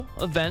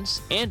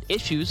events, and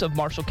issues of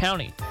Marshall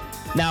County.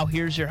 Now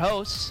here's your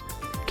hosts,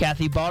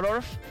 Kathy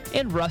Baldorf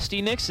and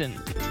Rusty Nixon.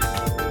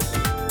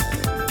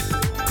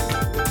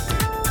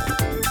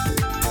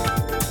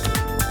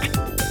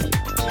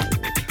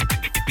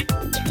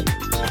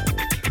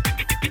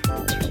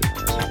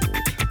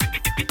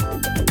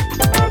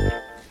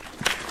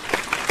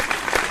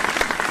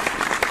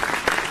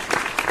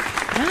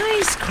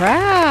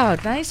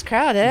 Nice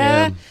crowd.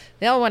 Yeah.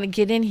 They all want to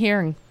get in here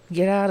and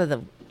get out of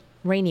the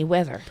rainy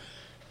weather.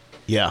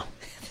 Yeah.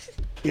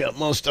 Yeah,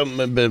 most of them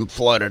have been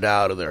flooded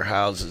out of their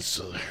houses.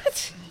 So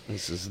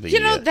this is the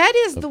that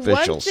is the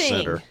one thing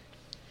center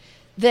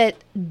that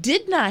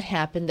did not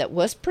happen that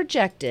was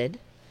projected,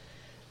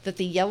 that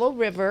the Yellow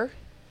River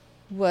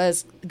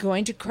was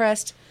going to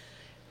crest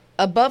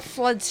above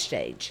flood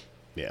stage.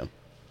 Yeah.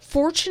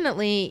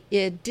 Fortunately,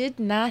 it did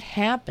not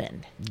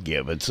happen.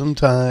 Give it some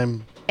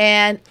time.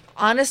 And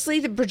honestly,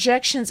 the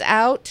projections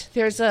out,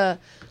 there's a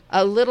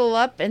little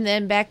up and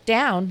then back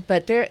down,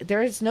 but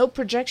there is no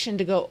projection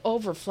to go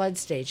over flood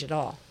stage at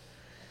all.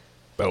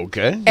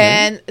 Okay.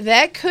 And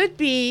that could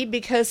be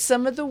because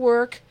some of the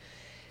work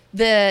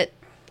that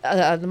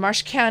the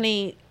Marshall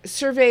County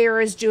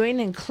surveyor is doing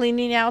in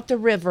cleaning out the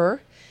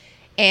river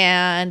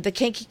and the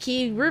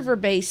Kankakee River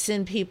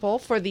Basin people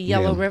for the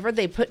Yellow River,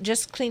 they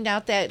just cleaned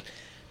out that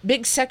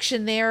big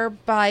section there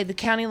by the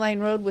County Line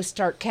Road with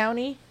Stark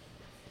County.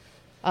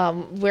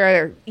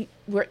 Where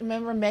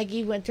remember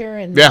Maggie went there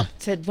and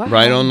said, "Wow,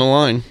 right on the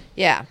line."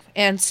 Yeah,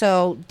 and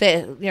so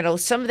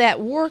some of that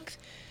work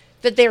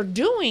that they're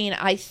doing,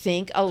 I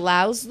think,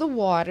 allows the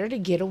water to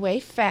get away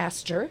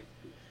faster,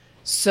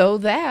 so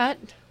that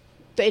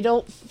they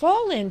don't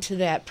fall into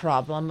that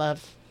problem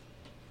of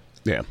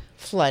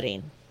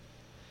flooding.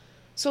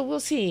 So we'll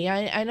see.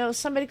 I know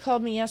somebody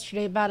called me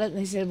yesterday about it, and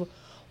they said,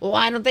 "Well,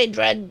 why don't they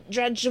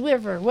dredge the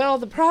river?" Well,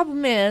 the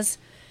problem is.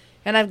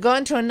 And I've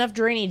gone to enough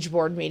drainage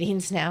board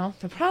meetings now.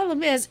 The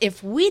problem is,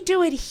 if we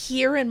do it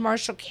here in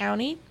Marshall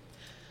County,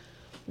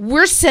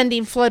 we're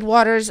sending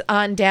floodwaters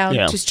on down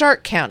to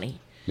Stark County.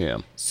 Yeah.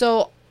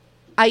 So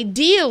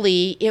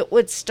ideally, it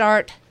would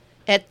start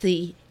at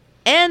the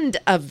end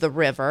of the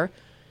river,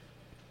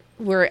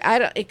 where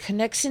it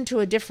connects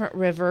into a different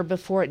river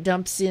before it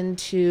dumps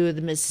into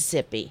the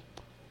Mississippi.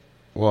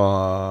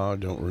 Well, I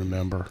don't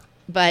remember.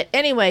 But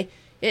anyway,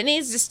 it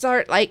needs to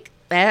start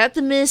at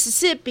the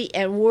Mississippi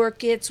and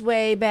work its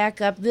way back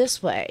up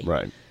this way.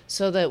 Right.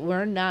 So that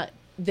we're not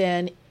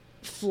then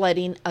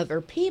flooding other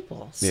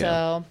people.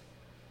 So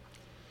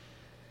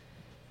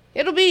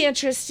it'll be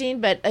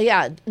interesting. But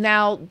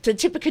now the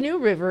Tippecanoe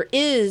River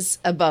is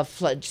above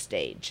flood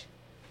stage.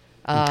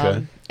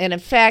 Okay. And in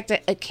fact,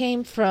 it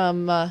came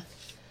from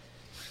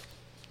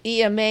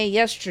EMA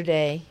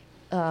yesterday.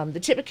 The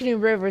Tippecanoe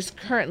River is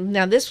currently,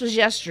 now this was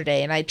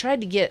yesterday, and I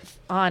tried to get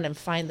on and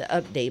find the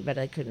update, but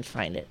I couldn't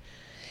find it.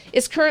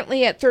 It's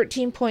currently at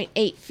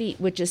 13.8 feet,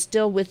 which is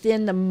still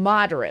within the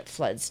moderate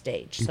flood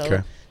stage.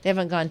 So they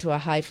haven't gone to a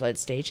high flood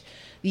stage.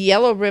 The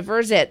Yellow River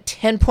is at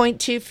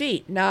 10.2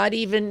 feet, not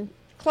even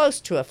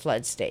close to a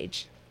flood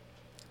stage.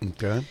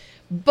 Okay.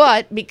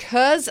 But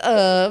because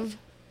of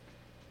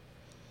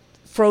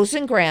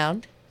frozen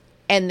ground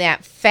and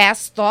that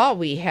fast thaw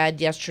we had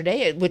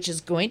yesterday, which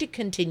is going to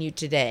continue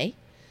today,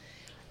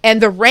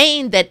 and the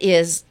rain that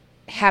is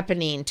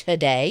happening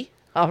today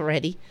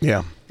already,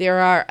 there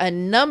are a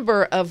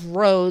number of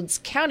roads,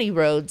 county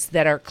roads,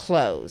 that are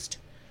closed.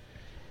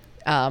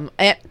 And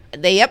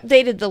they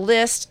updated the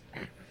list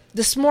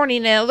this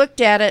morning, and I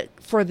looked at it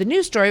for the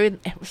news story, and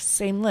it was the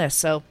same list.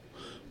 So,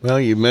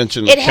 well, you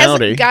mentioned the county.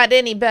 It hasn't got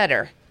any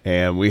better.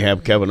 And we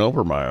have Kevin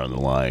Obermeyer on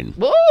the line.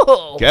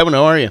 Whoa! Kevin,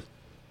 how are you?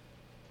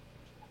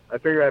 I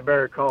figure I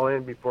better call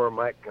in before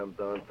Mike comes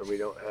on so we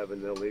don't have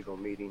an illegal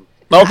meeting.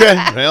 Okay,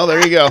 well,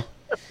 there you go.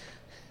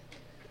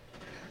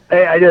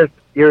 Hey,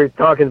 you were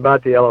talking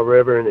about the Yellow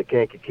River and the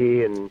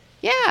Kankakee, and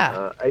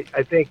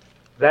I think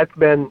that's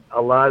been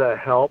a lot of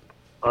help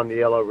on the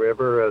Yellow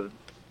River of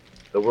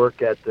the work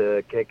that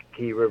the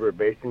Kankakee River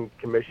Basin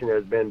Commission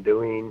has been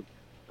doing,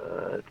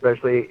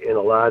 especially in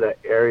a lot of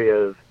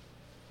areas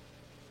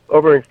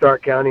over in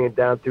Stark County and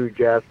down through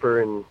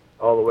Jasper and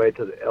all the way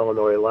to the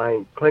Illinois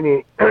line,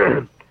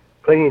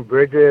 cleaning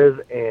bridges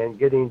and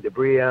getting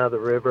debris out of the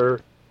river.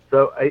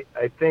 So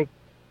I think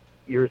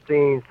you're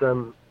seeing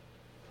some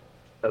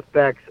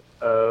effects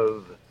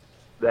of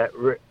that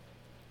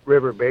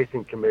River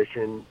Basin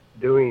Commission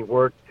doing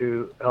work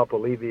to help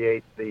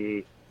alleviate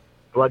the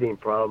flooding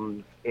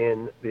problems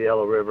in the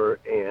Yellow River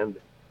and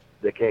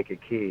the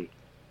Kankakee.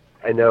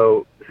 I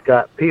know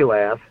Scott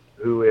Pilaf,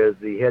 who is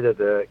the head of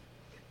the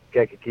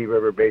Kankakee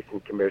River Basin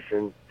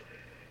Commission,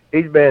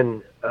 he's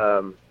been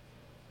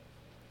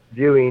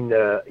viewing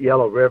the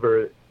Yellow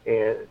River,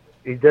 and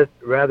he's just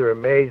rather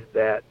amazed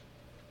that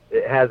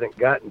it hasn't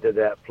gotten to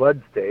that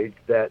flood stage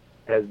that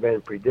has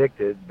been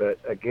predicted. But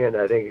again,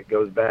 I think it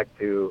goes back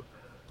to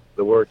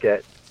the work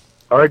at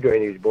our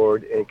drainage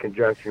board in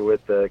conjunction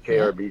with the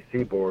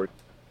KRBC board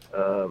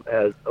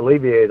has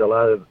alleviated a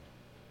lot of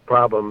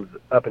problems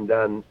up and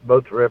down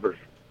both rivers.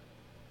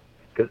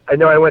 because I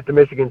know I went to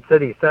Michigan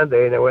City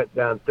Sunday, and I went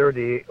down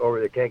 30 over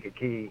the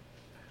Kankakee,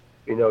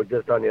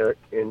 just on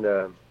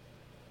in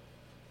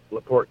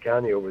LaPorte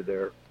County over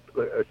there,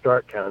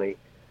 Stark County,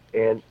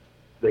 and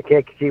the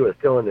Kankakee was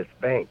still in its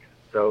banks.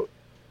 So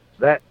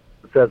that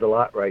says a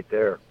lot right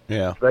there.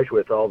 Yeah. Especially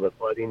with all the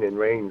flooding and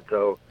rain.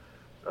 So,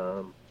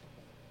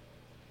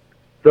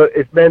 so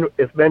it's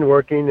been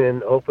working,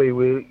 and hopefully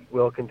we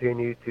will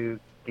continue to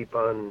keep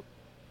on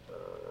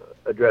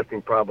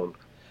addressing problems.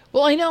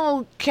 Well, I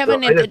know,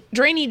 Kevin, at the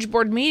Drainage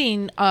Board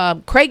meeting,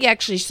 Craig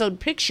actually showed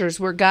pictures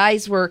where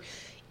guys were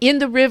in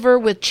the river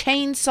with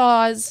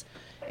chainsaws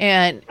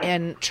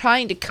and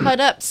trying to cut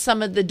up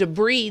some of the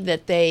debris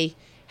that they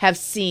have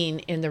seen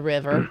in the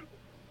river.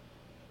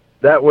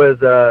 That was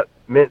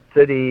Mint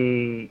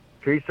City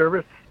Tree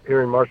Service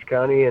here in Marshall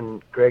County,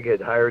 and Craig had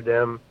hired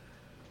them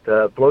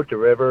to float the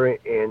river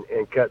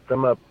and cut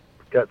some of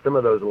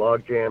those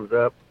log jams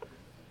up.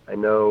 I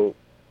know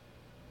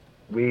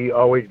we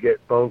always get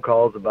phone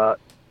calls about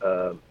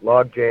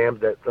log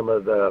jams at some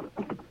of the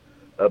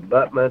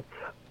abutments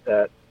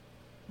that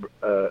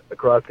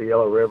across the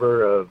Yellow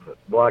River of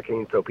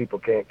blocking so people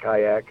can't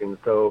kayak. And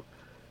so,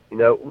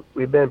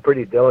 we've been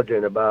pretty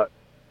diligent about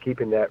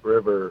keeping that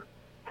river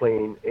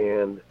clean.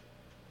 And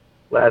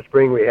last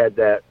spring we had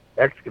that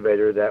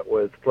excavator that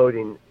was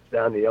floating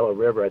down the Yellow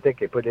River. I think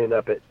they put it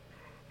up at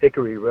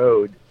Hickory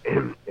Road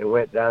and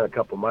went down a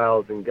couple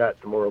miles and got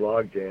some more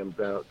log jams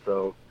out.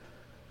 So,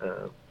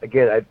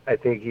 again, I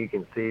think you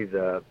can see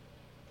the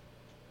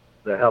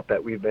help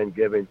that we've been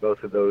giving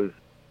both of those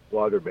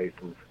water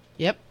basins.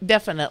 Yep,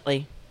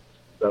 definitely.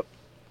 So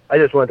I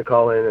just wanted to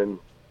call in, and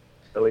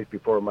at least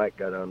before Mike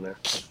got on there.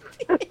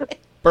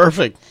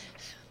 Perfect.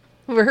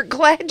 We're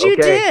glad you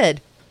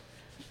did.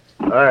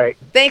 All right.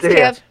 Thanks,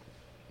 Kev.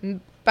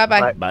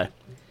 Bye-bye. Bye.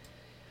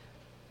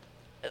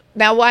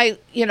 Now, why,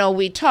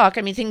 we talk,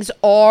 things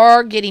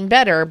are getting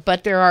better,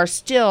 but there are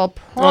still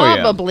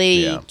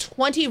probably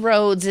 20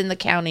 roads in the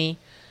county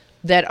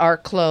that are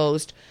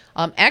closed.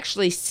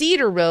 Actually,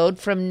 Cedar Road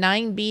from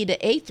 9B to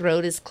 8th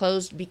Road is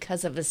closed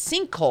because of a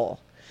sinkhole.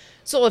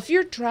 So if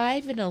you're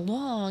driving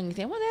along, you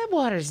think, well, that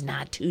water's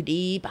not too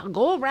deep. I'll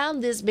go around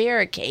this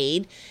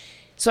barricade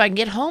so I can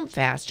get home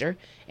faster.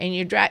 And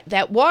you drive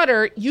that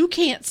water, you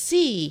can't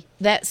see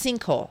that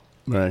sinkhole.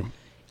 Right.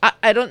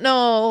 I don't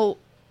know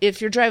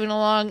if you're driving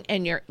along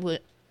and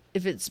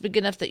if it's big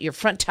enough that your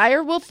front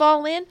tire will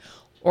fall in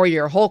or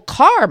your whole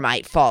car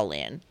might fall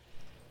in,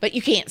 but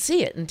you can't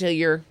see it until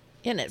you're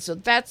in it. So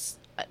that's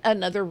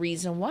another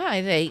reason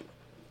why they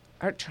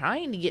are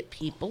trying to get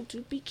people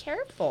to be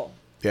careful.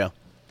 Yeah.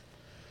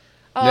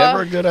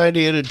 Never a good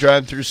idea to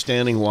drive through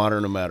standing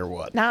water no matter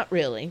what. Not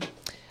really.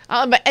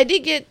 But I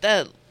did get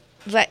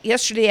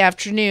yesterday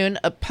afternoon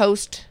a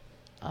post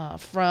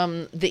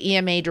from the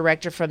EMA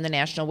director from the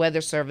National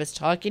Weather Service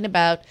talking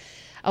about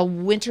a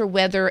winter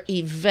weather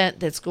event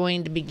that's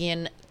going to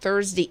begin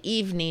Thursday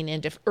evening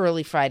into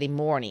early Friday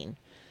morning.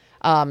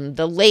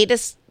 The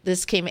latest,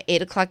 this came at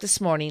 8 o'clock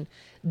this morning.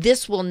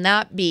 This will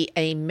not be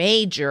a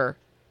major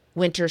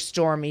winter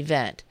storm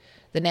event.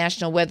 The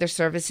National Weather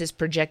Service is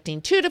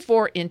projecting 2 to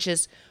 4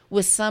 inches,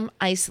 with some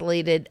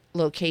isolated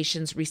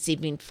locations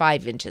receiving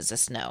 5 inches of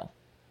snow.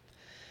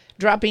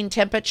 Dropping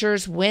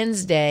temperatures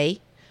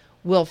Wednesday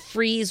will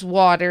freeze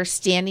water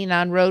standing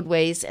on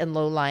roadways and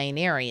low-lying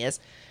areas,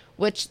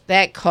 which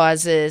that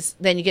causes,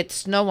 then you get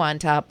snow on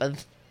top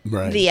of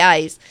the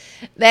ice.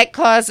 That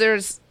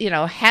causes,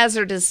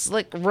 hazardous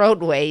slick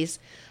roadways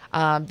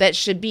that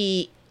should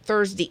be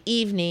Thursday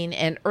evening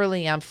and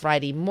early on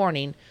Friday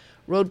morning.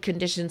 Road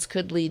conditions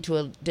could lead to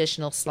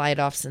additional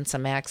slide-offs and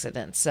some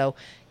accidents. So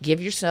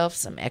give yourself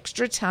some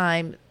extra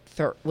time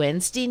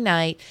Wednesday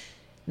night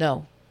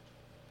into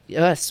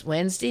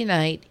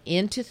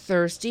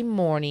Thursday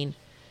morning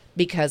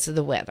because of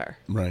the weather.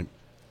 Right.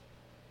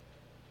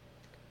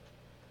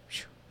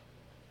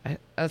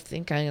 I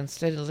think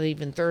instead of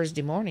leaving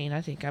Thursday morning,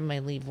 I think I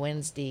might leave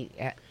Wednesday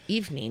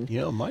evening.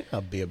 It might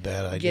not be a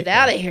bad idea. Get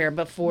out of here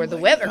before the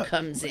weather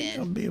comes in. Might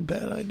not be a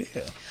bad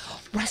idea.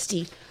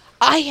 Rusty,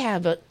 I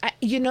have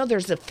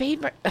there's a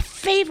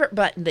favorite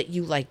button that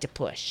you like to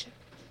push.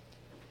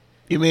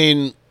 You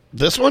mean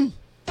this one?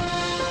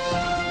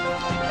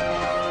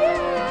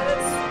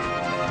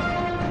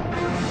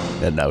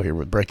 And now here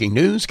with breaking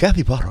news,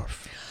 Kathy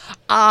Bottorff.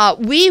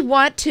 We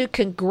want to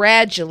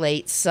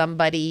congratulate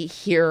somebody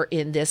here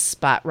in this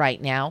spot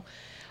right now.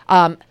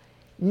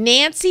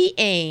 Nancy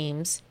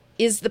Ames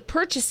is the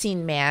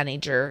purchasing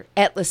manager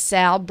at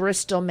LaSalle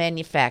Bristol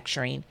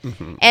Manufacturing,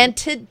 and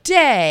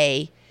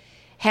today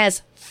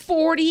has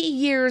 40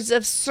 years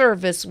of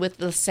service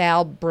with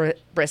LaSalle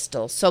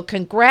Bristol. So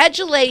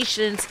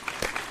congratulations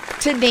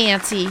to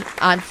Nancy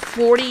on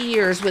 40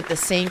 years with the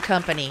same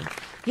company.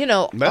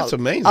 That's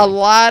amazing. A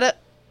lot of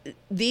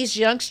these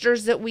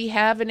youngsters that we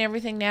have and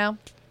everything now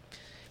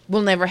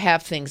will never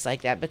have things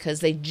like that because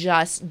they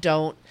just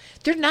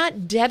they're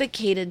not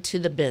dedicated to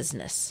the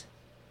business.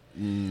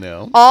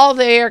 No. All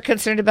they are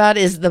concerned about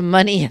is the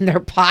money in their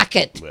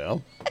pocket.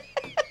 Well,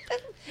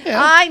 yeah.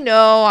 I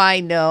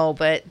know,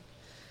 but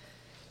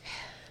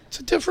It's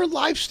a different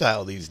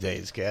lifestyle these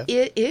days, Kath.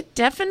 It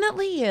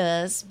definitely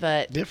is,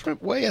 but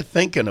Different way of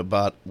thinking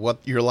about what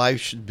your life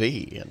should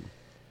be,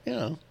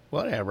 and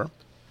whatever.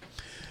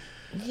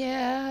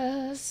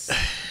 yes,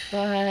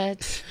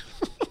 but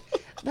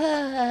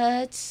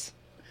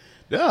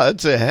No,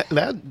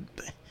 that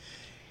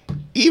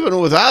even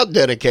without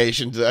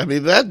dedication. I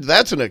mean,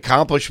 that's an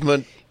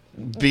accomplishment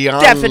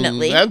beyond.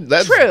 Definitely.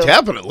 That's True.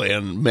 definitely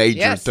a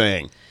major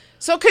thing.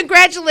 So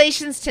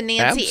congratulations to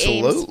Nancy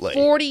Absolutely.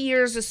 Ames, 40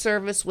 years of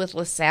service with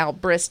LaSalle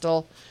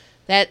Bristol.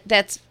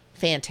 That's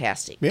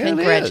fantastic. Yeah,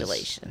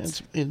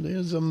 Congratulations. It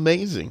is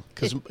amazing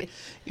because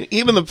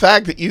even the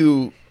fact that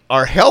you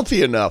are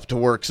healthy enough to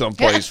work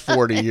someplace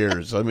 40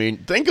 years. I mean,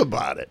 think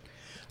about it.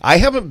 I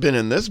haven't been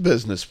in this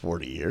business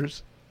 40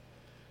 years,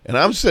 and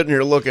I'm sitting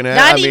here looking at.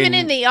 Not even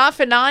in the off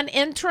and on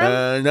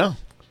interim. No.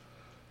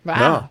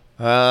 Wow.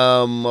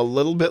 No. A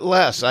little bit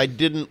less. I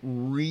didn't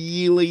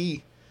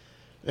really.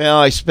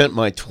 I spent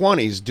my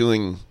 20s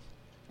doing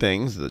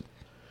things that.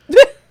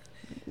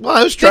 Well,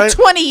 I was trying. The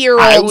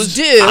 20-year-olds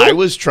do. I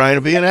was trying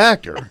to be an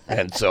actor,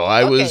 and so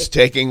I was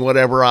taking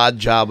whatever odd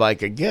job I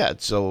could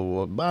get.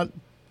 So about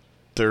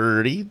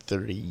 30,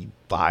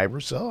 35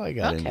 or so, I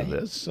got into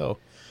this. So,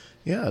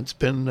 yeah, it's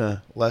been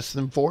less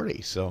than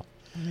 40. So,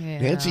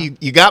 Nancy,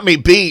 you got me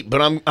beat,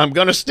 but I'm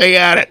going to stay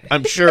at it.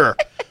 I'm sure.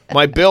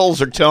 My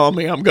bills are telling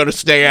me I'm going to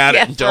stay at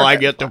it until I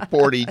get to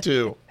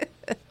 42.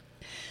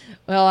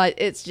 Well,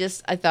 it's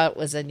just, I thought it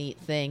was a neat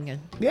thing.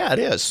 Yeah, it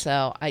is.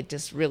 So I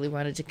just really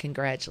wanted to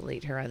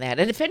congratulate her on that.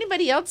 And if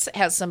anybody else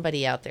has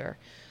somebody out there,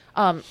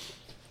 well,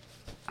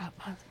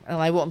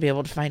 I won't be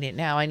able to find it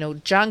now. I know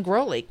John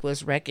Grolick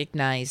was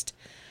recognized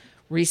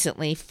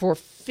recently for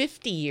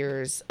 50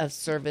 years of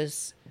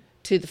service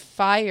to the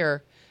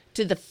fire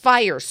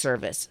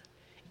service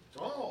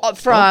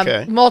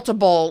from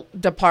multiple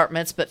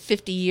departments, but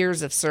 50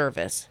 years of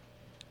service.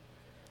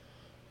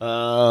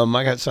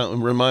 I got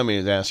something. Remind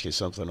me to ask you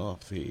something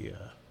off the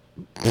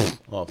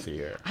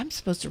air. I'm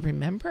supposed to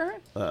remember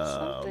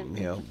something.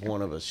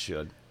 One of us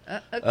should.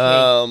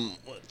 Okay.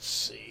 Let's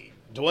see.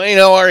 Dwayne,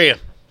 how are you?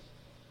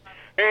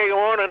 Hey, good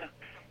morning.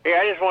 Hey,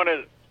 I just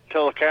wanted to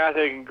tell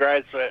Kathy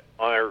congrats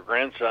on her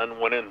grandson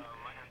winning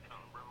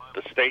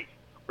the state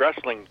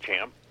wrestling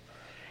champ.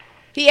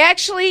 He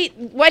actually,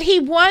 what he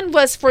won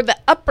was for the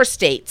upper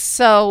states.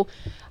 So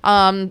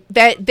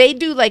that they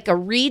do like a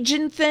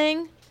region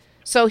thing.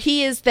 So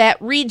he is that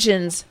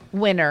region's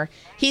winner.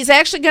 He's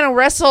actually going to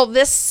wrestle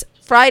this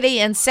Friday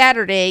and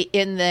Saturday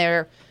in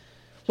their,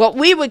 what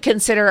we would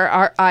consider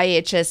our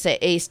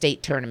IHSA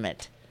state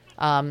tournament.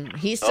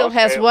 He still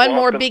has one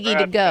more biggie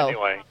to go.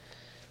 Anyway.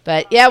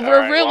 But, yeah,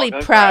 we're really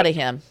proud of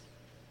him.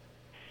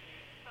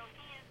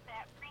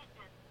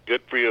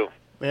 Good for you.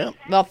 Yeah.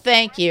 Well,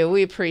 thank you.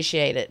 We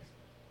appreciate it.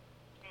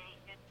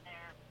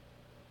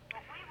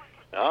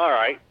 All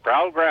right.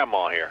 Proud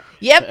grandma here.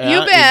 Yep, you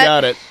bet. You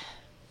got it.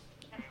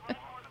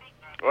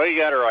 Well, you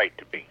got a right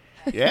to be.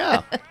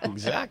 Yeah,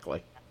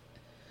 exactly.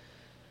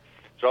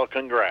 So,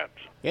 congrats.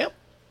 Yep.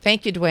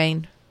 Thank you,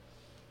 Dwayne.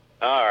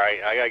 All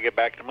right. I got to get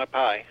back to my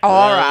pie.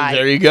 All right.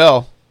 There you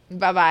go.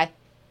 Bye-bye.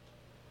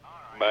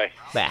 Bye.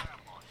 Bye.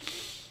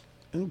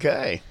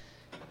 Okay.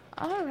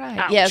 All right.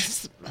 Ouch.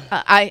 Yes,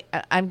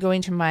 I'm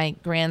going to my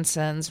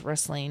grandson's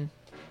wrestling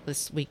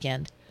this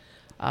weekend.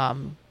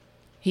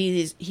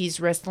 He's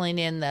wrestling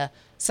in the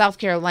South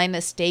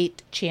Carolina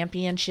State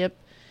Championship,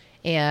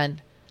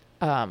 and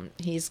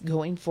he's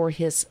going for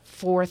his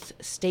 4th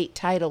state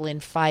title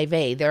in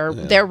 5A.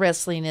 Their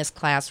wrestling is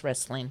class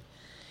wrestling,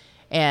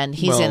 and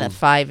he's in a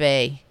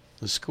 5A.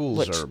 The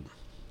schools are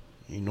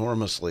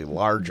enormously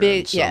larger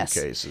in some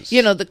cases.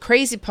 The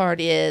crazy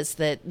part is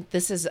that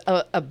this is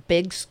a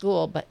big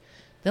school, but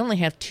they only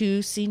have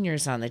 2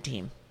 seniors on the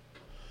team.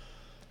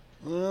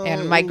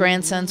 And my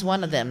grandson's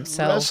one of them.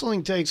 So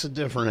wrestling takes a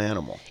different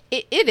animal.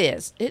 It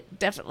is. It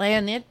definitely,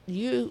 and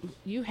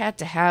you had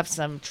to have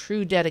some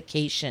true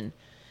dedication.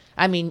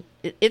 I mean,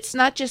 it's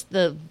not just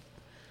the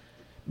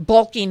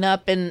bulking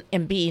up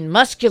and being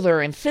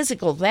muscular and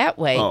physical that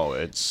way.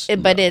 Oh,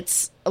 but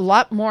it's a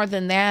lot more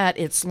than that.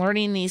 It's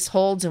learning these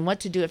holds and what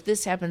to do if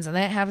this happens and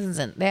that happens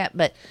and that.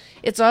 But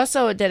it's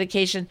also a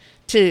dedication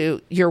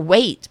to your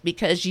weight,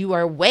 because you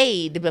are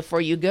weighed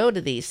before you go to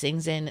these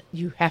things, and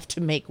you have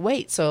to make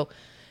weight. So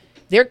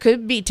there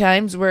could be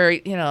times where,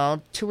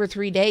 2 or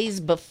 3 days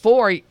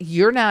before,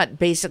 you're not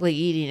basically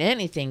eating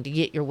anything to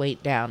get your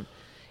weight down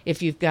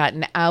if you've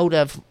gotten out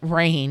of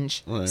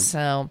range. Right.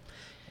 So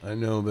I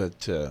know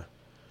that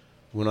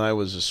when I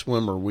was a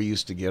swimmer, we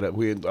used to get it.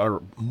 We had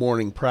our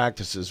morning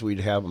practices. We'd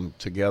have them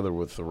together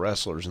with the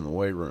wrestlers in the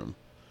weight room,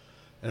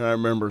 and I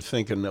remember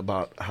thinking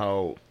about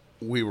how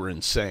we were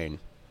insane.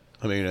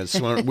 I mean,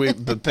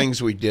 the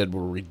things we did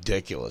were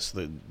ridiculous.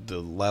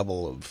 The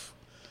level of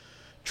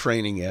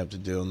training you have to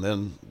do, and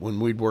then when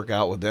we'd work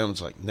out with them,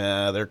 it's like,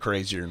 nah, they're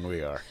crazier than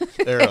we are.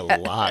 They're a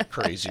lot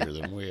crazier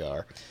than we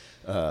are.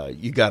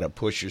 You got to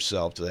push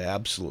yourself to the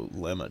absolute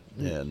limit,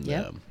 and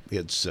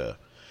it's.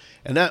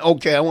 And that,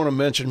 I want to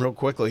mention real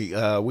quickly,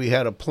 we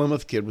had a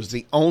Plymouth kid, was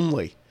the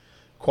only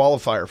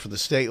qualifier for the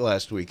state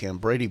last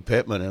weekend, Brady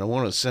Pittman, and I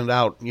want to send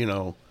out, he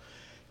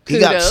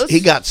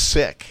Kudos. got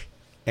sick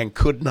and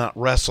could not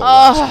wrestle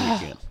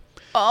last weekend.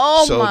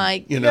 Oh, so, my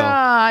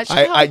gosh.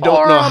 I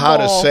don't know how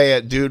to horrible. say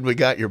it, dude. We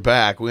got your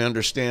back. We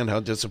understand how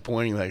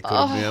disappointing that could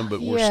have been, but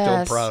we're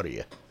still proud of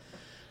you.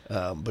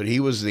 But he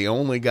was the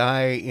only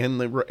guy in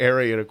the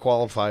area to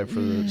qualify for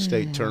the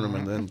state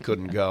tournament, and then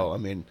couldn't go. I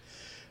mean,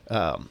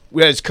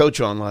 we had his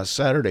coach on last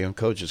Saturday on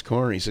Coach's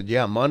Corner. He said,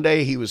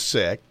 Monday he was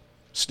sick,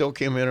 still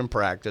came in and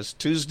practiced.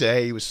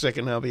 Tuesday he was sick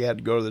enough he had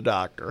to go to the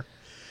doctor.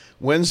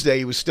 Wednesday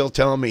he was still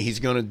telling me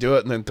he's going to do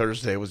it, and then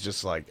Thursday was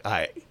just like,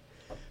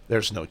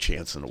 there's no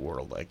chance in the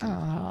world I can.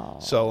 Oh.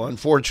 So,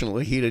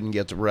 unfortunately, he didn't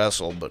get to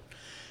wrestle, but,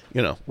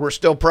 we're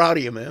still proud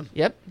of you, man.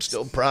 Yep.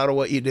 Still proud of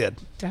what you did.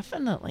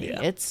 Definitely.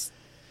 Yeah. It's,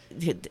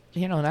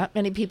 not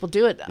many people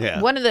do it. Yeah.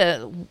 One of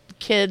the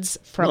kids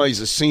from Well, he's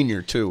a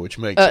senior, too, which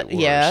makes it worse.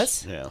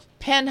 Yes. Yeah.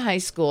 Penn High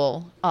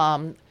School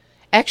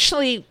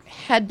actually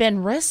had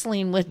been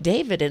wrestling with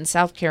David in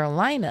South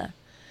Carolina.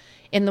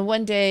 And the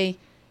one day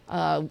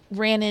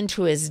ran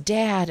into his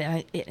dad,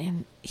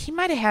 and he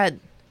might have had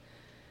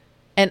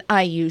an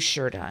IU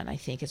shirt on, I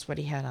think is what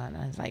he had on.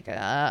 I was like,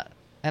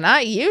 an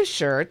IU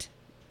shirt?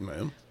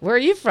 Man. Where are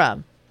you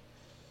from?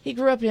 He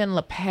grew up in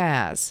La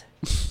Paz.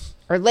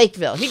 Or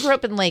Lakeville. He grew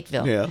up in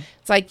Lakeville. Yeah.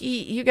 It's like,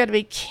 you got to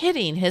be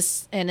kidding.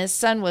 His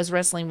son was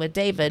wrestling with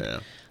David,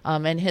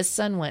 and his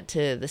son went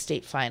to the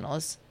state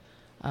finals,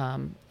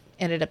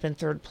 ended up in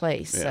third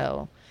place. Yeah.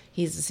 So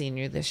he's a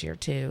senior this year,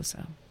 too.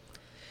 So,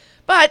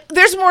 but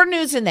there's more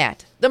news in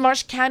that. The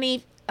Marshall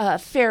County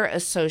Fair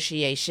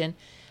Association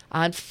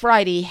on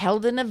Friday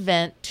held an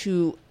event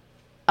to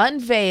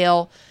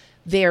unveil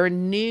their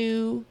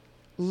new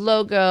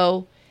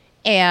logo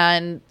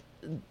and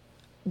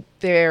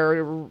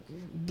their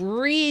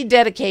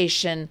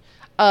rededication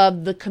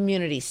of the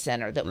community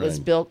center that was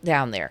built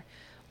down there,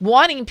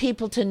 wanting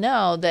people to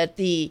know that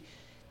the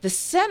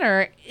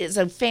center is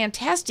a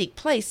fantastic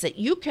place, that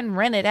you can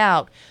rent it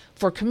out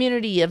for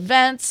community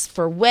events,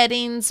 for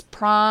weddings,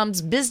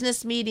 proms,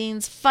 business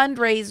meetings,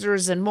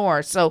 fundraisers, and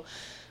more. So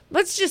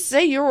let's just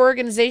say your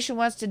organization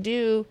wants to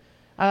do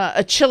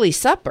a chili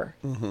supper.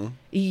 Mm-hmm.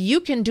 You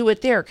can do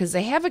it there because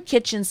they have a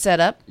kitchen set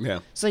up. Yeah.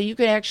 So you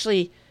can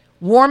actually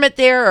warm it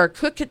there or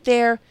cook it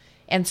there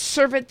and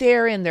serve it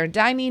there in their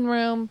dining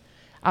room.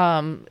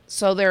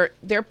 So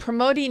they're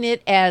promoting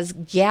it as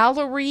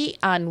Gallery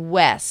on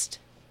West.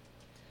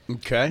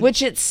 Okay.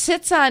 Which it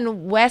sits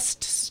on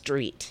West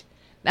Street.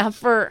 Now,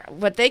 for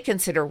what they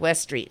consider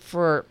West Street,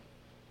 for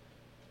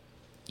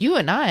you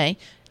and I,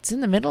 it's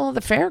in the middle of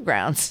the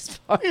fairgrounds as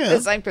far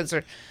as I'm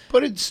concerned.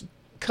 But it's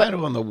kind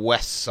of on the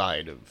west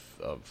side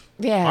of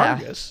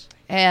Argus.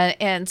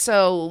 And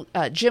so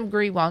Jim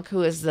Grewonk,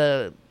 who is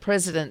the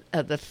president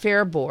of the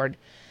fair board,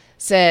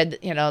 said,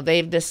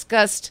 they've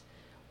discussed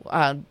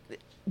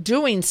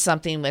doing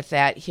something with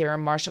that here in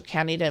Marshall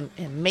County to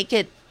make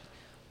it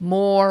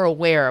more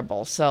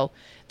wearable. So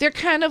they're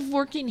kind of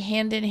working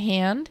hand in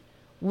hand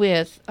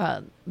with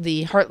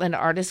the Heartland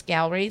Artist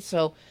Gallery.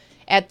 So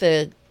at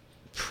the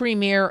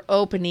premiere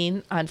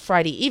opening on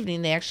Friday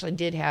evening, they actually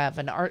did have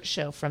an art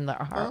show from the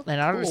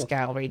Heartland Artist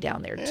Gallery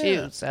down there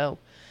too. So,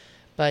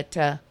 but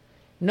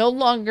no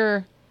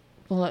longer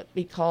will it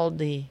be called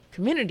the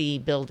community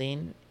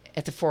building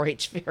at the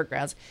 4-H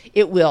fairgrounds.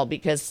 It will,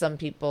 because some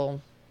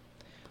people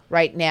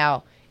right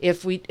now,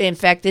 in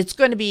fact, it's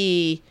going to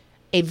be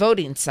a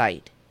voting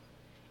site.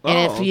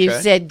 And if you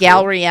said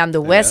Gallery on the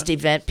West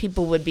event,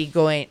 people would be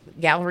going,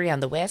 Gallery on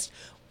the West?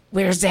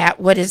 Where's that?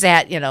 What is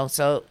that?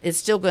 So it's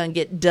still going to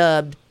get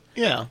dubbed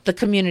the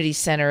community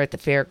center at the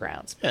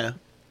fairgrounds. Yeah.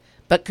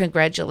 But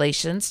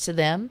congratulations to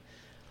them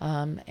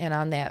and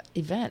on that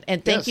event.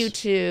 And thank you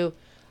to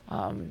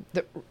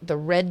the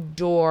Red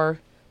Door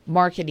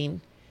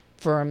marketing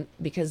firm,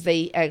 because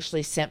they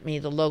actually sent me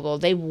the logo.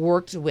 They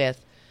worked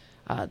with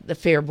the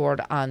fair board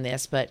on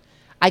this, but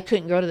I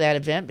couldn't go to that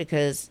event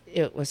because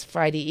it was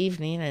Friday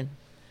evening, and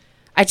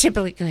I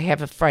typically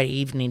have a Friday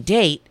evening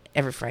date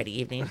every Friday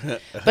evening.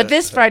 But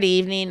this Friday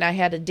evening, I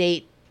had a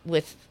date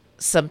with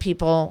some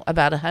people,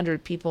 about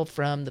 100 people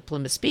from the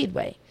Plymouth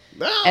Speedway,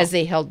 as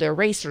they held their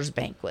racers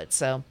banquet.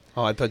 So.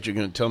 Oh, I thought you were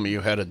going to tell me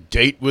you had a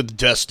date with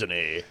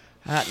destiny.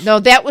 No,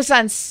 that was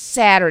on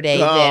Saturday.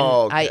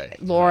 Oh, then okay.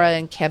 Laura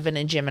and Kevin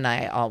and Jim and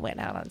I all went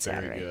out on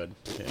Saturday. Very good.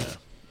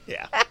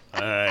 Yeah.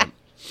 All right.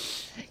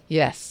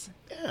 Yes.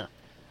 Yeah.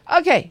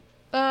 Okay.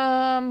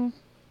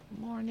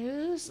 More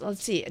news.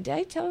 Let's see. Did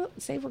I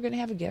say we're going to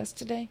have a guest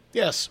today?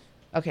 Yes.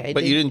 Okay.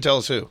 But you didn't tell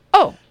us who.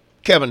 Oh.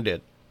 Kevin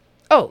did.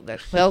 Oh,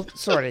 well,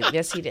 sort of.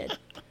 Yes, he did.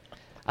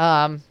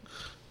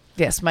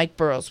 Yes, Mike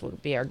Burrows will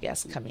be our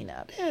guest coming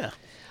up. Yeah.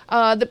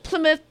 The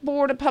Plymouth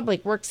Board of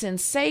Public Works and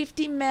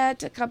Safety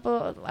met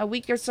a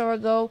week or so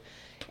ago,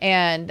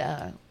 and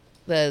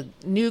the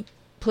new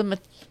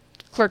Plymouth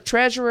Clerk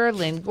Treasurer,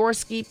 Lynn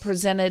Gorski,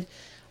 presented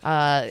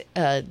a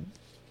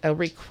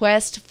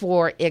request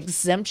for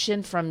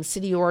exemption from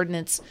City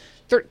Ordinance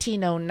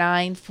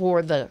 1309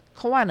 for the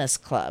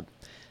Kiwanis Club.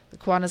 The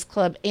Kiwanis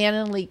Club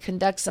annually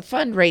conducts a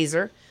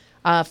fundraiser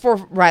for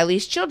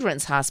Riley's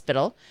Children's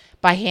Hospital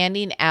by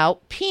handing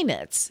out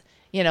peanuts.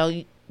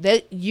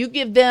 You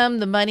give them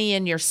the money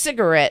in your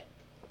cigarette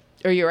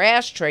or your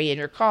ashtray in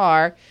your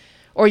car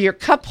or your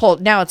cup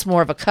holder. Now it's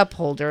more of a cup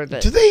holder.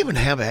 Do they even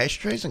have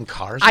ashtrays in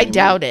cars anymore? I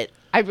doubt it.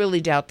 I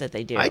really doubt that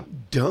they do.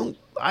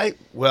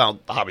 Well,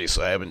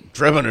 obviously, I haven't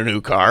driven a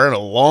new car in a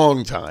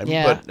long time.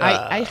 Yeah, but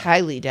I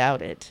highly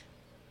doubt it.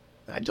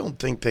 I don't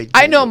think they do.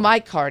 I know my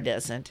car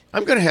doesn't.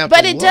 I'm going to have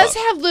but to it look. does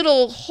have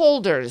little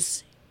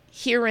holders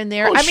here and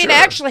there. Oh, I mean, I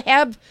actually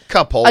have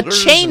cup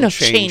holders, a chain of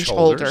change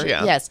holder. holders,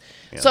 yeah. Yes.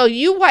 Yeah. So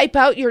you wipe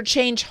out your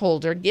change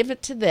holder, give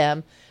it to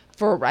them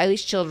for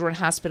Riley's Children's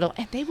Hospital,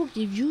 and they will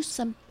give you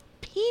some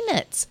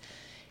peanuts.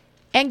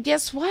 And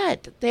guess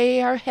what? They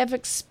have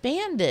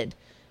expanded.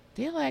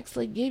 They'll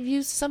actually give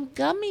you some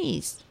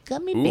gummy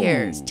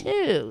bears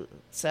too.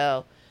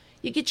 So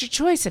you get your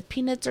choice of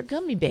peanuts or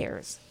gummy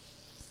bears.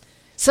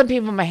 Some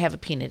people might have a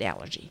peanut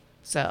allergy.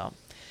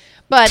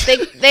 But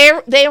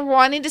they're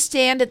wanting to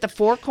stand at the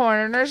Four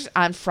Corners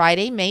on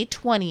Friday, May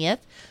 20th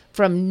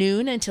from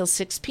noon until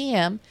 6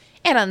 p.m.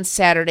 and on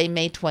Saturday,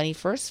 May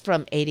 21st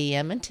from 8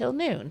 a.m. until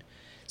noon.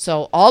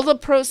 So all the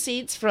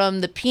proceeds from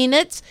the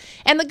peanuts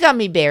and the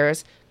gummy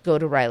bears go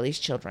to Riley's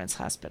Children's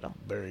Hospital.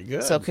 Very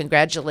good. So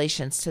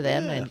congratulations to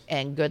them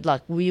and good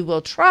luck. We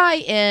will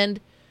try and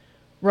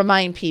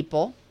remind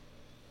people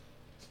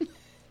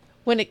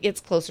when it gets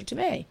closer to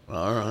May.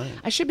 All right.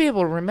 I should be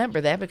able to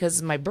remember that because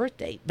it's my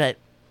birthday, but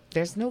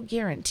there's no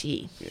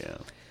guarantee. Yeah.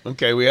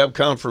 Okay, we have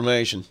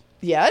confirmation.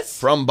 Yes?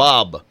 From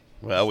Bob.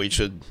 Well, we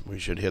should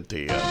hit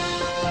the...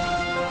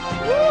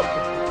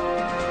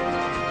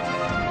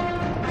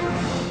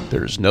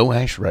 There's no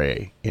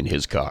ashtray in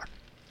his car.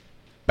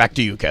 Back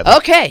to you, Kathy.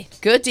 Okay,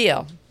 good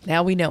deal.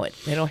 Now we know it.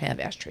 They don't have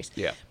ashtrays.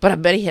 Yeah. But I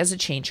bet he has a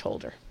change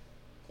holder.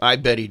 I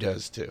bet he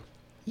does, too.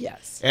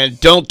 Yes. And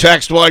don't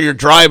text while you're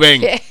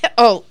driving.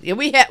 Oh,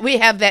 we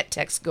have that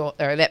text or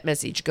that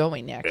message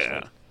going,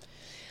 actually.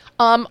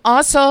 Yeah.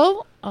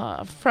 Also,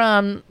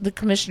 from the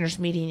commissioners'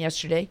 meeting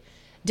yesterday,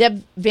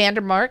 Deb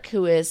Vandermark,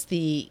 who is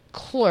the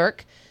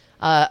clerk,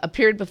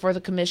 appeared before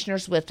the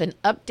commissioners with an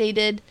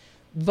updated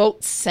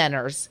vote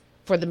centers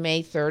for the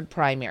May 3rd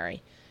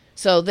primary.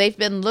 So they've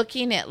been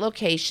looking at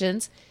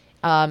locations,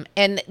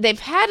 and they've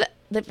had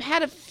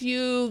a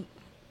few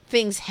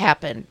things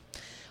happen.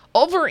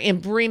 Over in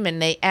Bremen,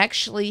 they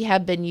actually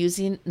have been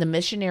using the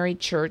Missionary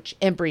Church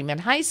and Bremen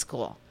High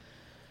School.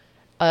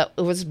 It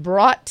was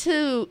brought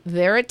to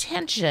their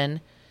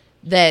attention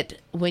that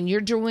when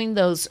you're doing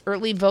those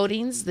early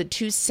votings, the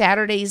 2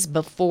 Saturdays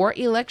before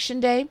Election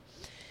Day,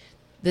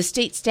 the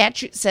state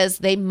statute says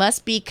they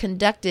must be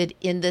conducted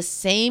in the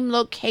same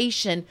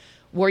location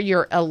where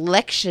your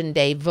Election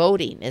Day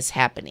voting is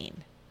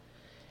happening.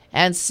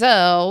 And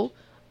so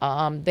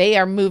they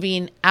are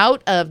moving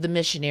out of the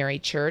Missionary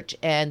Church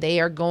and they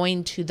are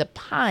going to the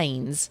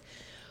Pines,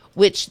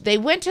 which they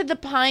went to the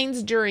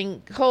Pines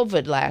during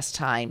COVID last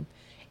time.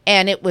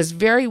 And it was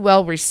very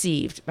well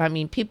received. I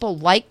mean, people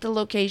liked the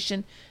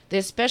location. They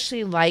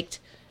especially liked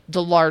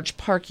the large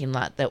parking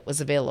lot that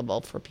was available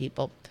for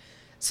people.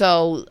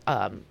 So,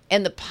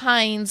 and the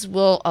Pines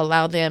will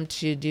allow them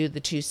to do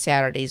the 2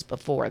 Saturdays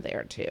before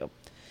there, too.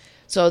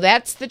 So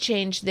that's the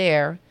change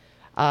there.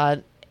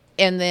 And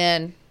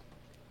then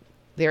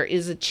there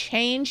is a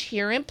change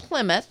here in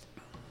Plymouth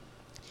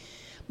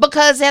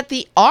because at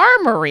the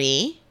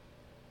Armory,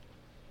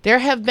 there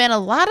have been a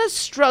lot of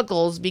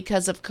struggles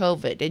because of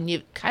COVID, and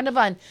you kind of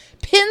on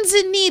pins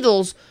and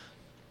needles.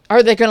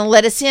 Are they going to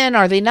let us in?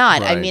 Are they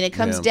not? Right, I mean, it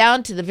comes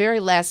down to the very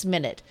last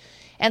minute.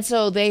 And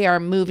so they are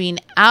moving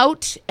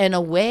out and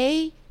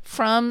away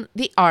from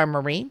the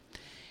Armory,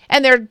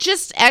 and they're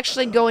just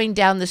actually going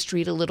down the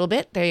street a little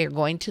bit. They are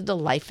going to the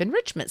Life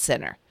Enrichment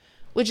Center,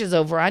 which is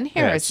over on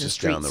Harrison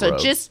Street. Down the so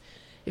road. just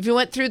if you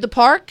went through the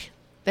park,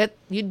 that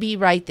you'd be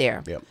right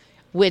there. Yep.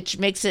 Which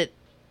makes it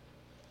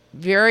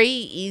very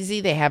easy.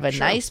 They have a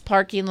nice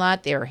parking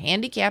lot. They're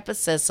handicap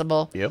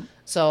accessible. Yep.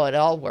 So it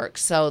all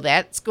works. So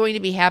that's going to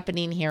be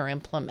happening here in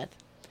Plymouth.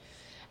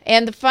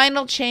 And the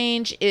final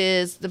change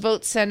is the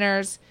vote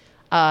centers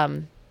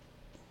in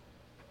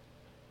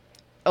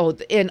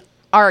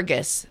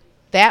Argus.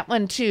 That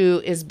one,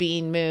 too, is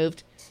being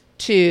moved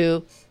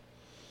to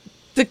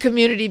the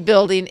community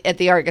building at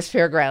the Argus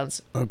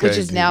Fairgrounds, which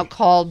is now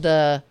called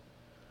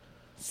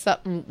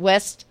something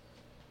West.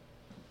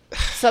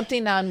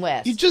 Something on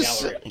West. You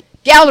just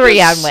Gallery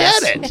on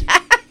said West. it.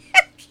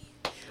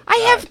 I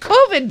have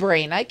COVID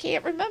brain. I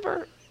can't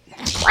remember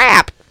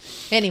crap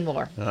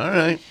anymore. All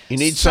right. You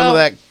need some of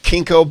that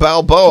Kinko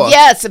Balboa.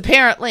 Yes,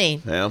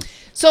 apparently. Yeah.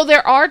 So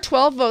there are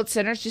 12 vote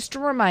centers. Just to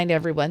remind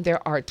everyone,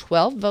 there are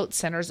 12 vote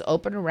centers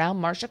open around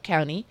Marshall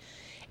County.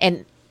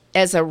 And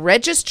as a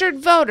registered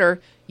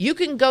voter, you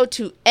can go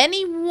to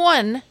any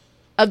one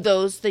of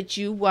those that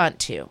you want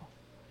to.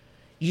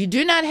 You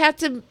do not have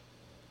to,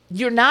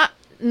 you're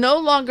no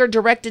longer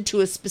directed to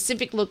a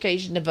specific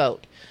location to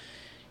vote.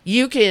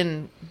 You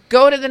can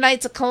go to the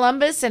Knights of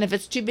Columbus, and if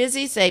it's too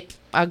busy, say,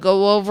 I'll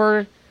go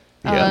over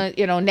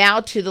now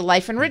to the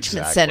Life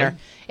Enrichment Center.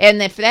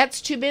 And if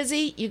that's too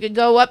busy, you could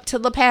go up to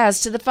La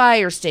Paz to the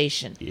fire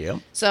station. Yeah.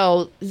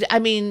 So, I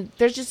mean,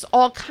 there's just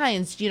all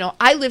kinds.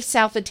 I live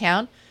south of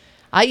town.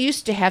 I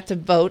used to have to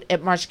vote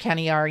at Marshall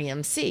County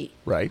REMC.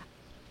 Right.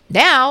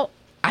 Now,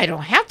 I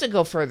don't have to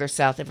go further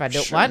south if I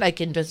don't want. I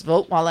can just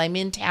vote while I'm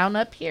in town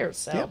up here.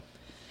 So. Yep.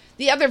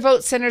 The other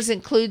vote centers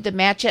include the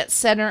Matchett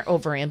Center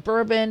over in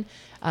Bourbon.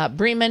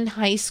 Bremen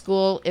High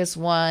School is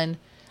one.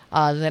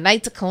 The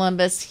Knights of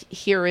Columbus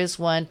here is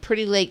one.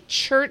 Pretty Lake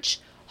Church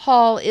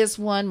Hall is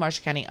one.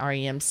 Marshall County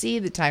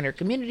REMC, the Tyner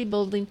Community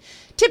Building,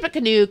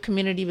 Tippecanoe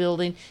Community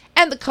Building,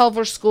 and the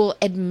Culver School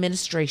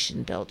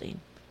Administration Building.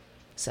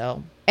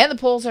 So, and the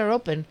polls are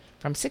open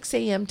from 6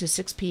 a.m. to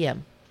 6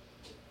 p.m.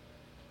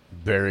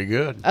 Very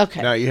good.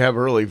 Okay. Now, you have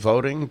early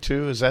voting,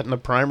 too? Is that in the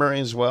primary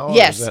as well?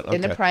 Yes,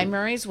 in the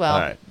primary as well. All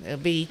right. It'll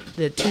be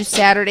the 2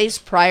 Saturdays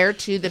prior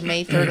to the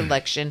May 3rd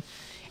election.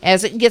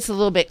 As it gets a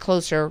little bit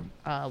closer,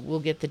 we'll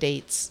get the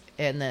dates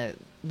and the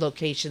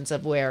locations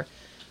of where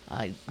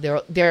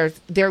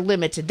they're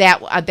limited.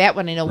 That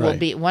one I know will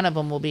be, one of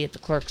them will be at the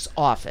clerk's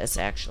office,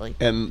 actually.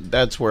 And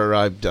that's where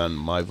I've done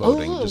my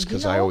voting, just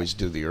because I always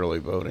do the early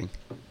voting.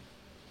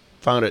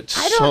 Found it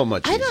so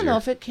much easier. I don't know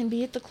if it can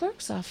be at the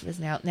clerk's office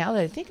now that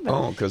I think about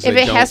it. Oh, because if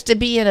it has to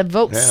be in a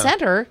vote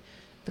center,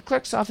 the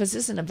clerk's office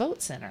isn't a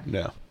vote center.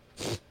 No.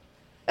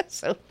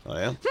 So,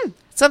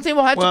 something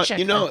we'll have to check.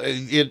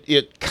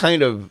 It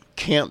kind of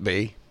can't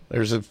be.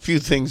 There's a few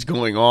things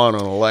going on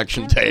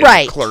election day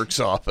at the clerk's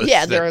office.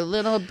 Yeah, they're a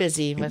little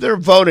busy. They're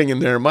voting in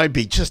there. It might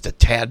be just a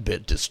tad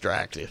bit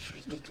distractive.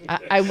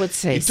 I would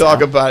say you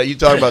talk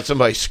about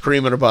somebody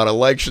screaming about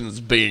elections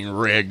being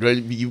rigged.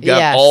 You've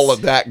got all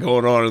of that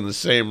going on in the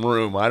same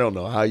room. I don't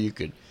know how you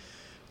could.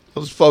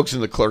 Those folks in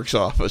the clerk's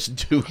office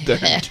do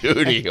their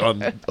duty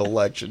on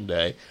election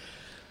day.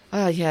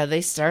 Oh, yeah,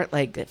 they start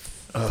like at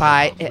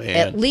 5,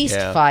 at least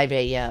 5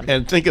 a.m.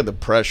 And think of the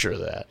pressure of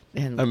that.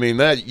 I mean,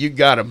 that you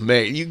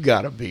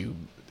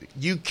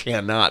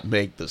cannot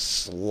make the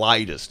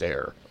slightest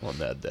error on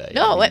that day.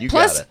 No,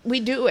 plus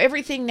we do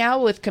everything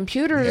now with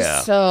computers,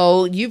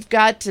 so you've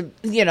got to,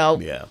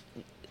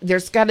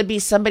 there's got to be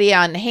somebody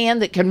on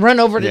hand that can run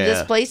over to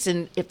this place,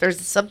 and if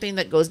there's something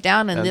that goes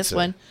down in this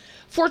one.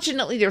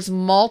 Fortunately, there's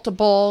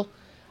multiple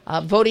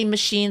voting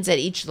machines at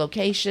each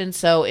location,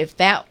 so if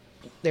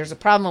there's a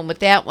problem with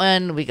that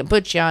one, we can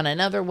put you on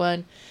another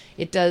one.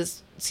 It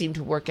does seem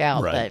to work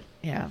out, but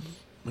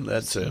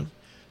that's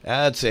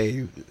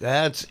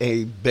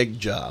a big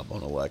job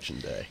on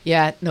election day.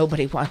 Yeah,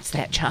 nobody wants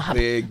that job.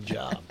 Big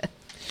job.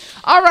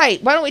 All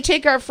right, why don't we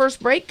take our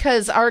first break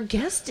because our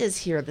guest is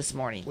here this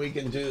morning. We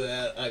can do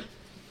that. I've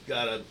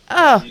got to.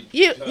 Oh,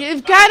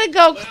 you've got to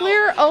go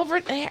clear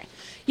over there.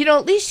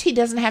 At least he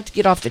doesn't have to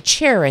get off the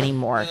chair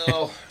anymore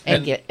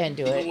and do it.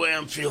 The way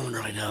I'm feeling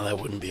right now, that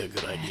wouldn't be a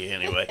good idea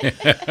anyway.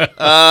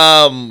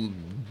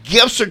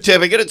 Gift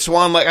certificate at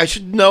Swan Lake. I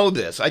should know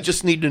this. I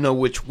just need to know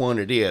which one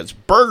it is.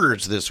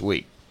 Burgers this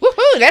week.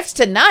 Woohoo! That's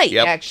tonight,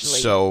 actually.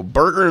 So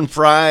burger and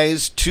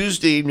fries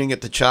Tuesday evening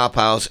at the Chop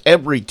House.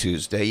 Every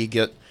Tuesday you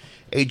get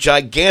a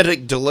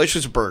gigantic,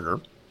 delicious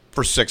burger.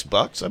 For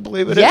 $6, I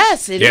believe it is.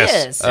 Yes, it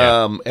is.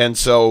 And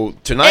so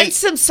tonight, and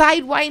some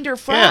Sidewinder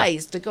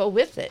fries to go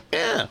with it.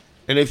 Yeah,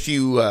 and if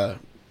you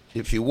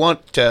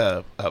want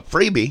a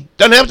freebie,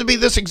 doesn't have to be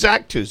this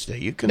exact Tuesday.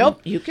 You can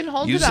you can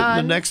hold use it on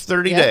in the next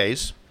 30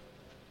 days.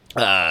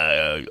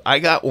 I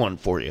got one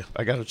for you.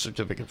 I got a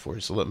certificate for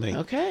you. So let me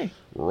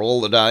roll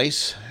the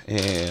dice,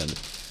 and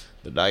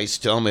the dice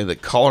tell me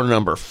that caller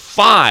number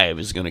 5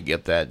 is going to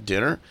get that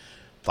dinner.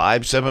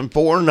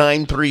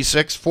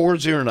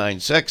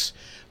 574-936-4096.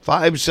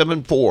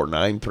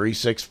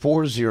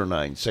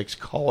 574-936-4096.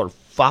 Caller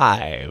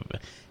 5.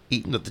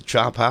 Eating at the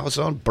Chop House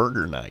on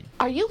Burger Night.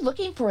 Are you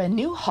looking for a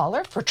new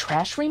hauler for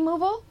trash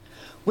removal?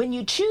 When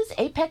you choose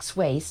Apex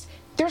Waste,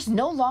 there's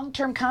no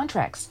long-term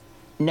contracts,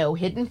 no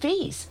hidden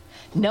fees,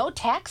 no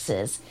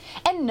taxes,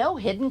 and no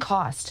hidden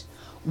cost.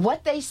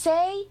 What they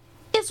say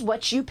is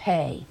what you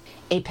pay.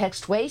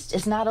 Apex Waste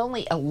is not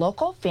only a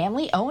local,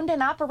 family-owned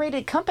and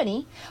operated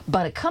company,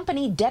 but a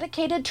company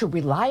dedicated to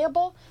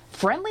reliable,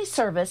 friendly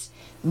service,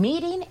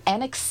 meeting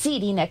and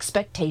exceeding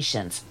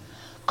expectations.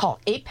 Call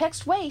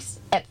Apex Waste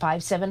at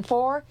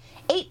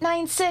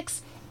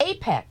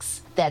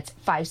 574-896-APEX. That's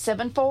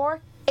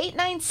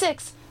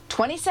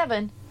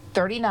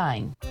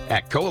 574-896-2739.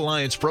 At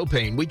Co-Alliance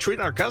Propane, we treat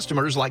our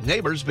customers like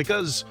neighbors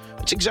because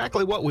it's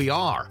exactly what we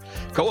are.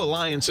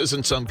 Co-Alliance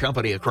isn't some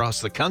company across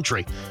the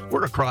country.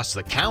 We're across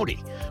the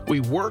county. We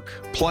work,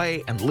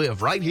 play, and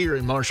live right here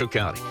in Marshall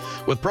County.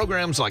 With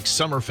programs like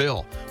Summer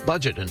Fill,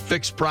 Budget, and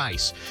Fixed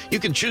Price, you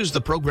can choose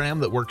the program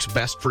that works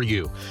best for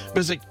you.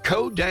 Visit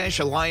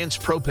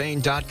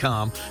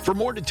co-alliancepropane.com for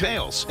more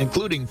details,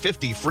 including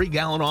 50 free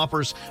gallon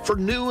offers for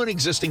new and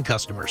existing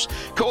customers.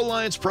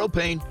 Co-Alliance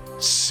Propane,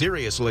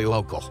 seriously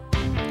local.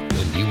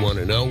 and you want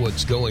to know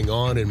what's going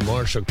on in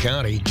Marshall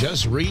County,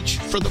 just reach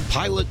for the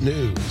Pilot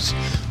News.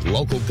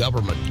 Local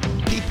government,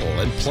 people,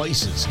 and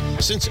places.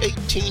 Since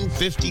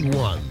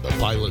 1851, the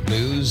Pilot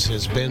News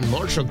has been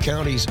Marshall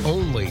County's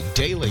only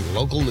daily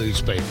local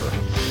newspaper.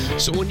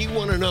 So when you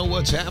want to know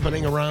what's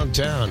happening around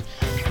town,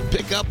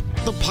 pick up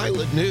the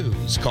Pilot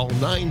News. Call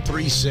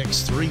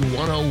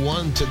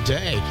 936-3101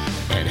 today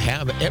and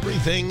have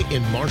everything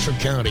in Marshall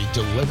County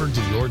delivered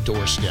to your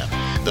doorstep.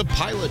 The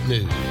Pilot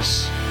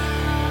News.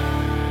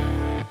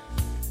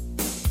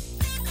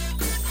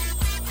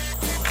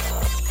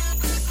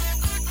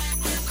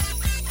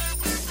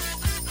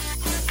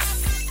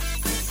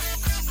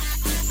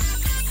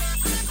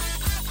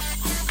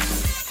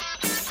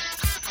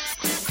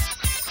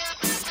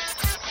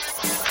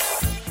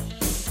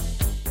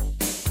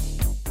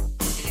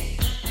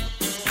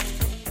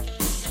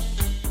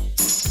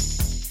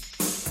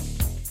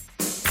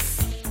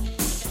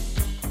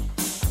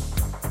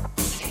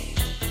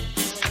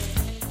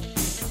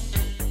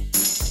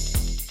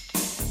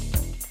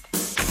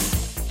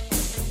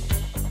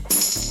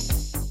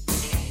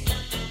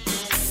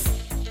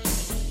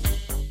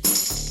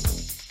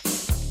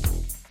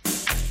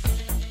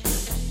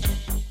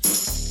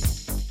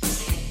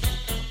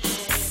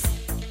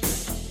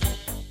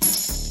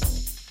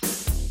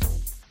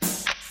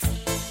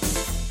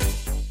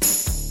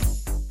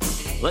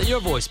 Let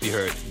your voice be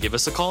heard. Give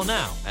us a call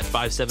now at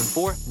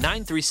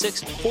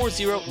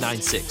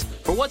 574-936-4096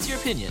 for What's Your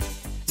Opinion.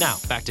 Now,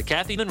 back to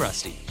Kathy and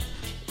Rusty.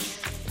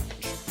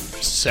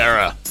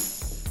 Sarah.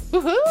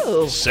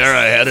 Woohoo!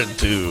 Sarah headed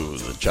to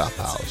the Chop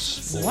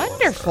House.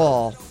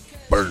 Wonderful.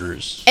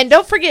 Burgers. And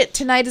don't forget,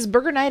 tonight is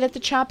burger night at the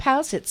Chop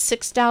House. It's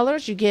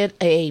 $6. You get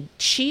a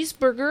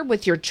cheeseburger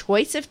with your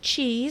choice of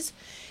cheese.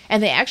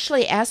 And they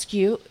actually ask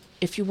you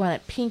if you want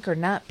it pink or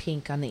not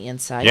pink on the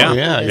inside.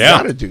 Yeah, you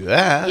got to do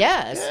that.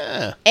 Yes.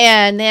 Yeah.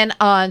 And then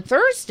on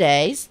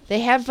Thursdays,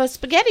 they have a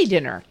spaghetti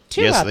dinner,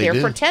 too, Yes, out they there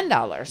do. for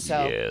 $10.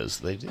 So Yes,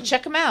 they do.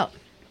 check them out.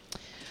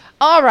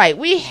 All right,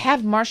 we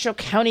have Marshall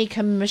County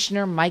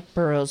Commissioner Mike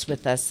Burrows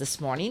with us this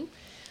morning.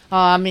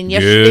 And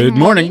yesterday Good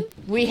morning.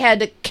 we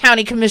had a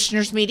county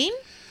commissioners meeting.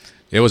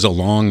 It was a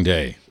long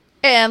day.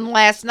 And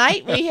last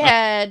night we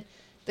had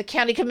the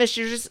county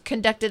commissioners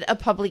conducted a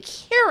public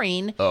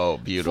hearing Oh,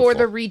 beautiful. for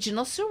the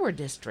regional sewer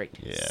district.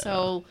 Yeah.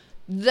 So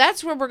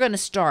that's where we're going to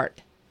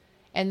start.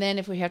 And then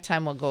if we have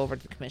time, we'll go over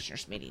to the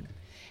commissioners meeting.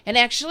 And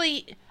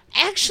actually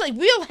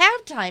we'll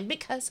have time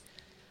because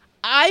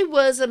I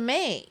was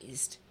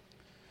amazed.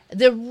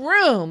 The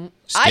room.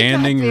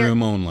 Standing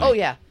room only. Oh,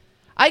 yeah.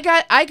 I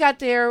got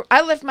there.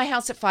 I left my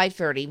house at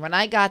 5:30. When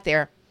I got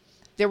there,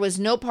 there was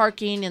no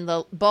parking in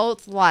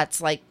both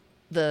lots, like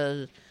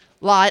the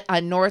lot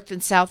on north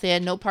and south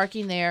end, no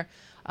parking there.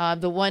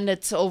 The one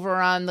that's over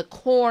on the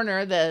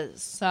corner, the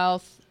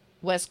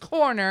southwest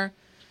corner,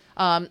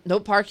 no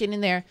parking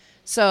in there.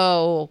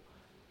 So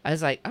I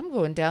was like, I'm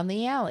going down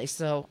the alley.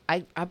 So I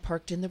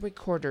parked in the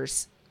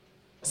recorder's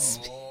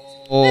space.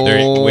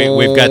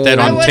 We've got that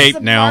on tape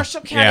the now.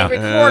 Marshall County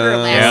recorder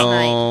last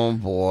night. Oh,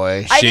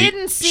 boy. I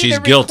didn't see she's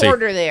the guilty.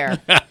 recorder there.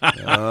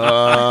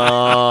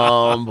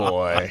 Oh,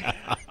 boy.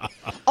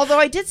 Although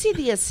I did see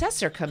the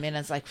assessor come in. I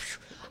was like,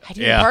 I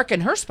didn't Yeah. park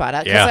in her spot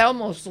because Yeah. I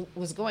almost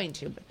was going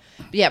to. But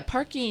yeah,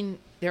 parking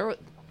there.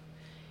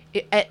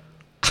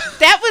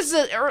 That was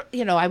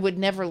I would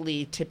never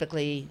leave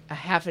typically a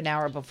half an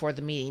hour before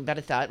the meeting, but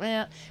I thought,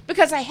 well,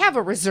 because I have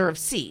a reserved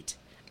seat.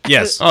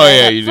 Yes. Oh,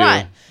 yeah, up you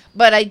front, do.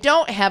 But I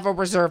don't have a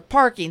reserved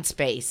parking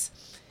space.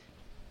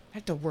 I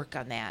have to work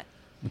on that.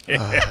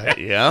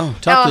 Yeah.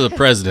 Talk to the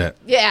president.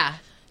 Yeah.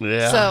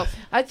 Yeah. So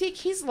I think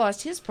he's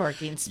lost his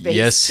parking space.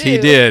 Yes, too. he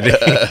did.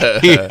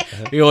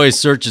 he always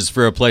searches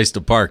for a place to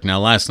park. Now,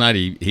 last night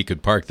he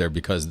could park there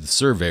because the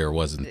surveyor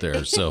wasn't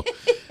there. So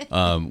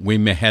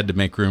we had to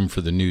make room for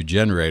the new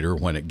generator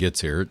when it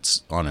gets here.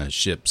 It's on a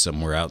ship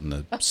somewhere out in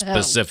the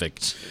Pacific.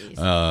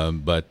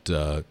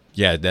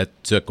 Yeah, that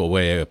took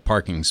away a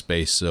parking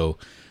space. So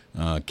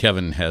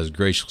Kevin has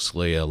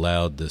graciously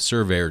allowed the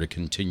surveyor to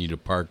continue to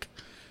park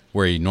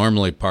where he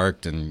normally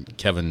parked, and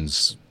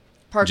Kevin's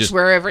Parks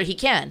wherever he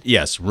can.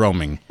 Yes,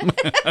 roaming.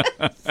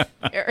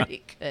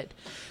 Very good.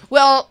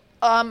 Well,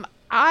 I'm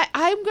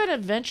going to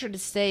venture to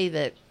say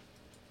that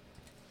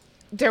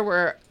there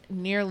were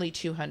nearly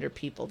 200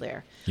 people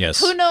there. Yes.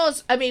 Who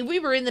knows? I mean, we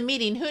were in the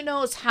meeting. Who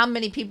knows how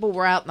many people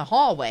were out in the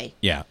hallway?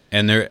 Yeah,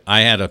 and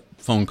I had a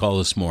phone call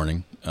this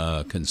morning,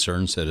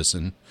 concerned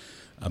citizen,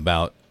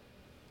 about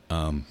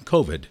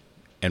COVID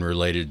and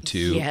related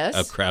to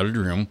a crowded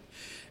room,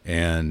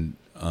 and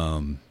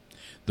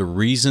the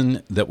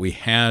reason that we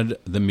had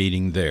the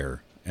meeting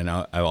there, and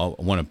I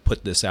want to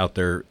put this out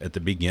there at the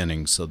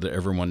beginning so that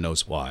everyone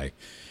knows why,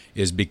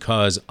 is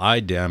because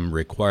IDEM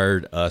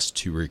required us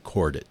to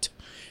record it.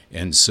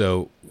 And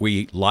so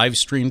we live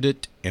streamed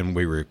it and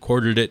we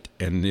recorded it,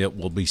 and it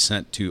will be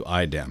sent to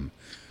IDEM.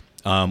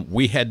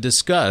 We had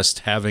discussed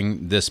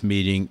having this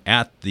meeting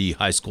at the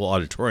high school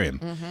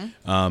auditorium,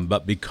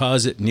 but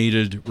because it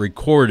needed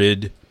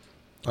recorded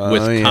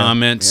with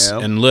comments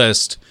and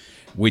list,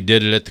 We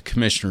did it at the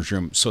commissioner's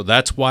room. So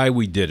that's why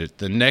we did it.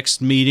 The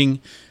next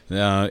meeting,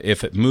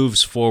 if it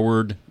moves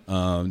forward,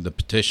 the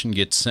petition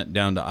gets sent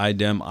down to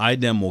IDEM.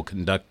 IDEM will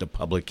conduct a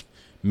public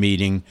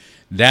meeting.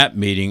 That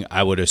meeting,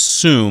 I would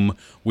assume,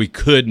 we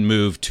could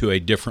move to a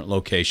different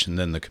location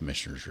than the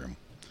commissioner's room.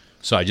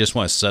 So I just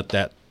want to set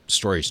that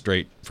story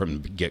straight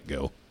from the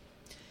get-go.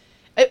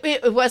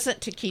 It wasn't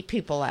to keep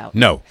people out.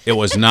 No, it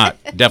was not.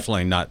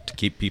 Definitely not to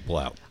keep people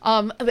out.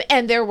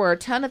 And there were a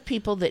ton of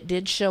people that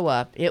did show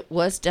up. It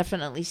was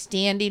definitely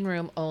standing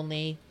room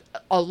only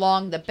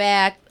along the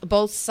back,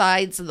 both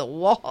sides of the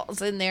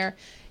walls in there.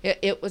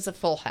 It was a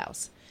full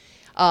house.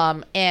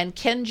 And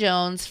Ken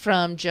Jones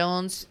from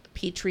Jones,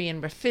 Petrie,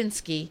 and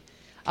Rafinsky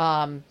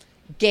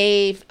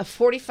gave a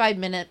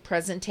 45-minute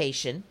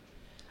presentation.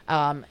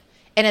 And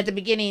at the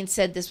beginning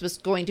said this was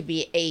going to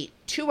be a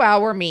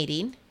 2-hour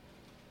meeting.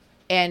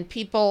 And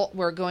people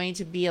were going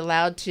to be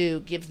allowed to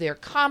give their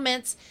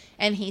comments.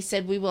 And he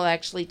said, we will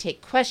actually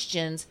take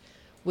questions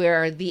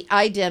where the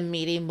IDEM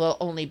meeting will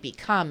only be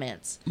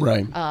comments.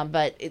 Right.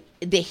 But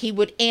he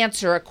would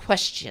answer a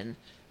question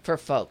for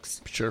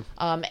folks. Sure.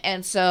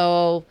 And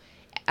so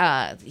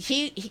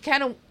he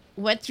kind of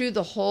went through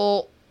the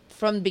whole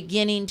from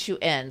beginning to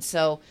end.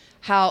 So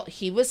how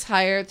he was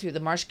hired through the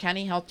Marshall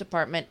County Health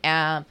Department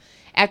after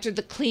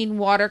the Clean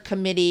Water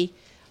Committee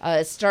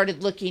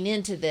started looking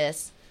into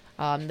this.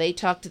 They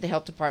talked to the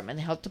health department.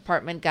 The health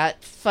department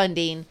got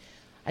funding.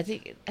 I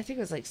think it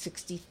was like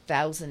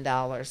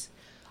 $60,000.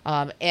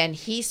 And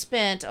he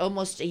spent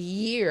almost a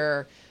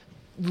year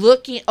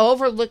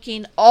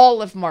overlooking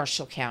all of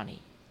Marshall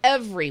County,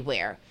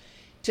 everywhere,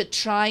 to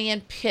try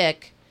and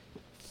pick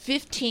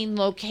 15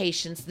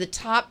 locations, the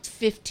top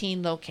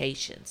 15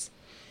 locations.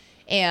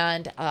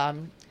 And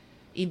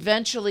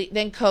eventually,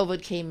 then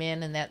COVID came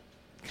in, and that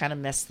kind of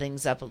messed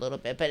things up a little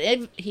bit. But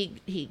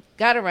he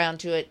got around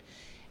to it,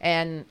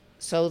 and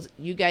so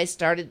you guys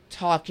started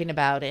talking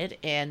about it,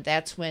 and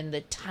that's when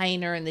the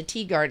Tyner and the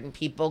Tea Garden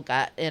people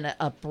got in an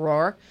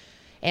uproar.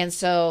 And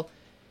so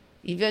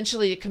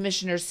eventually the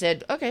commissioner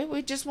said, okay,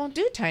 we just won't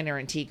do Tyner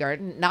and Tea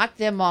Garden, knock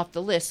them off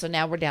the list. So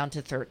now we're down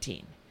to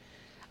 13.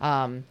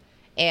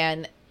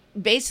 And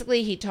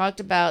basically he talked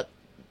about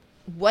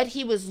what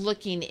he was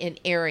looking in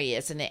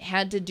areas, and it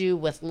had to do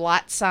with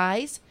lot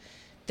size,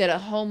 that a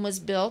home was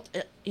built.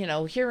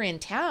 Here in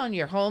town,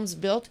 your home's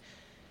built.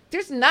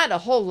 There's not a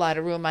whole lot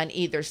of room on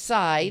either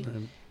side.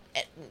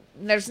 Right.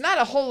 There's not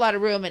a whole lot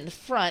of room in the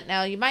front.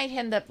 Now, you might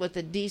end up with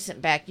a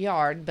decent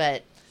backyard,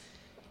 but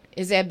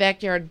is that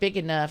backyard big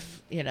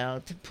enough,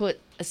 to put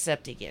a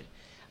septic in?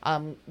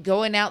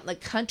 Going out in the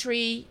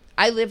country,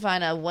 I live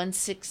on a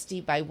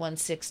 160 by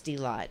 160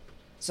 lot.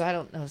 So I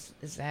don't know,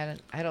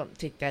 I don't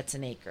think that's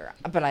an acre,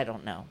 but I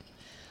don't know.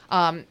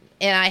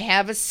 And I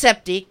have a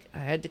septic. I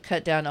had to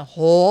cut down a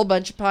whole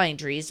bunch of pine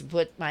trees and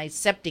put my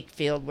septic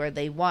field where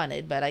they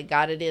wanted, but I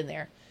got it in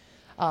there.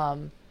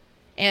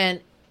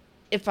 And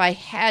if I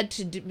had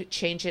to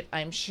change it,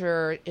 I'm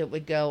sure it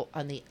would go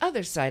on the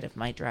other side of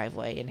my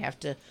driveway and have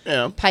to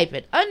pipe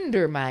it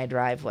under my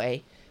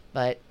driveway.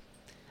 But,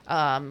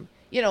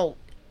 the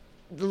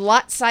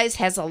lot size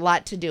has a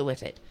lot to do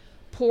with it.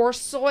 Poor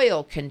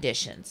soil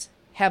conditions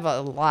have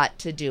a lot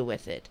to do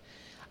with it.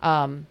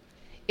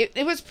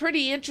 It was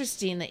pretty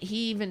interesting that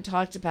he even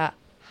talked about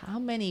how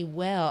many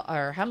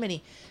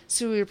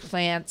sewer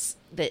plants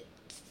that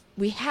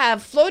we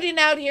have floating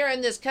out here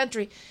in this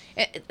country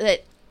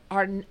that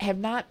have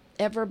not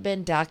ever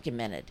been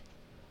documented.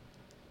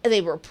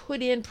 They were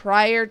put in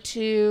prior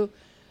to,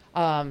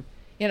 somebody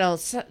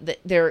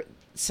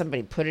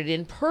put it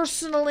in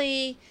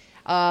personally,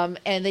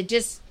 and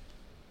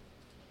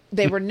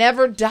they were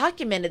never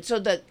documented. So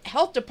the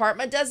health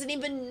department doesn't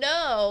even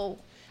know.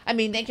 I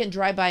mean, they can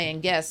drive by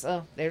and guess,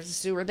 oh, there's a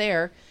sewer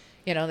there.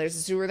 There's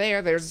a sewer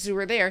there. There's a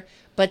sewer there.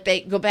 But they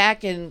go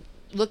back and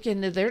look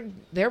into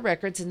their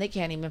records, and they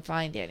can't even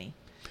find any.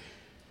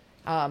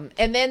 And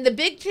then the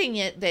big thing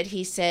that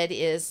he said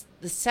is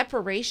the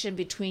separation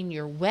between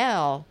your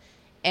well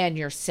and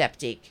your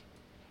septic.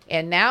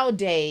 And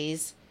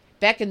nowadays,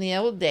 back in the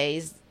old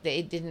days,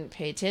 they didn't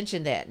pay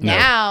attention to that. No.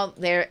 Now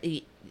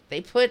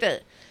they put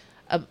a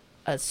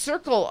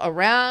circle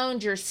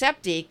around your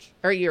septic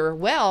or your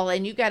well,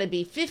 and you got to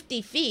be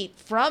 50 feet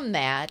from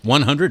that.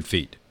 100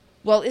 feet.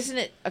 Well, isn't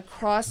it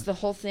across the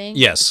whole thing?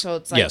 Yes. So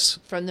it's like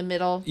from the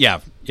middle.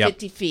 Yeah.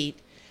 50 feet.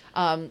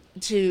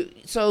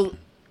 So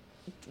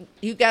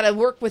you got to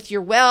work with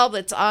your well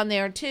that's on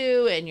there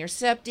too, and your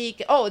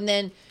septic. Oh, and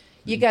then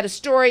you got a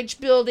storage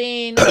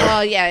building.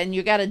 And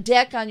you got a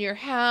deck on your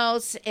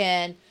house,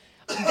 and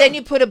then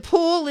you put a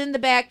pool in the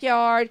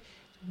backyard.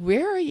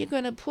 Where are you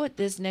going to put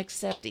this next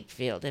septic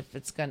field if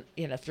it's going,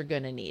 if you're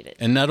going to need it?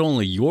 And not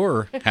only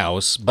your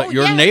house, but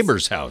your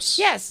neighbor's house.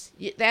 Yes,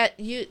 you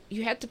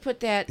have to put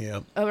that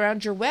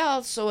around your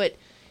well so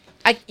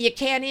you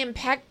can't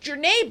impact your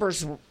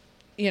neighbor's,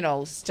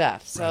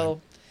 stuff.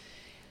 So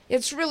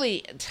it's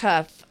really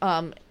tough.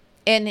 And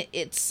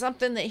it's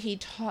something that he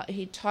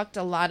talked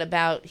a lot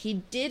about.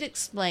 He did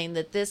explain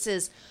that this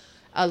is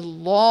a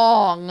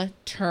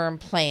long-term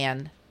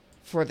plan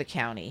for the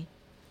county.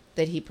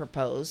 that he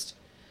proposed.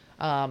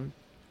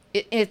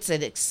 It's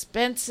an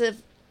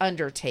expensive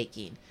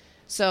undertaking.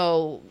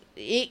 So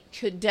it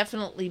could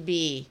definitely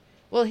be,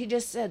 well, he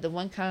just said the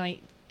one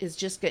county is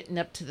just getting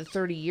up to the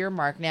 30-year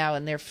mark now,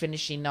 and they're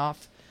finishing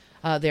off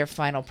their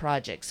final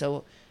project.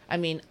 So, I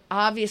mean,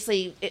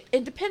 obviously,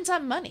 it depends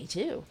on money,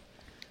 too.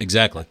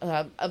 Exactly.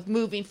 Of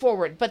moving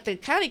forward. But the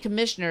county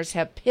commissioners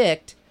have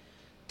picked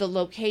the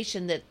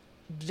location that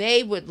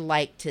they would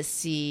like to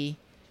see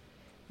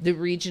the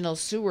Regional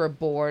Sewer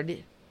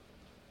Board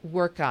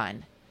work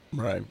on.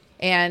 Right.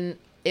 And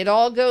it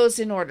all goes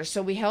in order.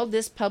 So we held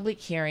this public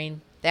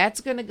hearing.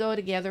 That's going to go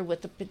together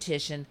with the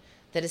petition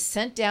that is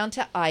sent down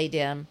to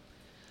IDEM.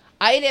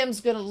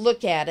 IDEM's going to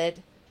look at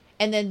it,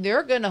 and then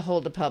they're going to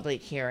hold a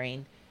public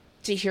hearing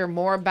to hear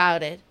more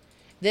about it.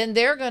 Then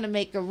they're going to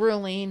make a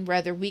ruling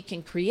whether we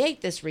can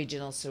create this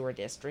regional sewer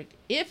district.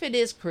 If it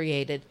is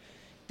created,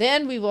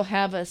 then we will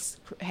have a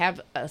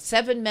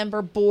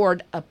 7-member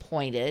board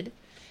appointed.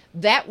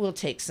 That will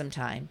take some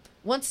time.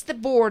 Once the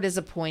board is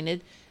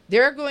appointed,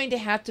 they're going to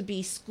have to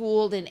be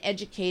schooled and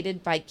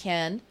educated by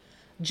Ken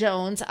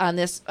Jones on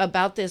this,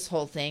 about this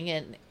whole thing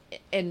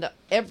and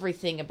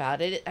everything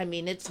about it. I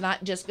mean, it's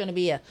not just going to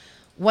be a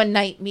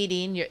one-night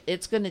meeting.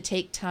 It's going to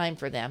take time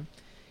for them.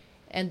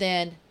 And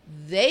then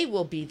they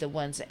will be the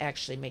ones that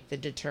actually make the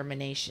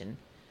determination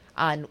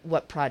on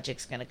what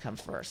project's going to come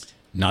first.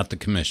 Not the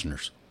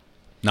commissioners.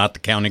 Not the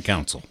county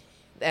council.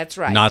 That's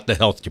right. Not the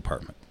health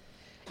department.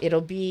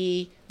 It'll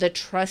be the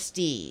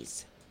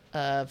trustees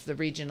of the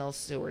regional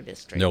sewer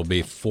district. There'll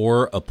be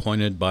 4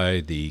 appointed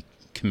by the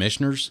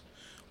commissioners,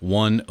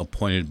 1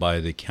 appointed by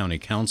the county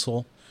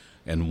council,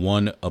 and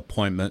 1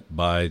 appointment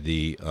by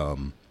the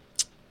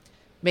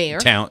mayor.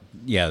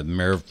 The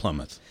mayor of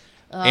Plymouth.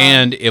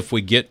 And if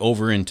we get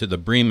over into the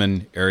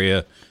Bremen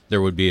area, there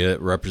would be a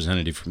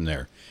representative from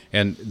there.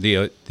 And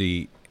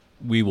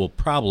we will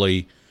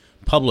probably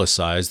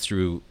publicize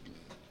through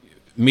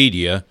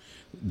media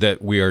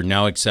that we are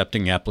now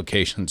accepting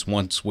applications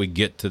once we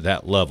get to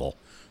that level.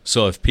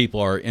 So if people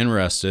are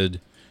interested,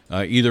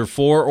 either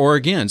for or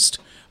against,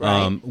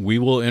 right, we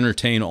will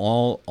entertain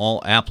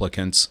all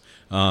applicants,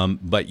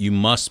 but you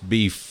must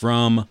be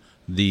from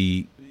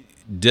the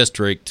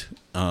district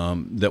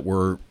that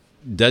were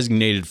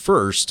designated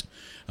first.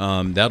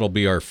 That'll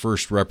be our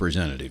first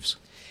representatives.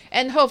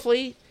 And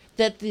hopefully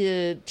that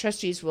the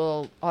trustees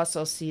will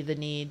also see the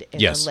need in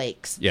the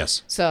lakes.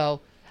 Yes. So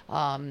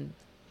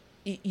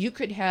you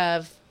could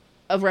have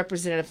a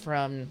representative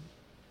from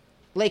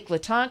Lake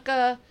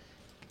Latonka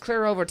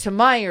clear over to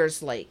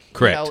Myers Lake.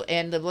 Correct.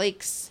 And the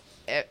lakes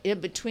in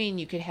between,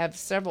 you could have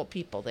several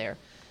people there.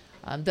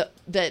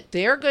 That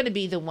they're going to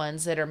be the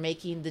ones that are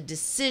making the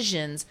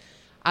decisions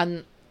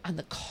on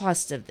the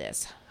cost of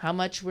this, how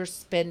much we're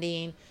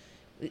spending,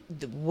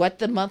 what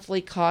the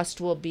monthly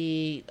cost will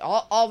be,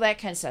 all that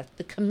kind of stuff.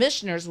 The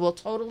commissioners will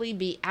totally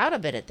be out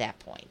of it at that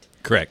point.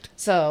 Correct.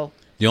 So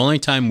the only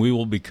time we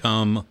will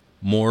become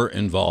more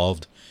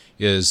involved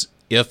is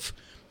if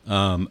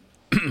a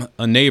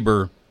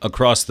neighbor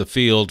across the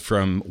field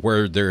from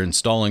where they're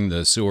installing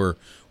the sewer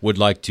would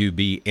like to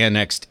be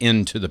annexed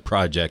into the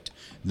project.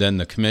 Then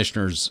the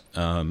commissioners,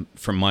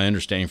 from my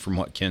understanding from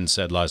what Ken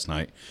said last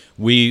night,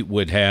 we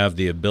would have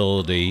the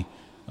ability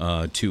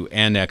to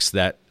annex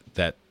that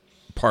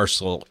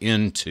parcel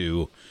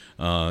into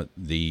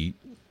the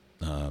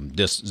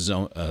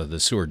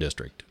sewer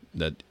district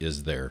that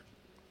is there.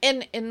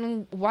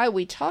 And why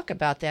we talk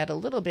about that a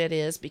little bit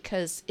is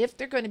because if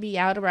they're going to be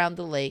out around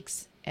the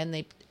lakes and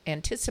they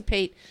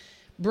anticipate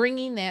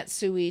bringing that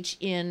sewage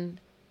in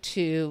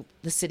to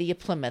the city of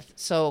Plymouth,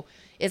 so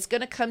it's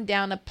going to come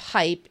down a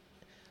pipe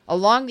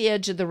along the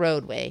edge of the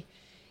roadway.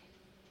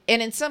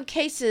 And in some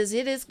cases,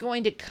 it is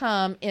going to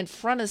come in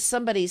front of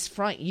somebody's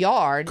front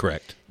yard.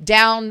 Correct.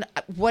 Down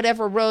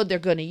whatever road they're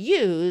going to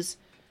use.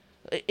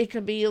 It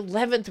could be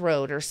 11th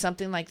Road or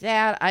something like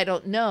that. I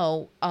don't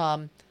know.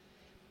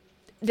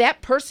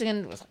 That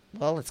person,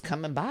 well, it's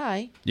coming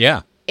by.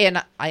 Yeah.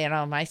 And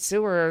my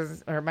sewer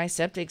or my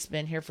septic's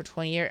been here for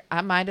 20 years.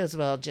 I might as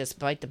well just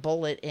bite the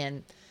bullet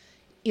and,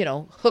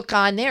 hook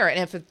on there. And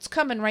if it's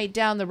coming right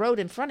down the road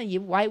in front of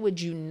you, why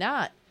would you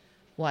not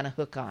want to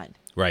hook on?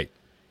 Right.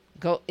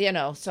 Go,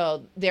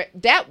 so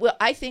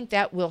I think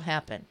that will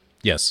happen.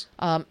 Yes.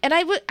 And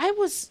I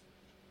was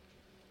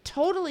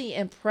totally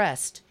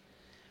impressed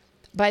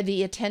by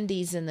the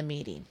attendees in the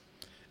meeting.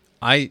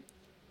 I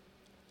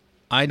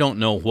don't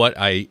know what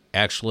I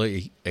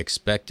actually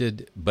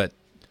expected, but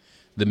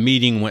the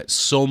meeting went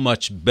so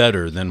much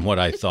better than what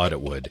I thought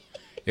it would.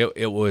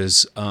 It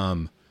was,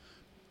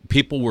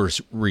 people were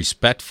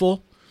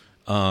respectful.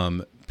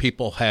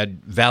 People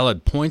had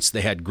valid points.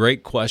 They had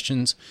great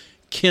questions.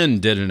 Ken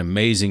did an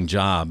amazing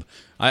job.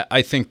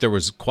 I think there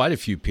was quite a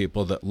few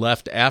people that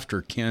left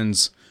after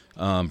Ken's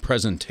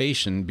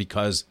presentation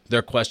because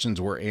their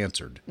questions were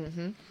answered.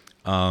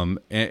 Mm-hmm.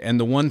 And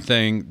the one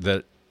thing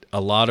that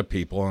a lot of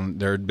people, and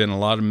there had been a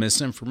lot of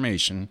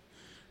misinformation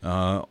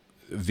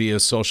via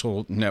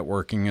social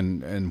networking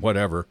and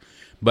whatever,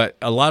 But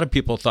a lot of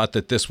people thought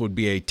that this would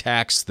be a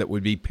tax that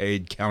would be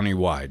paid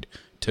countywide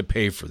to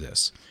pay for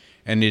this.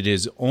 And it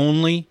is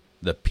only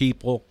the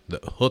people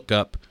that hook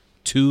up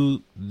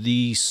to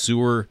the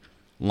sewer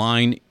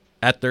line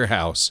at their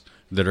house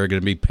that are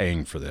going to be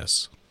paying for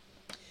this.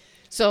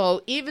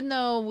 So even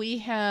though we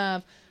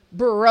have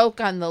Burr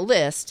Oak on the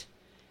list,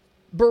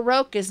 Burr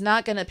Oak is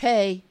not going to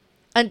pay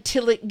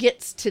until it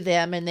gets to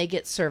them and they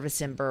get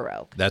service in Burr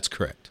Oak. That's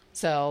correct.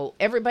 So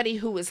everybody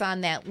who was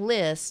on that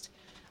list,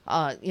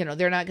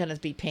 they're not going to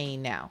be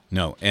paying now.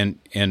 No,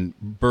 and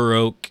Burr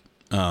Oak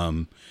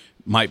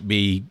might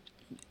be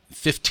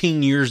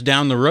 15 years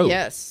down the road.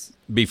 Yes.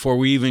 Before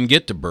we even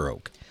get to Burr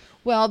Oak.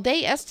 Well,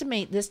 they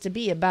estimate this to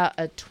be about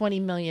a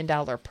 $20 million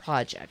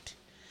project.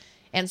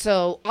 And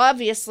so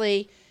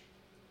obviously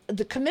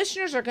the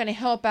commissioners are going to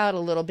help out a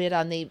little bit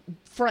on the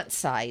front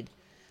side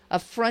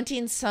of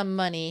fronting some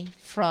money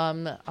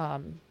from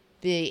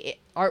the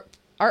ARP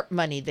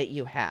money that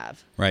you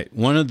have. Right.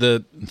 One of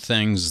the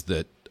things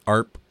that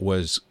ARP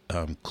was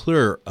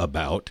clear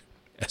about,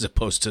 as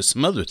opposed to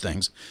some other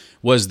things,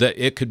 was that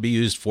it could be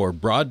used for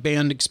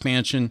broadband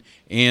expansion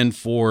and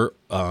for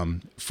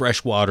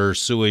freshwater,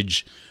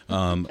 sewage,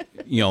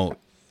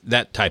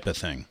 that type of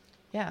thing.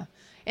 Yeah.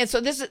 And so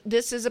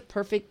this is a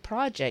perfect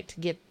project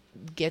to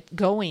get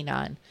going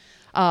on.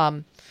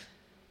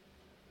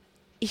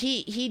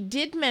 He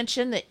did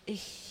mention that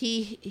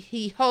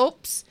he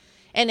hopes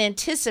and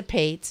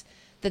anticipates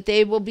that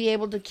they will be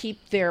able to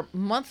keep their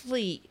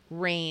monthly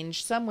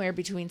range somewhere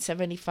between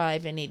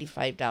 $75 and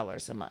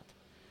 $85 a month.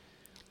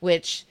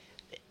 Which,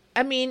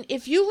 I mean,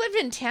 if you live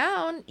in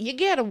town, you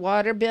get a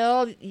water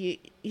bill.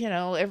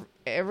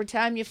 Every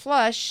time you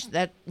flush,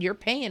 that you're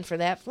paying for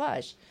that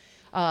flush.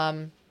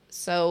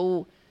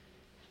 So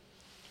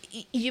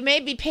you may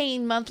be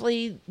paying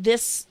monthly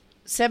this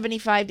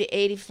 $75 to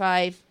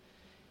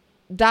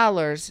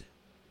 $85,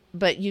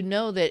 but you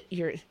know that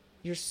your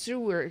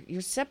sewer,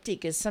 your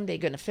septic is someday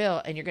going to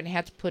fill, and you're going to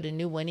have to put a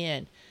new one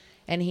in.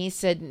 And he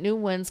said new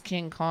ones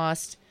can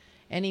cost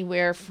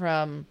anywhere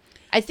from,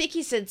 I think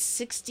he said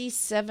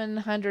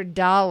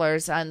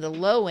 $6,700 on the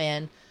low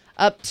end,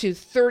 up to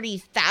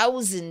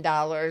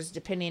 $30,000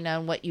 depending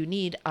on what you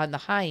need on the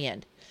high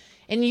end.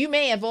 And you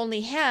may have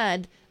only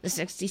had the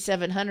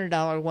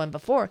 $6,700 one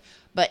before,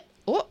 but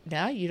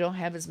now you don't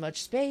have as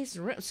much space,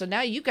 so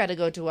now you got to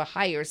go to a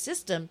higher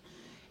system,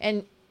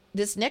 and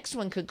this next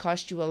one could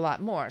cost you a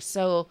lot more.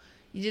 So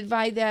you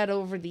divide that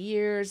over the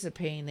years of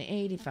paying the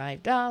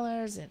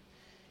 $85, and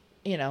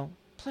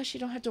plus you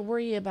don't have to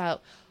worry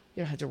about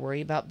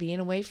being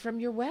away from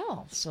your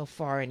well so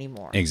far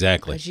anymore.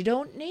 Exactly. Because you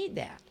don't need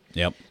that.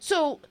 Yep.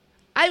 So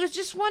I was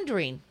just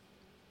wondering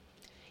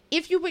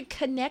if you would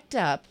connect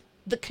up.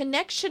 The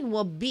connection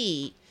will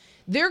be,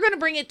 they're going to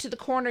bring it to the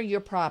corner of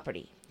your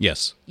property.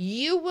 Yes.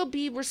 You will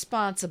be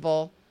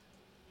responsible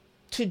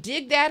to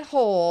dig that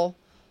hole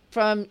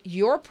from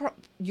your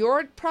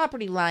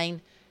property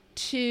line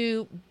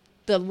to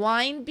the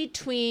line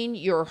between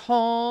your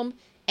home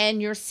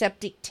and your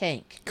septic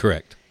tank.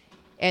 Correct.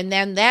 And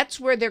then that's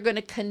where they're going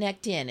to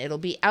connect in. It'll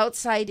be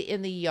outside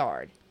in the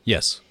yard.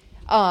 Yes.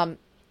 Then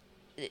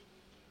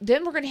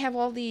we're going to have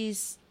all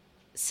these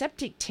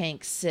septic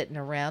tanks sitting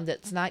around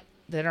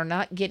that are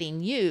not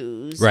getting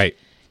used. Right.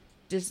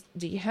 Do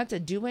you have to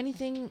do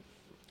anything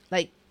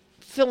like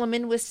fill them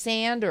in with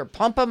sand or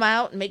pump them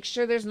out and make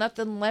sure there's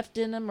nothing left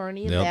in them or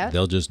any of that?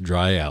 They'll just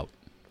dry out.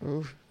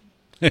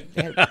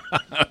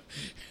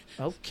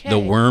 Okay. The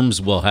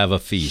worms will have a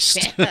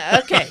feast.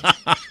 Okay.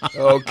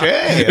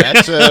 Okay,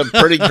 that's a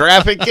pretty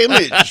graphic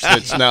image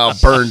that's now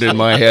burned in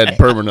my head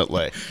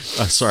permanently.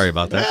 Sorry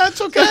about that.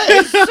 That's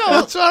okay.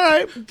 That's all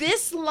right.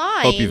 This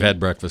line. Hope you've had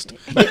breakfast.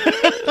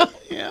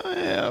 Yeah, I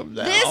have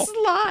now. This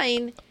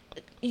line,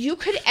 you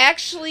could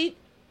actually,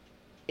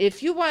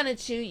 if you wanted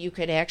to, you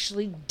could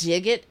actually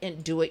dig it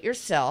and do it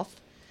yourself.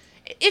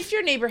 If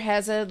your neighbor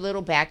has a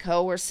little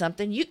backhoe or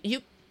something,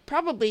 you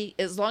probably,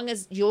 as long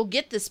as you'll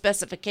get the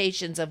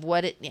specifications of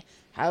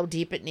how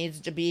deep it needs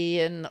to be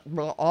and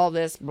all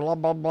this blah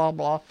blah blah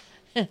blah,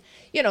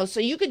 so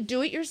you could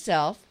do it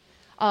yourself.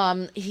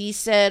 He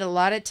said a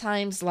lot of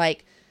times,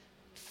 like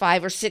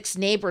 5 or 6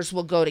 neighbors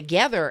will go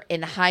together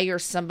and hire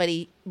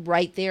somebody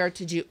right there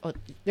to do.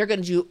 They're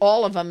going to do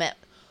all of them at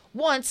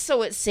once,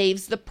 so it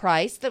saves the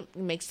price. That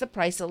makes the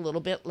price a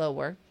little bit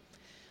lower.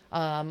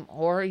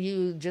 Or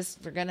you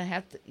just are going to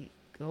have to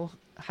go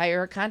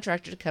hire a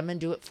contractor to come and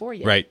do it for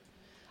you. Right.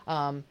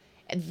 And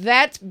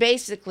that's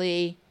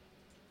basically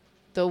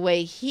the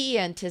way he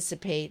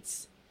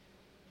anticipates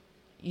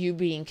you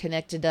being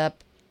connected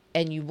up,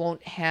 and you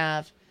won't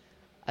have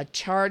a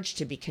charge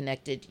to be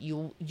connected.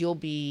 You'll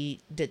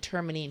be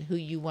determining who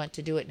you want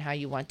to do it and how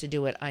you want to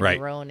do it on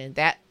your own, and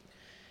that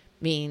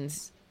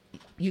means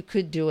you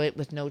could do it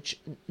with no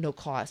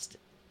cost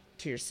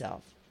to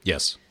yourself.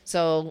 Yes.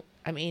 So,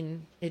 I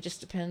mean, it just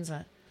depends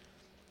on.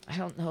 I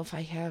don't know if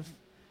I have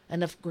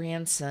enough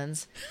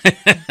grandsons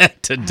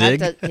to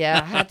dig.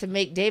 I have to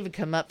make David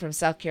come up from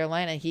South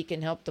Carolina. He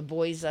can help the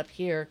boys up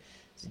here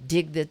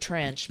dig the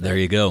trench. There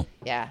you go.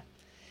 Yeah.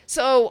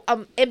 So,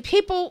 and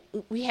people,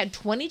 we had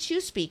 22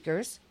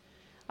 speakers.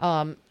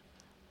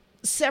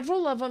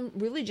 Several of them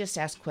really just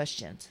asked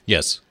questions.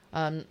 Yes.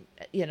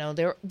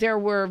 There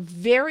were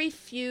very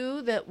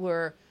few that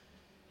were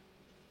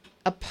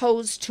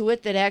opposed to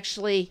it that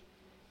actually,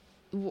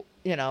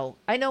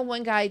 I know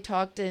one guy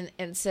talked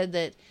and said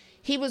that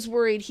he was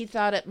worried. He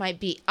thought it might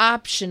be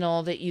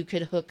optional that you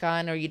could hook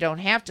on or you don't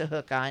have to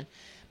hook on.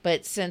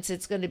 But since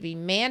it's going to be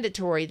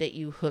mandatory that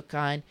you hook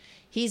on,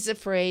 he's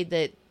afraid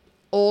that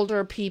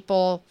older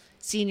people,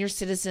 senior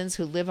citizens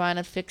who live on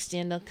a fixed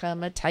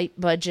income, a tight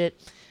budget,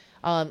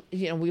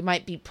 we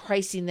might be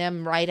pricing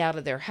them right out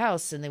of their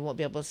house and they won't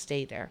be able to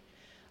stay there.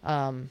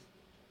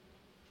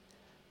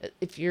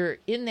 If you're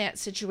in that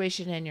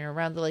situation and you're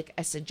around the lake,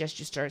 I suggest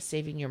you start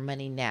saving your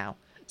money now.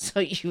 So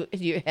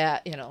you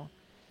have,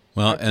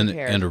 Well,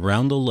 and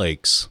around the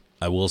lakes,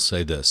 I will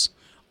say this.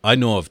 I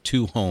know of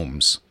 2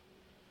 homes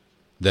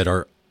that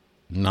are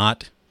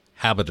not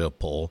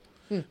habitable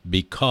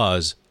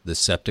because the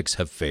septics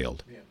have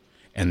failed. Yeah.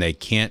 And they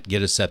can't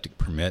get a septic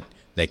permit.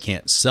 They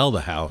can't sell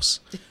the house.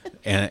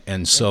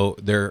 and so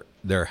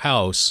their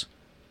house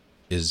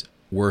is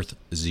worth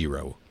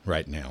 0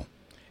 right now.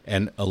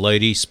 And a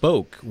lady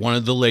spoke. One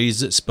of the ladies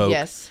that spoke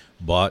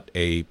bought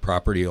a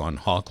property on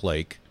Hawk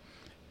Lake,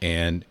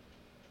 and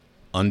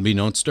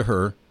unbeknownst to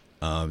her,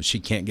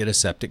 she can't get a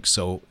septic,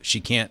 so she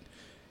can't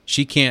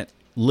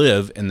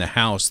live in the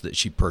house that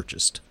she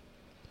purchased.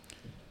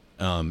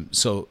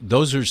 So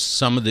those are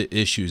some of the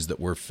issues that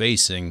we're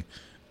facing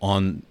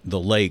on the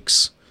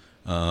lakes,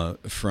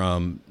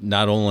 from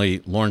not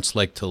only Lawrence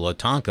Lake to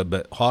Latonka,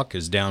 but Hawk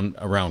is down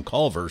around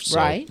Culver. So,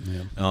 right.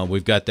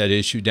 We've got that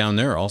issue down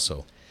there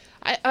also.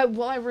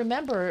 I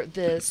remember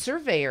the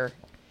surveyor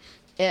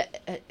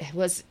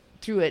was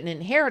through an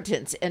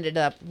inheritance ended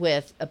up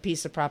with a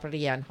piece of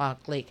property on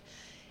Hawk Lake,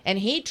 and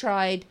he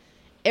tried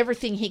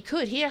everything he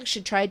could. He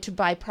actually tried to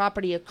buy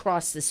property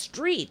across the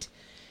street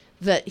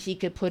that he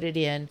could put it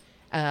in,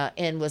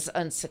 and was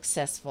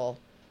unsuccessful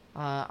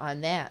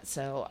on that.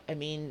 So, I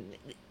mean,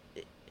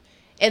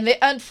 and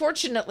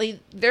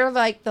unfortunately, they're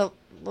like the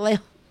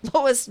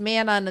lowest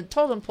man on the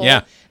totem pole.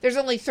 Yeah. There's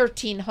only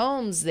 13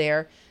 homes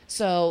there,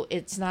 so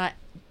it's not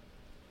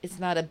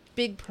a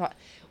big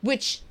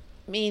which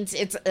means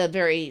it's a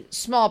very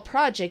small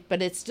project,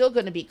 but it's still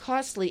going to be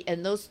costly,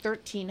 and those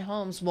 13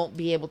 homes won't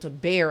be able to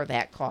bear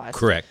that cost.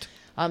 Correct.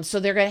 So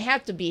they're going to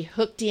have to be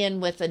hooked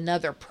in with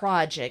another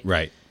project,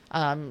 right?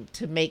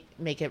 To make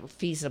it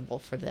feasible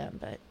for them.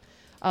 But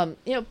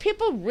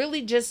people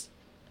really just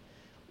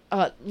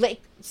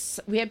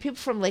we had people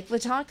from Lake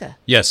Latonka.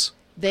 Yes.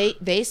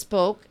 They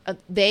spoke.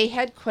 They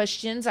had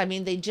questions. I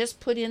mean, they just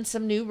put in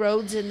some new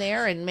roads in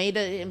there and made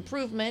an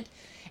improvement,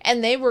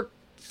 and they were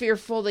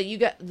fearful that you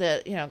got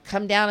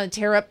come down and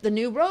tear up the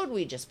new road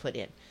we just put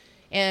in.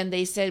 And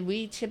they said,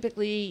 we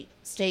typically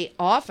stay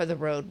off of the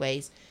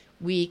roadways.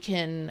 We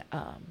can,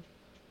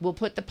 we'll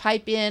put the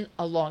pipe in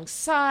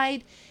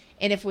alongside,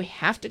 and if we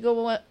have to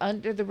go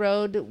under the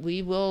road,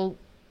 we will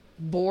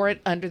bore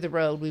it under the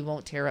road. We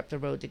won't tear up the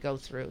road to go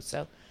through.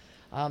 So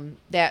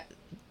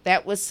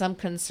that was some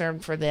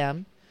concern for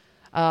them.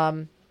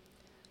 I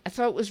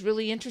thought it was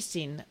really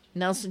interesting.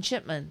 Nelson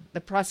Chipman,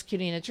 the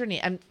prosecuting attorney,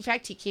 in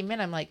fact, he came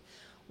in, I'm like,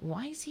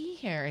 why is he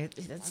here?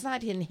 It's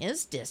not in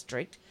his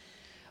district.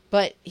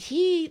 But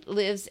he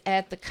lives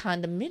at the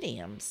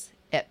condominiums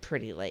at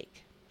Pretty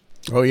Lake.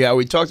 Oh, yeah.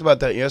 We talked about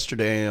that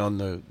yesterday on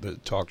the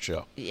talk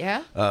show.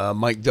 Yeah?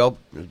 Mike Delp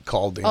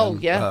called in. Oh,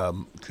 yeah.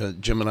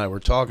 Jim and I were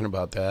talking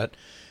about that.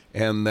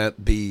 And that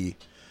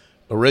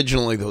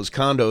originally those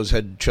condos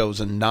had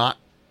chosen not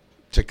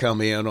to come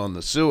in on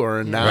the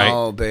sewer. And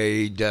now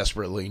they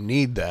desperately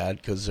need that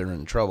because they're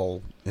in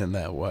trouble in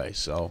that way.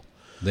 So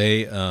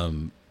they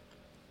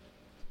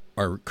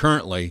are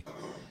currently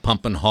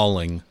pump and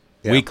hauling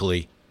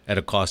weekly at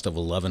a cost of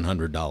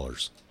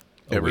 $1,100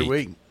 every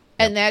week.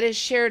 And that is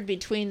shared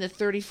between the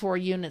 34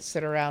 units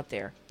that are out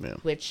there,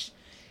 which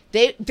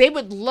they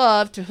would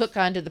love to hook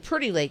onto the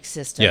Pretty Lake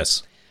system.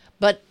 Yes.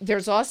 But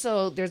there's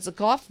a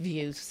Golf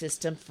View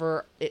system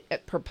for a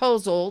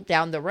proposal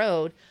down the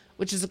road,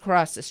 which is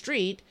across the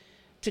street,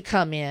 to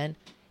come in.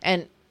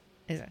 And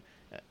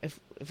if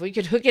we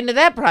could hook into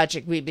that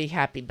project, we'd be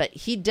happy. But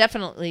he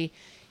definitely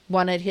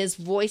wanted his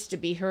voice to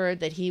be heard,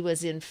 that he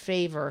was in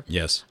favor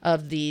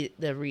of the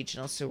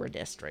regional sewer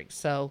district.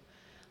 So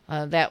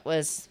that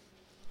was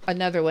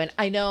another one.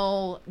 I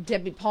know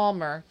Debbie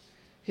Palmer,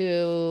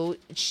 who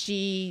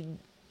she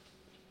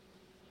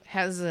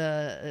has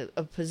a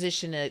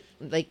position at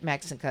Lake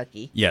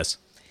Maxinkuckee. Yes.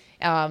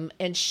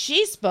 And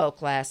she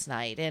spoke last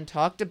night and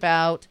talked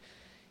about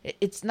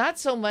it's not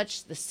so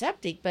much the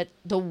septic, but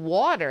the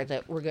water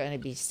that we're going to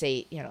be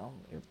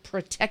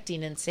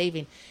protecting and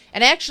saving.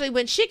 And actually,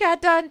 when she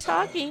got done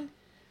talking,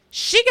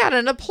 she got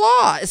an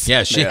applause.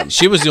 Yeah,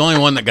 she was the only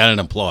one that got an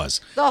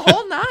applause the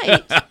whole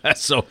night.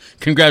 So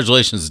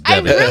congratulations,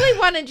 Debbie. I really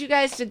wanted you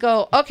guys to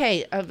go,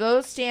 okay, of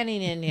those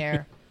standing in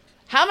here,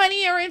 how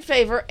many are in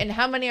favor and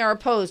how many are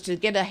opposed, to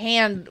get a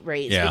hand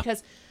raised? Yeah.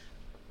 Because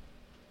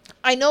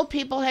I know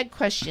people had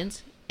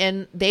questions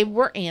and they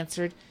were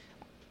answered.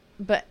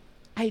 but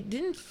I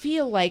didn't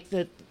feel like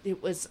that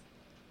it was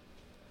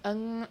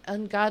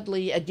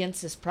ungodly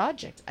against this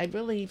project. I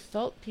really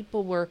felt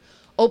people were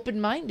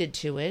open-minded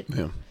to it,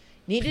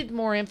 needed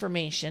more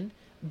information,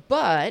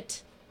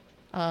 but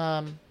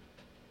and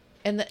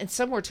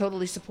some were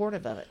totally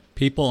supportive of it.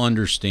 People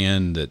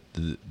understand that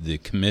the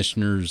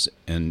commissioners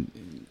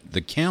and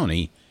the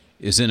county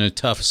is in a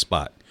tough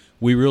spot.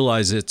 We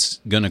realize it's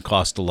going to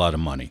cost a lot of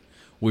money.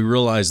 We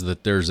realize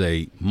that there's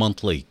a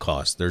monthly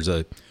cost. There's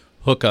a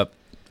hookup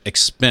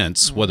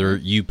expense, whether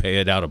you pay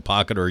it out of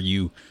pocket or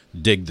you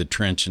dig the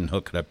trench and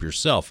hook it up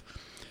yourself.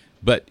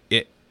 But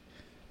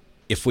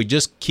if we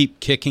just keep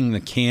kicking the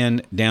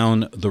can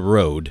down the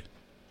road,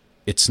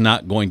 it's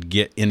not going to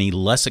get any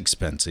less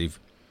expensive.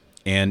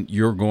 And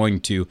you're going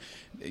to,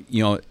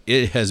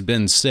 it has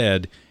been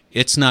said,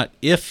 it's not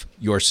if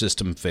your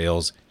system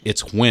fails,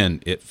 it's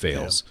when it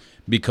fails. Yeah.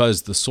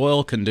 Because the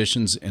soil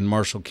conditions in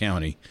Marshall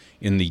County,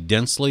 in the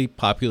densely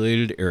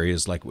populated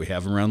areas like we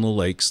have around the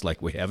lakes,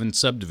 like we have in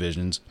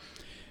subdivisions,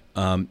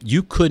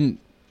 you couldn't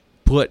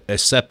put a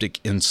septic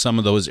in some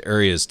of those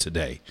areas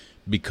today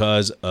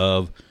because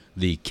of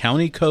the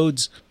county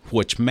codes,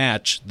 which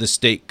match the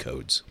state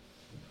codes.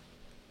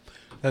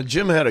 Now,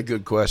 Jim had a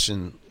good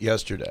question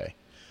yesterday.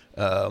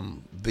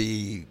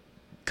 The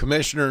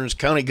commissioners,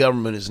 county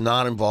government is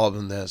not involved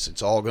in this.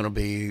 It's all going to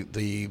be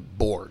the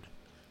board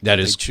that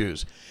is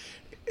choose.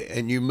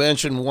 And you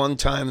mentioned one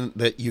time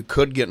that you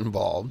could get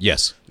involved.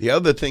 Yes. The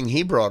other thing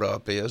he brought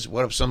up is,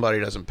 what if somebody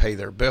doesn't pay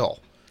their bill?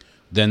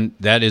 Then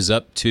that is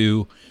up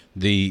to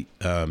the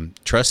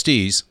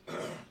trustees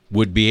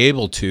would be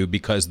able to,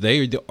 because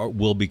they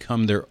will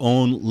become their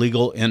own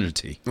legal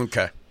entity.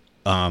 Okay.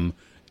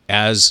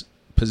 As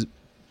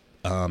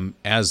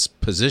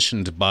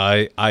positioned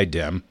by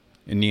IDEM,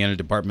 Indiana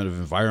Department of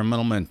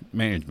Environmental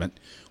Management,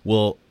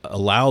 will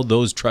allow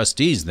those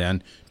trustees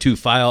then to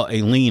file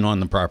a lien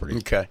on the property.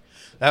 Okay.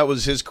 That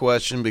was his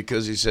question,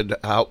 because he said,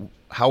 how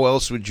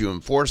else would you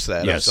enforce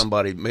that? Yes. If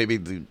somebody,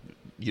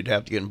 you'd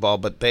have to get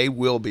involved, but they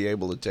will be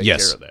able to take care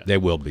of that. Yes, they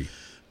will be.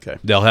 Okay.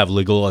 They'll have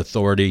legal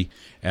authority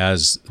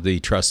as the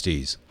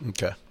trustees.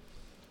 Okay.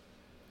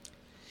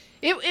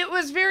 It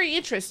was very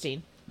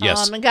interesting.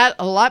 Yes. And got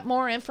a lot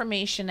more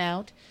information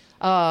out.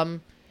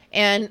 And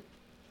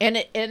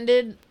it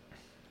ended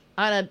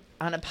on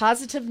a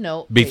positive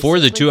note. Before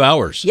basically. the 2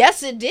 hours.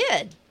 Yes, it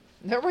did.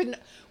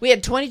 We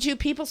had 22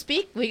 people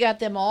speak. We got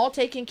them all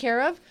taken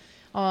care of.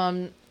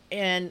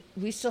 And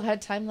we still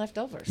had time left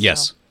over. So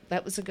yes.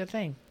 That was a good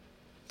thing.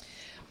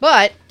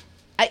 But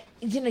I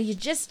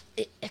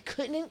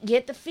couldn't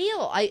get the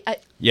feel.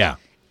 Yeah.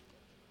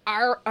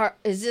 Are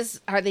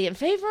they in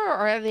favor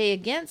or are they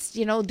against?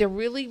 There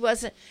really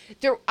wasn't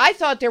there. I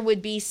thought there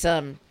would be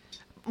some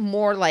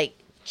more like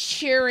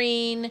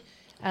cheering,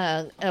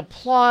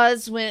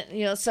 applause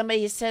when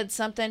somebody said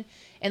something,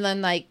 and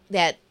then like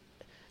that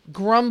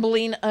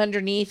grumbling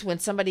underneath when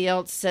somebody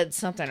else said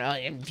something. Oh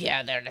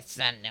yeah, that's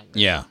not.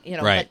 Yeah,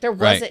 right. But there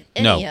wasn't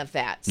any of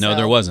that. No,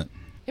 there wasn't.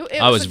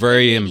 I was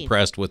very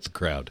impressed with the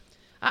crowd.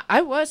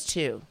 I was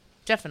too,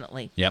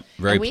 definitely. Yep,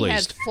 very pleased. We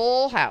had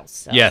full house.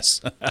 So.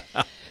 Yes.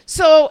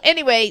 So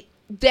anyway,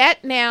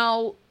 that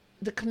now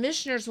the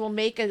commissioners will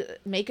make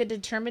a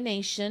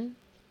determination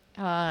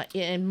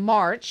in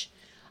March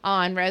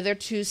on whether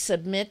to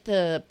submit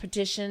the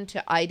petition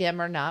to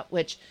IDEM or not.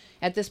 Which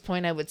at this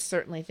point, I would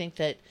certainly think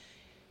that,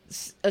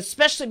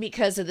 especially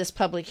because of this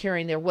public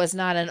hearing, there was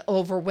not an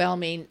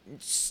overwhelming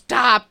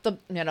stop the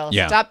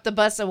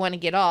bus, I want to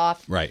get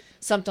off, right,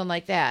 something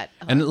like that.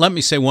 And let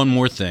me say one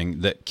more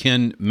thing that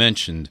Ken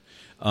mentioned.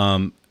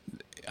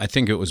 I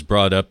think it was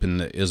brought up in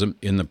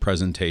the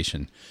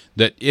presentation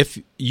that if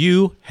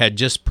you had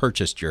just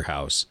purchased your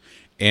house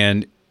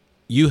and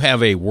you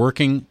have a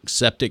working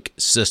septic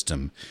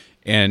system,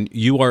 and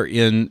you are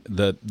in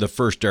the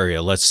first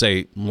area, let's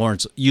say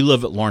Lawrence, you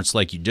live at Lawrence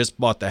Lake, you just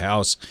bought the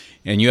house,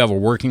 and you have a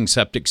working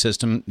septic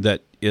system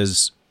that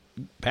is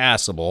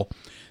passable,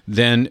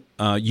 then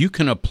you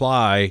can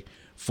apply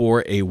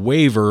for a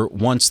waiver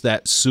once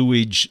that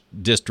sewage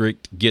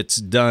district gets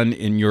done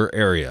in your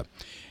area.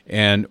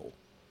 And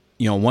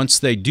once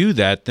they do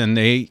that, then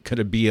they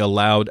could be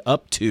allowed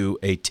up to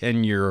a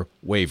 10-year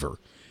waiver,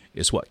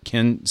 is what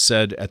Ken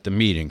said at the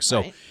meeting.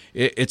 So right.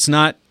 It's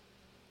not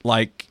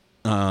like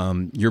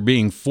you're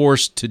being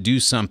forced to do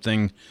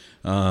something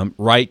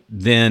right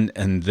then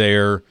and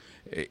there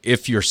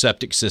if your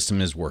septic system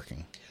is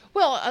working.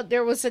 Well,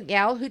 there was a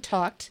gal who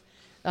talked.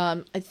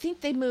 I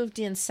think they moved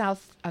in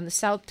on the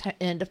south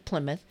end of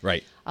Plymouth.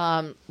 Right.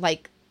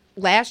 Like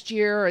last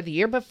year or the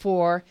year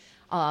before,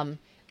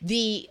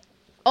 the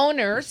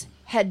owners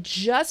had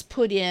just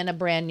put in a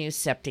brand new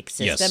septic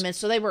system. Yes. And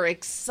so they were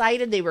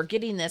excited. They were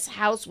getting this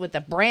house with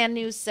a brand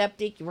new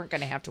septic. You weren't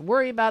going to have to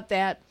worry about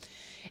that.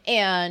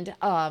 And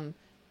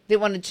they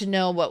wanted to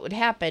know what would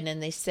happen.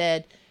 And they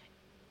said,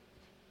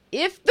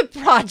 if the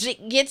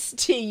project gets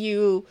to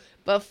you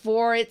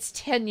before it's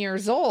 10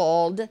 years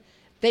old,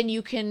 then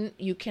you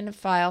can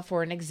file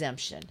for an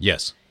exemption.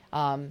 Yes.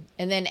 And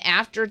then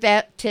after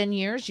that 10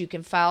 years, you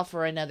can file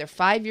for another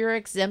 5-year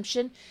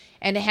exemption,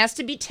 and it has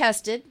to be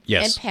tested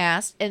and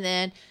passed. And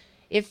then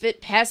if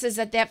it passes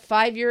at that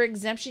 5-year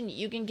exemption,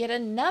 you can get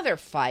another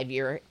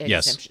 5-year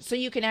exemption. So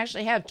you can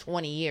actually have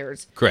 20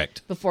 years.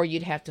 Correct. Before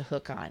you'd have to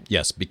hook on.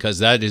 Yes, because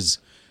that is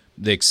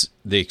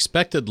the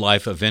expected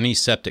life of any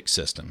septic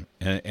system,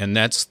 and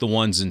that's the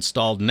ones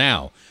installed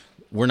now.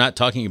 We're not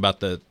talking about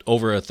the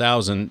over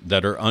 1,000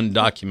 that are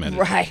undocumented.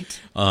 Right.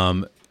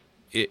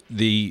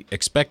 The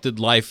expected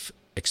life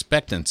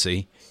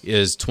expectancy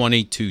is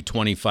 20 to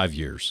 25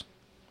 years.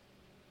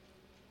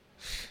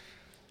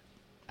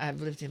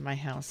 I've lived in my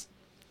house.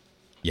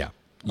 Yeah,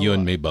 you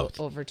and me both.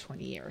 Over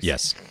 20 years.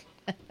 Yes.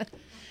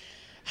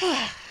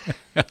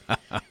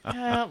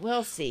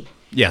 We'll see.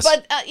 Yes.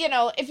 But,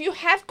 if you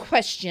have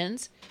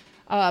questions,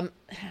 I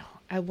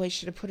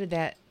should have put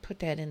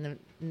that in the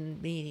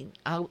meeting.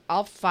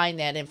 I'll find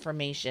that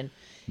information.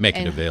 Make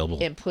it available.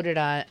 And put it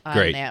on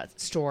that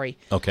story.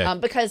 Okay.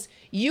 Because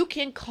you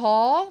can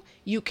call,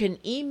 you can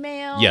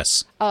email.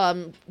 Yes.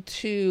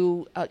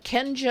 To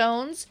Ken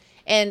Jones.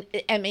 And,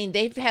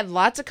 they've had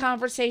lots of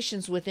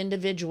conversations with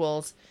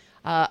individuals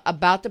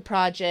about the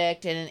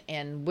project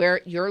and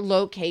where your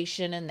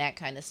location and that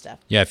kind of stuff.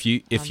 Yeah,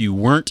 if you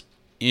weren't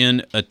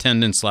in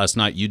attendance last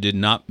night, you did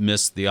not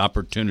miss the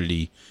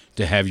opportunity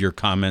to have your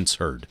comments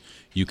heard.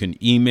 You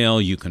can email,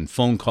 you can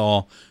phone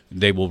call.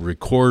 They will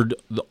record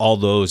all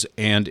those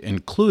and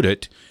include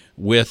it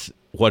with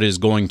what is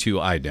going to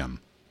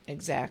IDEM.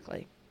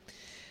 Exactly.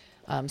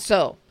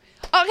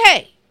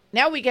 Okay,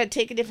 now we got to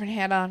take a different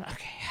hat on.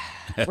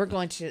 Okay, we're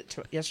going to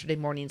yesterday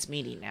morning's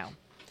meeting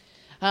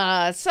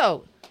now.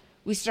 So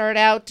we start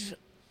out.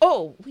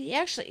 Oh, we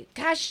actually,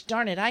 gosh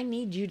darn it, I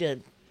need you to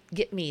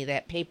get me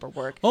that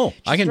paperwork. Oh,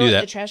 I can do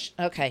that. The trash.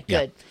 Okay,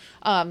 yeah. good.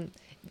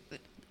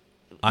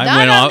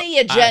 Not on the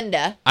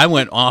agenda. I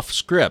went off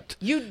script.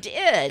 You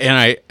did.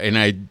 And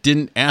I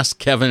didn't ask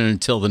Kevin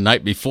until the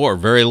night before,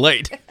 very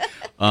late.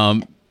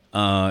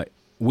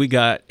 We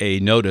got a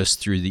notice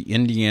through the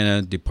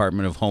Indiana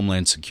Department of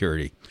Homeland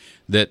Security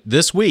that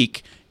this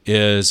week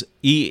is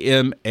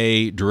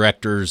EMA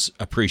Directors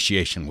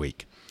Appreciation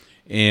Week.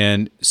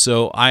 And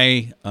so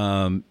I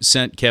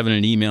sent Kevin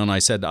an email and I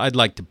said, I'd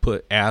like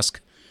to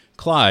ask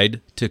Clyde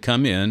to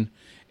come in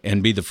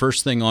and be the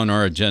first thing on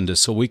our agenda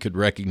so we could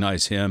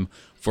recognize him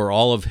for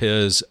all of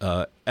his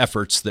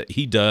efforts that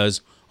he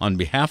does on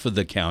behalf of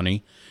the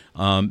county,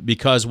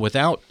 because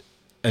without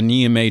an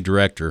EMA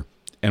director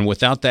and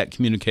without that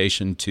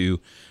communication to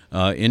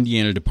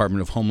Indiana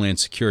Department of Homeland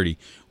Security,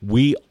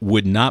 we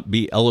would not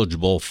be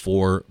eligible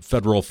for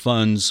federal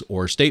funds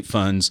or state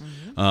funds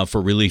for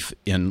relief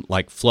in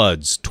like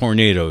floods,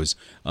 tornadoes,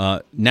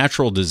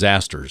 natural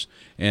disasters.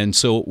 And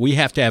so we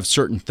have to have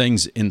certain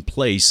things in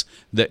place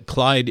that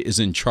Clyde is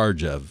in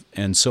charge of.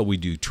 And so we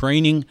do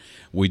training,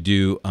 we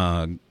do,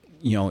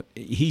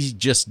 he's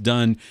just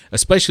done,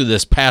 especially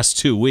this past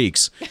 2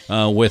 weeks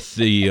with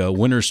the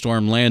winter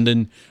storm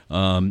Landon,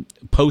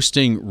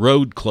 posting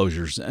road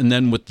closures. And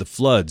then with the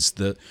floods,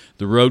 the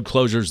road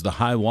closures, the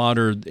high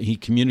water, he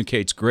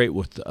communicates great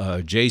with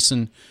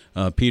Jason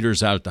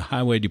Peters out at the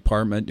Highway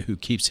Department, who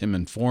keeps him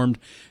informed,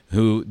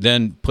 who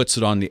then puts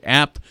it on the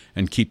app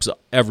and keeps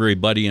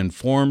everybody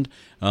informed.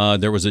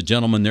 There was a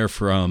gentleman there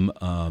from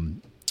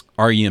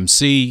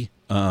REMC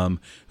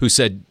who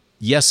said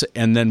yes,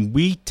 and then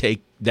we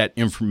take that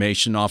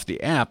information off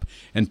the app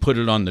and put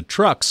it on the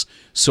trucks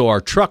so our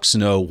trucks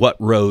know what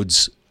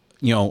roads,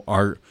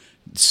 are,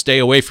 stay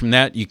away from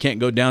that. You can't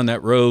go down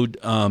that road.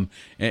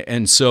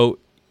 And so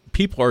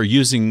people are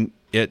using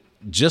it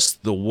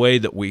just the way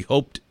that we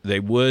hoped they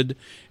would.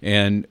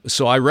 And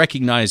so I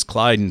recognized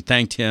Clyde and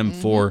thanked him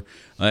for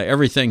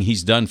everything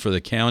he's done for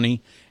the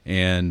county.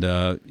 And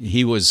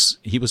he was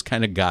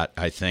kind of got,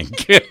 I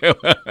think.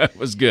 It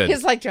was good.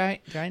 He's like, do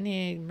I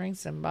need to bring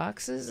some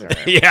boxes? Or?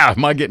 Yeah,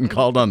 am I getting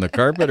called on the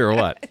carpet or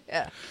what?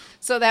 Yeah.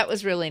 So that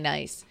was really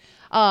nice.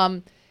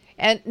 And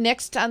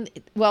next on,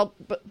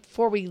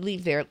 before we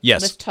leave there,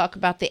 let's talk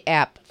about the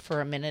app for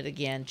a minute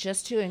again,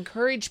 just to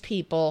encourage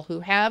people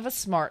who have a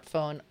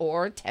smartphone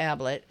or a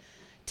tablet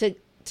to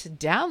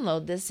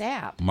download this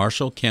app.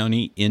 Marshall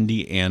County,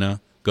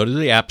 Indiana. Go to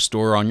the App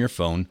Store on your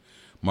phone,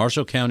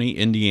 Marshall County,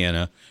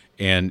 Indiana,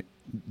 and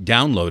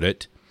download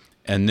it.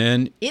 And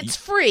then it's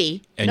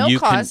free, no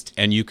cost.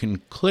 And you can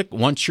click,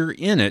 once you're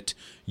in it,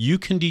 you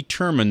can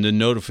determine the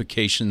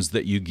notifications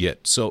that you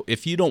get. So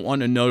if you don't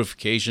want a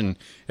notification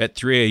at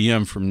 3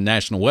 a.m. from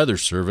National Weather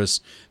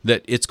Service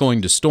that it's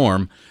going to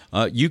storm,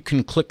 you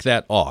can click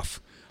that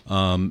off.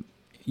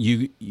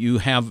 You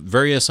have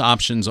various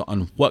options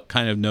on what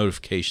kind of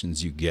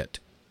notifications you get.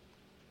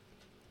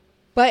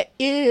 But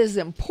it is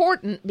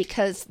important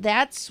because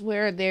that's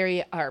where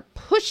they are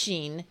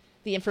pushing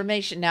the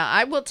information. Now,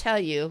 I will tell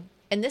you,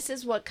 and this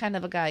is what kind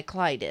of a guy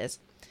Clyde is.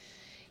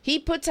 He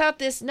puts out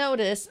this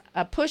notice,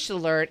 a push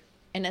alert,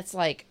 and it's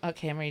like,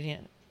 okay, I'm reading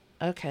it.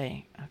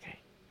 Okay.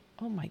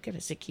 Oh, my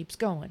goodness, it keeps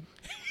going.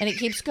 And it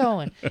keeps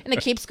going. And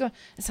it keeps going.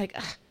 It's like,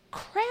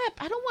 crap,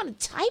 I don't want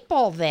to type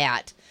all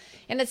that.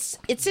 and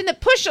it's in a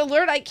push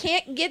alert. I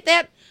can't get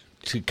that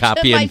to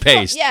copy and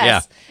paste.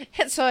 Yes. Yeah.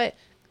 And so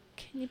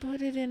can you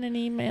put it in an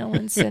email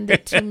and send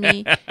it to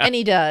me? And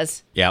he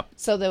does. Yep.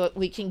 So that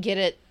we can get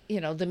it,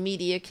 the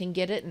media can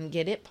get it and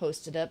get it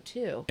posted up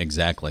too.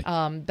 Exactly.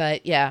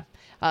 But yeah,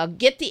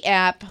 get the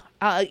app.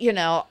 I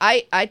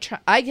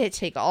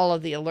take all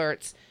of the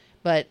alerts,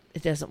 but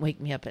it doesn't wake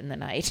me up in the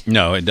night.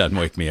 No, it doesn't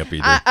wake me up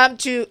either. I'm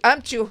too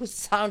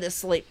sound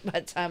asleep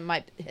by the time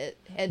my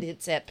head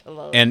hits that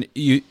pillow. And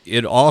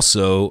it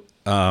also,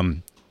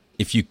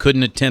 if you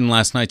couldn't attend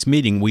last night's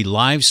meeting, we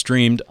live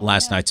streamed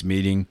last night's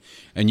meeting,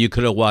 and you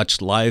could have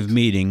watched live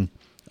meeting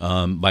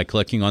by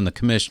clicking on the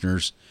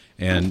commissioners,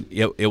 and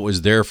it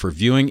was there for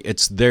viewing.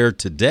 It's there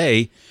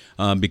today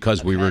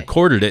because we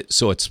recorded it,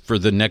 so it's for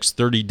the next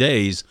 30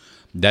 days.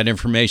 That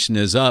information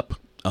is up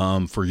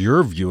for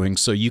your viewing,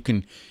 so you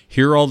can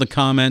hear all the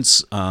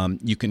comments.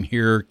 You can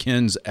hear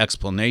Ken's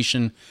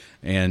explanation.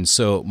 And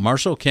so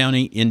Marshall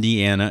County,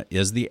 Indiana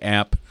is the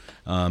app.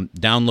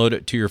 Download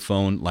it to your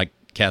phone. Like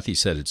Kathy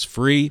said, it's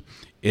free.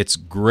 It's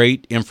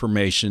great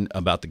information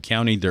about the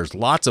county. There's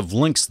lots of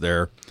links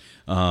there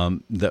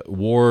that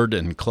Ward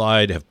and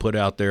Clyde have put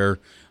out there.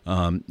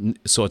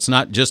 So it's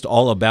not just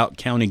all about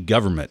county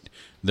government.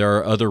 There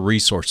are other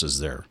resources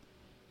there.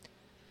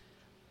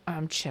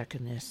 I'm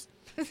checking this.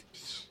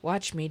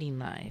 Watch meeting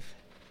live.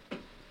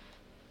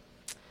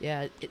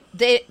 Yeah,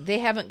 they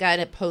haven't got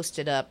it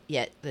posted up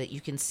yet that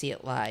you can see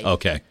it live.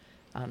 Okay.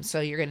 So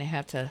you're going to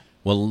have to...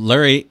 Well,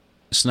 Larry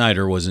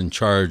Snyder was in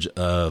charge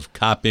of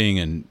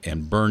copying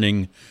and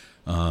burning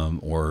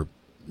or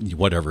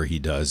whatever he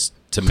does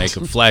to make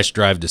a flash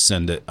drive to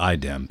send to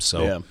IDEM.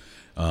 So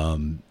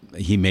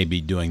he may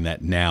be doing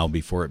that now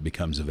before it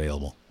becomes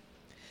available.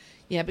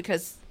 Yeah,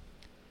 because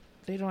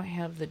they don't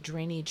have the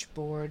drainage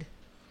board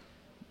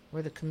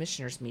or the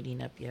commissioners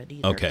meeting up yet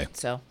either. Okay.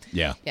 So,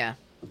 yeah.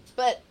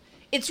 But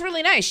it's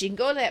really nice. You can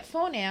go to that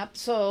phone app,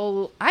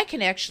 so I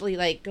can actually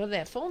go to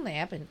that phone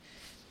app, and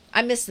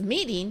I missed the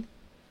meeting,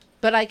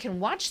 but I can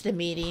watch the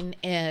meeting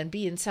and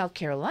be in South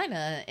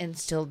Carolina and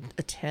still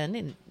attend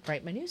and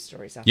write my news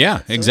stories off. Yeah,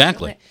 So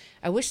exactly.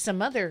 I wish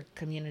some other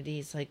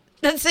communities like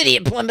the city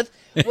of Plymouth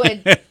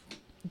would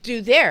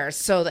do theirs.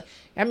 So,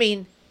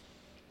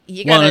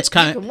 you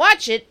can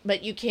watch it,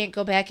 but you can't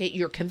go back at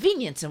your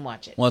convenience and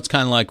watch it. Well, it's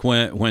kind of like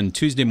when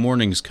Tuesday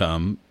mornings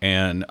come,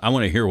 and I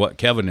want to hear what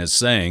Kevin is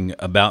saying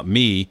about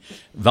me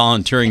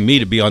volunteering me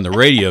to be on the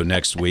radio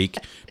next week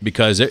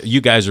because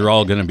you guys are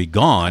all going to be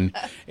gone,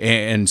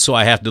 and so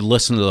I have to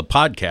listen to the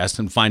podcast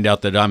and find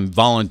out that I'm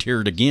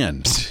volunteered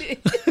again.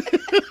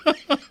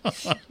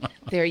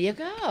 There you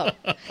go.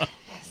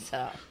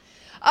 So.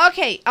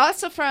 Okay,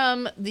 also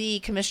from the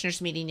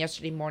commissioners meeting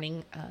yesterday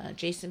morning,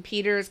 Jason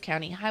Peters,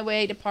 County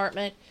Highway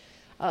Department.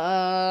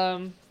 I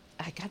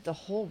got the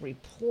whole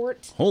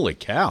report. Holy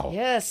cow.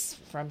 Yes,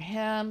 from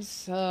him.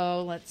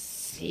 So let's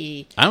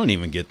see. I don't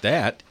even get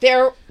that.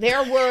 There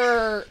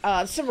were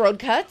some road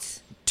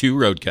cuts. 2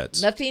 road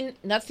cuts.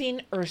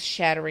 Nothing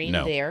earth-shattering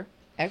there,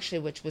 actually,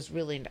 which was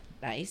really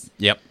nice.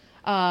 Yep.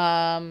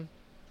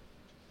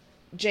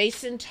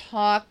 Jason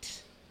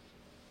talked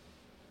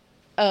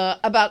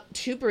about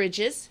 2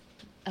 bridges,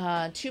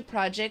 2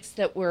 projects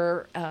that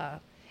were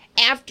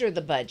after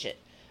the budget.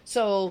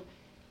 So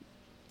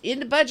in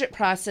the budget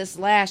process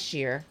last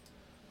year,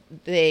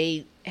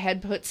 they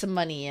had put some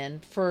money in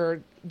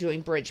for doing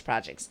bridge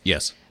projects.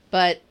 Yes.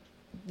 But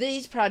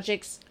these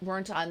projects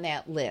weren't on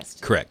that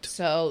list. Correct.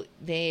 So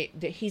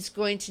he's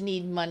going to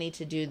need money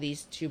to do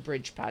these 2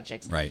 bridge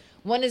projects. Right.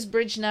 One is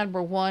bridge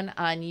number 1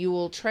 on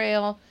Ewell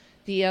Trail.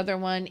 The other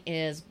one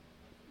is...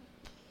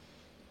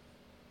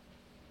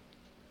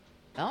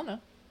 I don't know.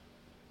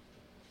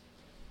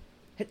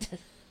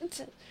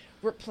 To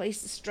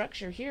replace the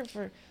structure here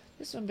for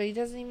this one, but he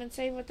doesn't even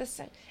say what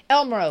the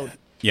Elm Road.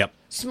 Yep.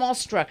 Small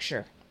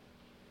structure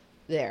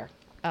there,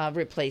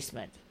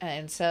 replacement.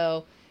 And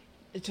so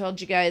I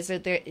told you guys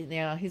that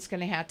he's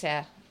going to have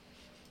to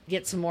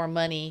get some more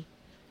money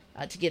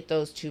to get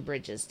those 2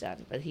 bridges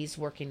done, but he's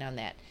working on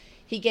that.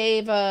 He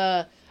gave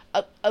a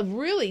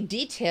really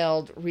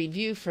detailed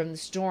review from the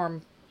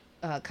storm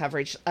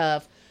coverage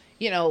of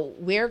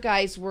where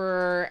guys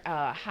were,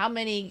 how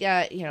many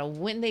got,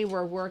 when they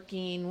were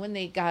working, when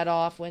they got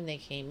off, when they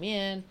came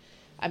in.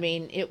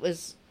 It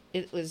was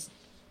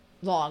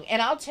long.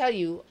 And I'll tell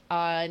you,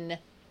 on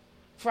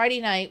Friday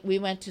night, we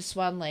went to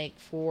Swan Lake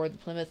for the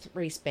Plymouth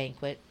Race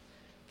Banquet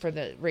for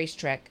the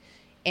racetrack.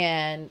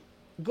 And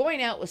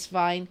going out was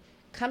fine.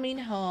 Coming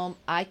home,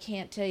 I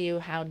can't tell you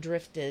how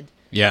drifted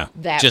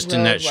that just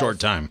in that was. short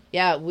time.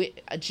 Yeah,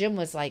 Jim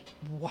was like,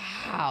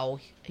 wow.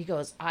 He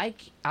goes, I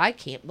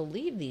can't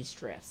believe these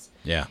drifts.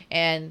 Yeah.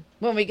 And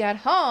when we got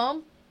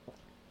home,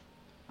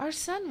 our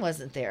son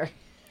wasn't there.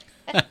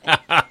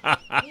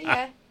 He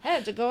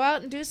had to go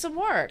out and do some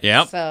work.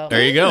 Yep. So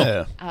there you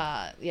go.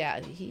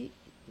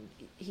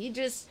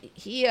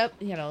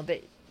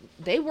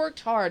 They worked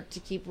hard to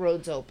keep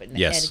roads open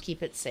and to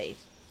keep it safe.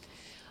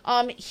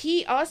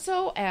 He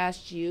also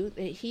asked you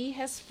that he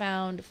has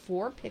found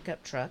 4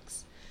 pickup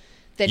trucks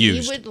that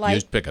he would like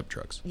used pickup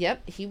trucks.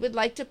 Yep, he would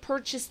like to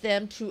purchase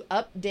them to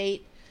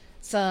update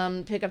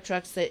some pickup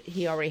trucks that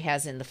he already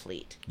has in the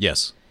fleet.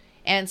 Yes.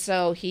 And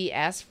so he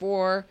asked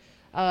for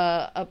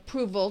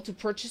approval to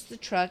purchase the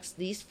trucks.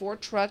 These 4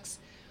 trucks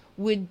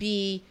would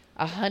be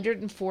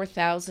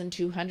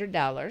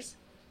 $104,200.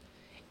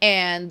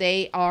 And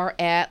they are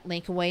at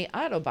Lincoln Way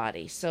Auto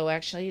Body. So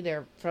actually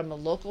they're from a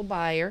local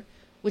buyer,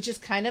 which is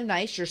kind of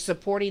nice. You're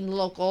supporting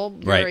local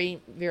very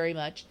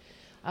much.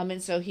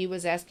 And so he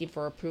was asking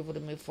for approval to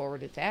move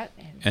forward with that.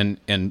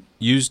 And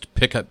used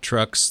pickup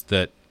trucks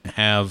that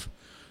have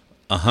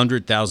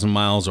 100,000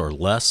 miles or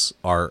less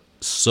are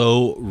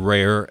so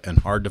rare and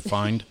hard to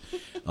find.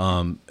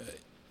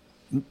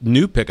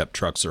 New pickup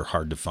trucks are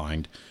hard to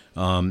find.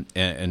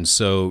 And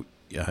so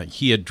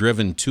he had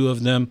driven 2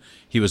 of them.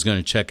 He was going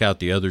to check out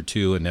the other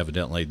 2, and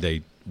evidently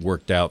they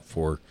worked out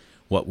for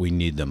what we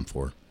need them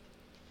for.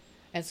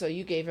 And so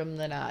you gave him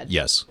the nod.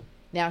 Yes.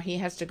 Now he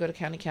has to go to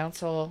county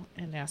council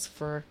and ask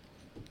for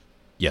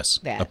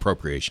that.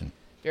 Appropriation.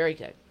 Very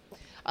good.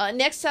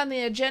 Next on the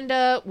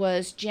agenda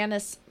was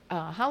Janice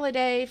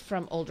Holiday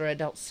from Older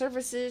Adult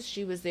Services.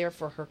 She was there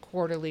for her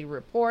quarterly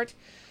report.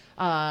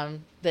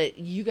 That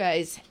you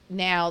guys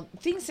now,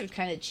 things have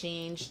kind of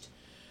changed.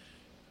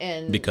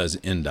 And because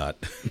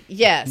NDOT.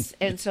 Yes.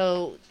 And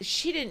so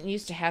she didn't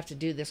used to have to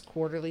do this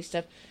quarterly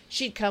stuff.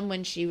 She'd come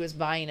when she was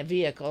buying a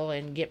vehicle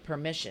and get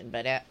permission.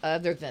 But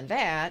other than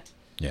that.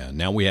 Yeah.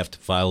 Now we have to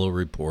file a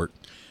report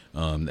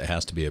that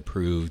has to be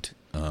approved.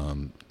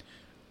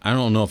 I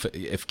don't know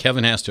if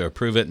Kevin has to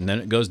approve it and then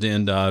it goes to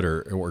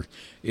NDOT or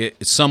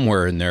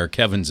somewhere in there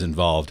Kevin's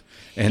involved.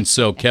 And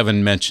so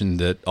Kevin mentioned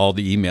that all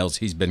the emails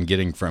he's been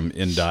getting from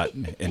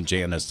NDOT and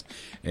Janice,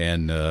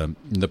 and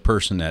the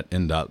person at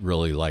NDOT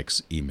really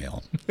likes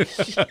email.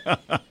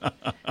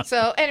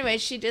 So anyway,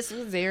 she just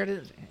was there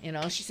to,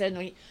 she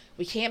said,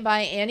 we can't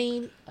buy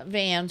any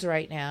vans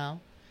right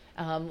now.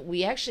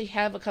 We actually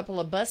have a couple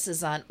of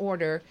buses on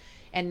order.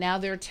 And now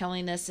they're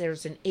telling us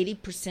there's an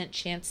 80%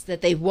 chance that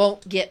they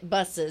won't get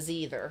buses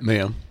either.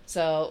 Ma'am.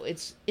 So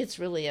it's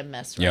really a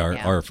mess right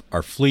now.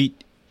 Our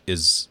fleet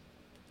is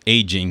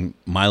aging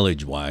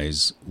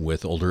mileage-wise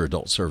with Older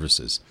Adult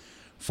Services.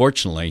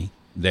 Fortunately,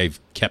 they've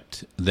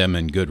kept them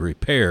in good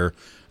repair,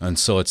 and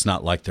so it's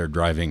not like they're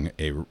driving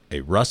a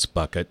rust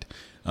bucket,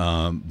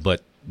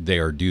 but they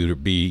are due to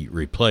be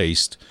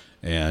replaced,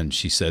 and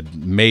she said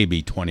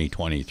maybe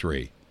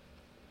 2023.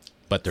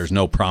 But there's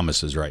no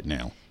promises right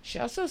now. She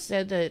also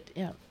said that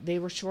they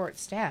were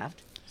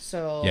short-staffed.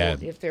 So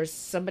if there's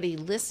somebody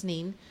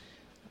listening,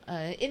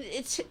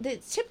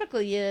 it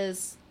typically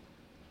is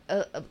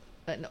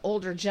an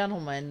older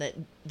gentleman that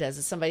does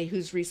it, somebody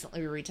who's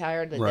recently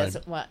retired that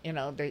doesn't want,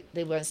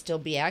 they want to still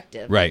be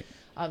active. Right.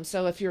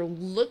 So if you're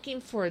looking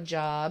for a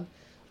job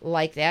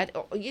like that,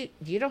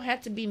 you don't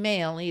have to be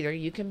male either.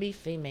 You can be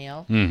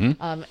female.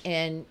 Mm-hmm.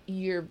 And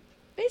you're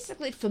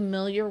basically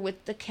familiar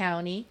with the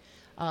county.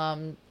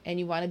 And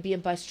you want to be a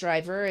bus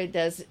driver.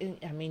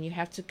 You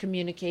have to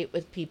communicate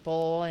with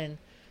people, and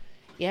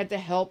you have to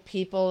help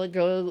people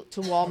go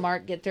to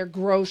Walmart, get their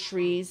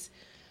groceries.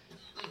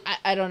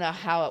 I don't know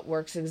how it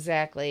works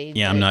exactly.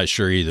 Yeah, I'm not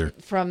sure either.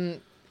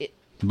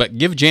 But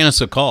give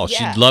Janice a call.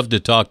 Yeah. She'd love to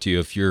talk to you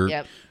if you're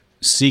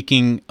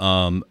seeking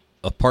a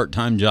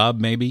part-time job.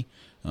 Maybe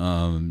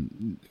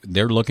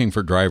they're looking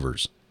for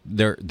drivers.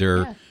 Their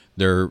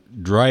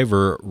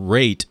driver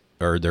rate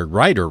or their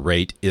rider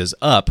rate is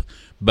up,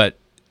 but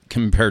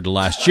compared to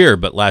last year,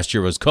 but last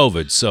year was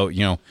COVID. So,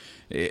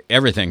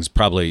 everything's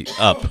probably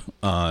up.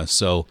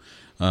 So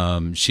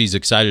she's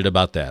excited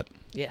about that.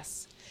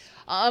 Yes.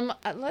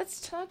 Let's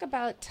talk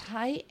about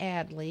Ty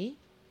Adley,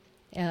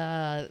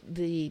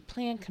 the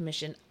Plan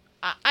Commission.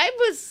 I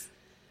was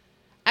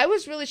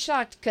really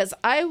shocked because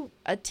I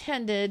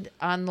attended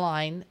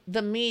online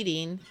the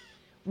meeting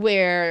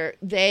where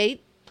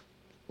they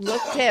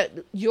looked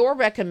at your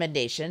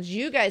recommendations.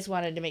 You guys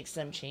wanted to make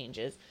some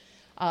changes.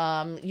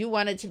 You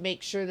wanted to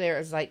make sure there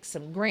was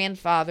some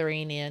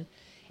grandfathering in,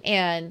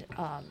 and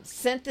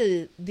sent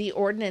the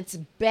ordinance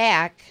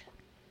back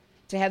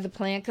to have the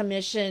Plan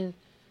Commission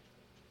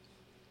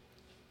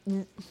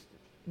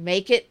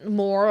make it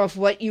more of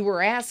what you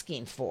were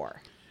asking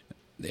for.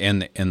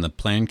 And the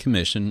Plan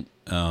Commission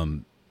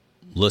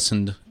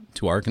listened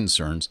to our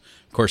concerns.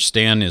 Of course,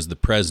 Stan is the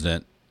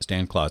president.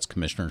 Stan Klotz,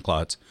 Commissioner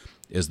Klotz,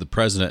 is the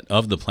president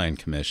of the Plan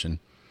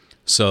Commission.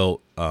 So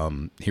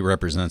he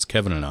represents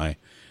Kevin and I.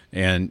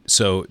 And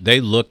so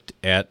they looked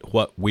at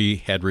what we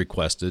had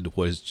requested,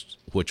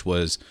 which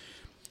was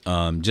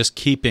just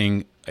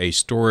keeping a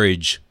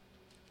storage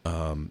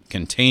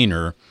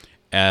container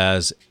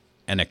as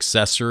an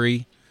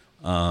accessory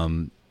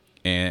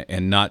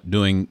and not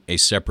doing a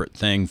separate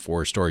thing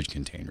for storage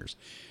containers.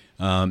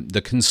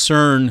 The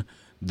concern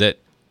that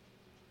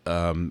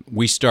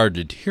we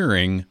started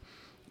hearing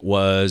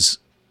was,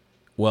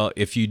 well,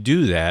 if you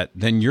do that,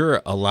 then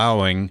you're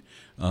allowing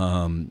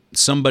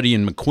somebody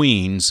in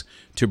McQueens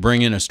to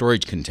bring in a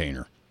storage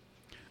container.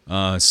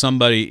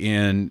 Somebody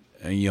in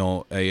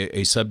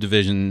a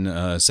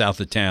subdivision south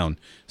of town,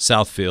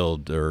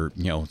 Southfield, or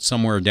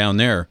somewhere down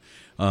there,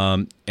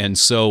 And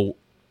so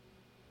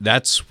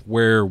that's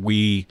where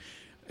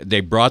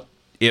they brought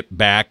it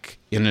back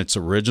in its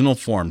original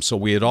form. So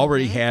we had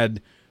already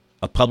had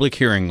a public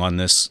hearing on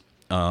this.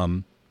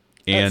 And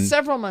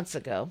several months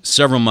ago.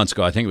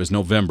 I think it was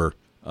November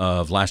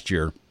of last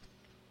year.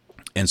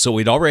 And so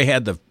we'd already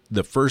had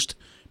the first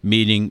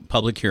meeting,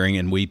 public hearing,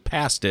 and we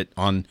passed it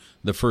on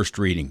the first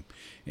reading.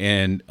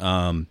 And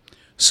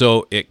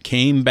so it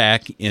came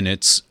back in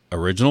its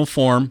original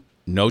form,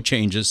 no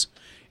changes,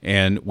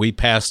 and we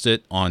passed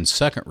it on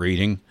second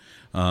reading,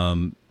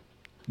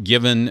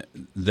 given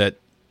that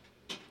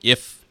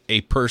if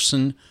a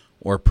person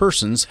or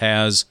persons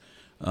has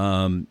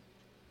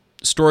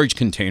storage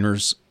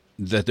containers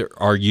that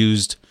are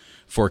used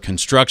for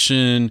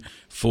construction,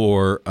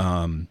 for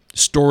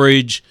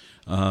storage,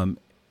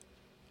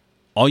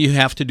 all you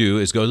have to do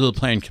is go to the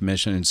Plan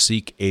Commission and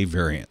seek a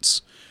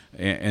variance.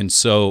 And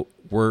so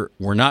we're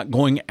not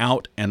going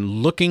out and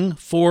looking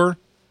for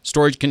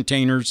storage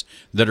containers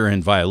that are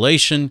in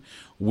violation.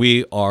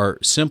 We are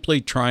simply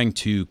trying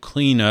to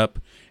clean up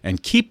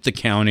and keep the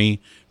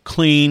county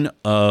clean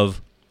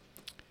of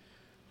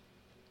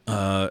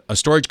a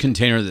storage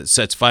container that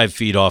sits 5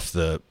 feet off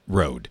the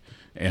road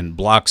and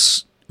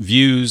blocks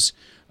views.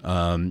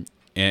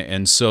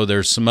 And so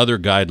there's some other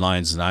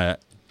guidelines, and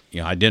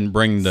I didn't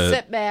bring the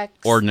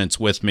setbacks ordinance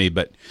with me,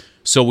 but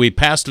so we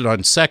passed it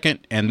on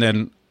second, and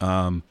then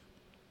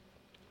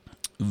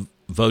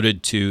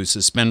voted to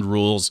suspend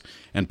rules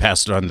and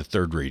passed it on the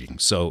third reading.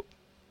 So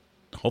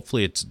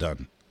hopefully it's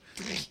done.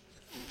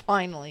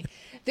 Finally,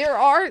 there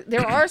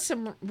are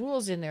some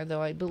rules in there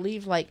though. I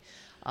believe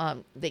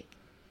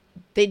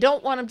they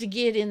don't want them to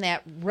get in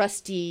that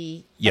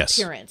rusty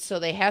appearance, so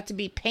they have to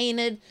be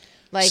painted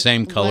like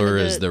same color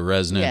as the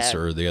residence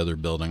or the other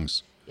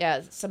buildings.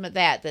 Yeah, some of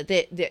that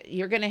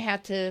you're going to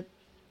have to,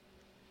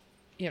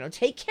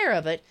 take care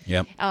of it.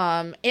 Yep.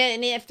 And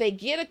if they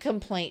get a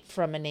complaint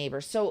from a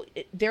neighbor, so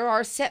there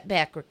are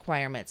setback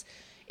requirements.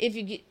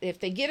 If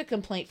they get a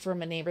complaint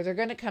from a neighbor, they're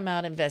going to come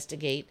out and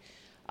investigate.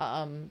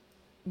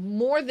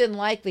 More than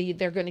likely,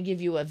 they're going to give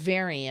you a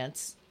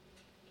variance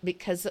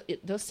because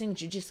those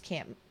things you just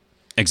can't.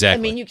 Exactly.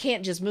 I mean, you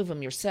can't just move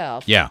them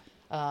yourself. Yeah.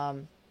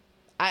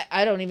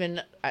 I don't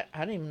even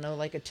know,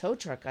 like a tow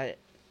truck.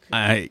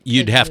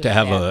 You'd have to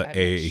have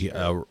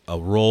a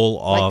roll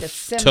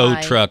off like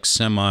tow truck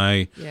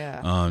semi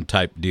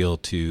type deal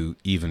to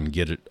even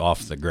get it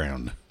off the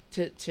ground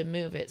to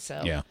move it.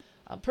 So yeah,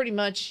 pretty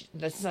much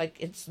that's like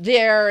it's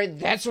there.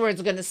 That's where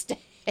it's going to stay.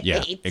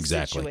 Yeah,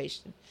 exactly.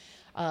 Situation.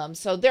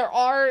 So there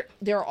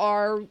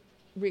are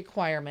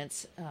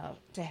requirements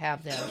to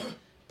have them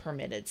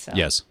permitted. So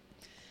yes,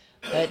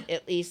 but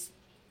at least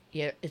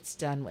it's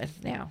done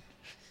with now.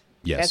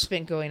 Yes, that's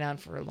been going on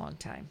for a long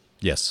time.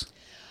 Yes.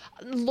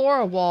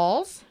 Laura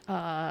Walls,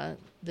 the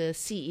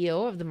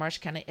CEO of the Marsh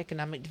County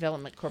Economic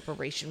Development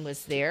Corporation,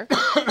 was there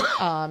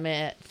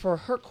for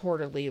her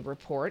quarterly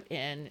report,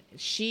 and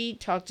she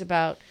talked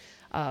about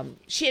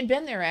she had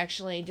been there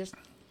actually just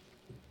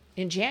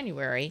in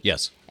January.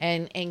 Yes,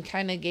 and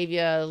kind of gave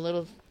you a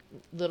little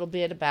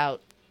bit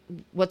about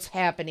what's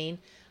happening.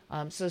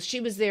 So she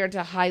was there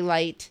to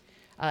highlight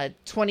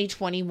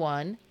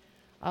 2021,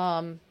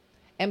 and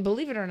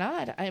believe it or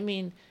not, I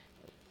mean,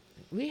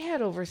 we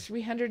had over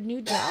 300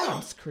 new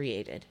jobs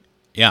created.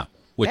 Yeah,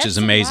 which is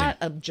amazing.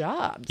 That's a lot of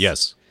jobs.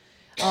 Yes.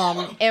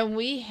 And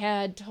we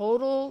had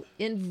total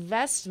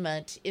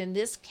investment in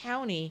this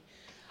county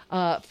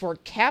for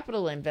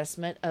capital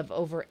investment of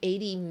over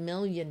 $80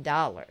 million.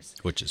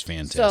 Which is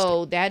fantastic.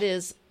 So that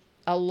is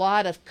a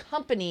lot of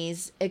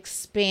companies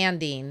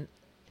expanding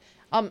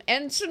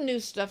and some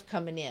new stuff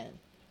coming in.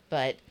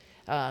 But,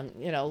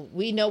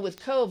 we know with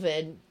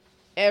COVID,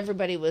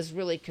 everybody was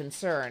really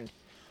concerned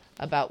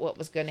about what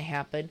was going to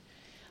happen.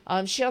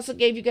 She also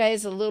gave you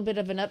guys a little bit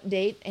of an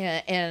update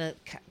and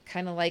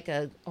kind of like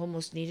a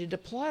almost needed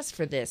applause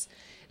for this.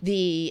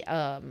 The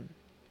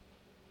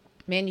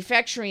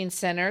manufacturing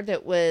center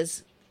that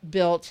was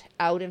built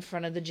out in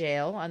front of the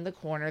jail on the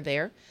corner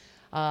there,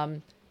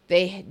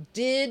 they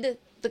did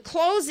the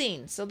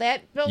closing, so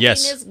that building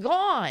is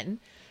gone.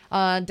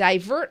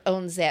 Divert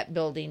owns that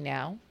building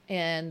now,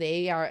 and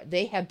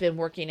they have been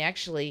working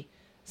actually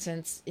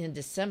since in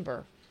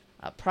December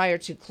prior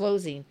to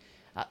closing.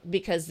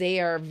 Because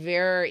they're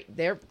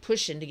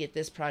pushing to get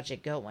this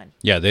project going.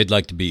 Yeah, they'd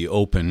like to be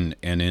open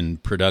and in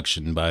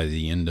production by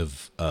the end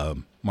of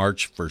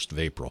March, 1st of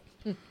April.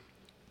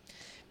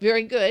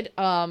 Very good.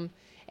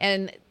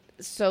 And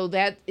so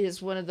that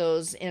is one of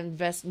those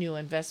new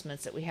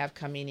investments that we have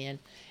coming in.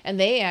 And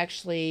they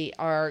actually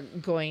are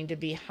going to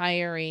be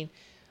hiring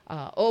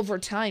over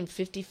time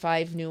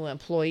 55 new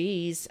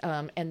employees,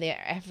 and their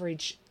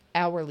average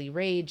hourly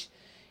wage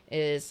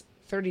is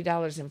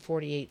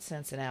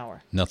 $30.48 an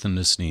hour. Nothing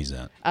to sneeze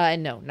at.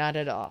 No, not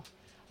at all.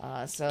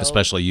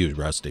 Especially you,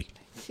 Rusty.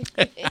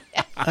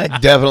 I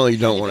definitely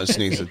don't want to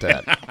sneeze at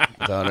that,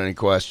 without any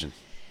question.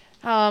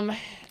 And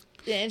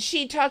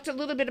she talked a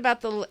little bit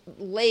about the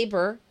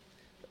labor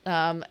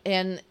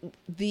and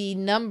the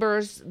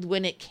numbers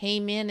when it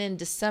came in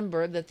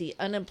December that the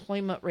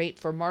unemployment rate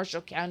for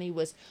Marshall County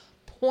was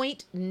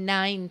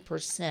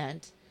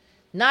 0.9%,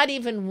 not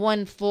even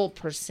 1 full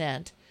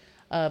percent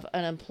of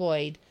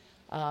unemployed.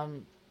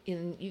 And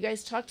you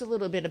guys talked a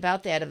little bit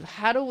about that, of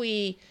how do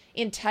we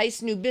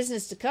entice new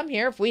business to come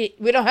here if we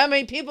don't have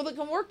many people that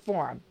can work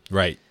for them.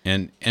 Right.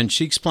 And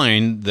she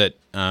explained that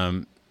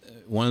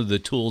one of the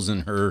tools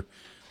in her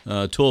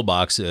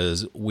toolbox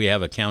is we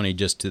have a county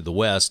just to the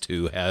west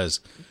who has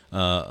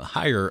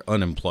higher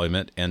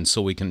unemployment, and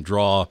so we can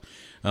draw.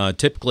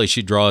 Typically,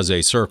 she draws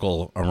a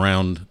circle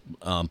around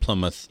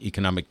Plymouth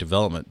Economic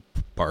Development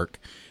Park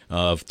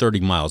of 30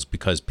 miles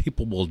because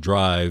people will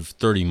drive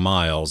 30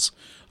 miles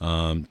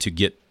to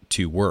get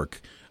to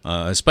work,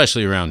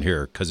 especially around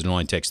here because it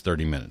only takes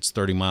 30 minutes.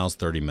 30 miles,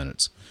 30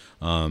 minutes.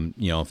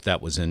 If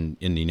that was in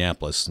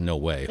Indianapolis, no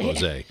way,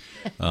 Jose.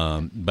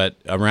 But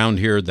around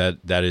here,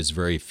 that is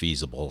very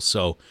feasible.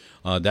 So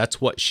that's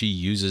what she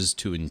uses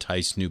to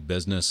entice new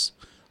business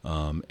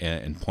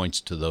and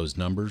points to those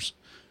numbers.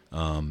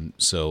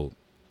 So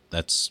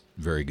that's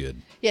very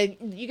good. Yeah,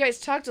 you guys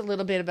talked a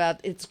little bit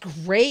about it's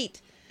great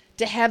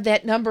to have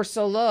that number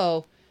so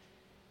low,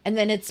 and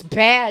then it's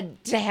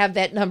bad to have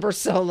that number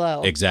so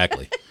low.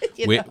 Exactly.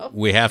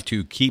 We have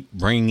to keep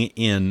bringing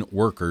in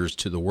workers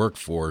to the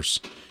workforce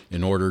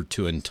in order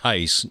to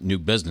entice new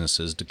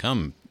businesses to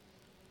come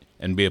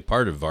and be a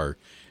part of our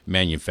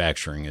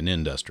manufacturing and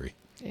industry.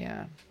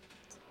 Yeah.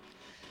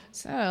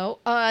 So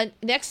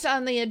next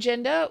on the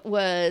agenda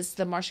was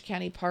the Marshall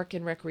County Park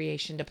and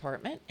Recreation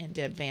Department, and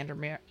Deb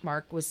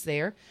Vandermark was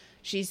there.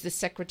 She's the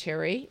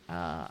secretary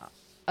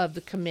of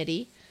the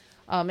committee.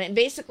 And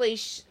basically,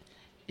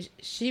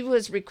 she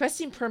was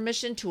requesting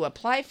permission to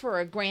apply for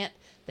a grant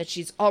that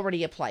she's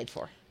already applied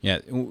for. Yeah,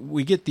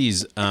 we get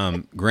these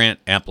grant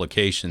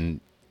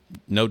application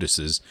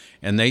notices,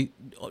 and they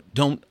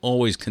don't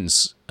always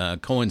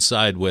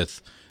coincide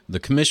with the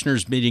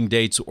commissioners' meeting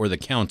dates or the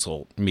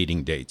council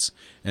meeting dates.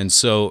 And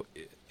so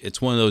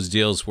it's one of those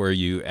deals where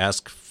you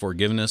ask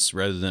forgiveness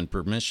rather than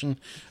permission.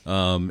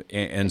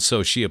 And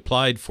so she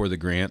applied for the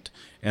grant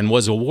and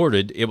was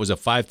awarded. It was a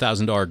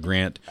 $5,000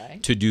 grant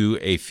to do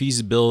a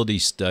feasibility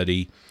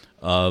study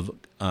of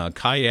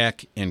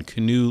kayak and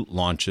canoe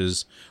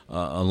launches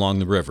along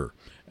the river.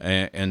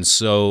 And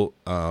so,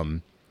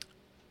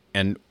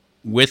 and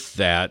with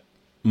that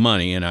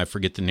money, and I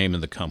forget the name of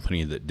the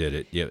company that did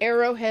it. Yeah.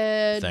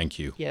 Arrowhead. Thank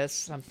you. Yes,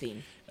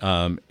 something.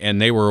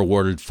 And they were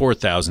awarded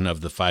 $4,000 of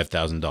the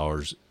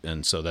 $5,000,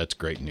 and so that's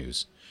great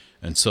news.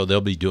 And so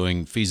they'll be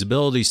doing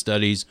feasibility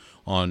studies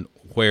on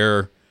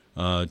where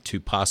to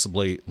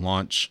possibly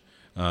launch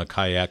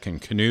kayak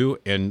and canoe.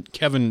 And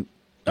Kevin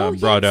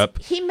brought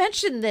up. He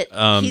mentioned that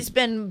he's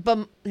been,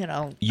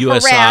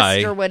 USI,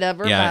 harassed or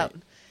whatever. Yeah,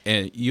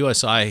 and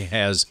USI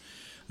has.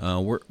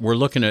 We're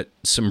looking at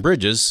some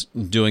bridges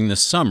doing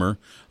this summer.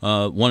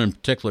 One in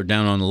particular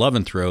down on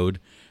 11th Road,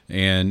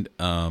 and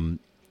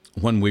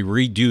when we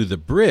redo the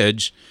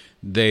bridge,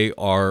 they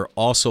are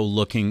also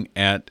looking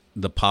at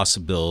the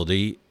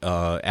possibility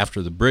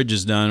after the bridge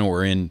is done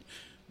or in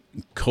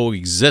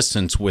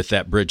coexistence with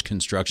that bridge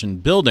construction,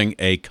 building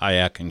a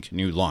kayak and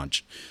canoe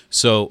launch.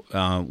 So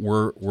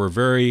we're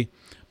very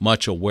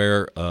much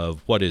aware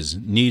of what is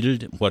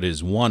needed, what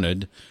is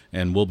wanted,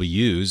 and will be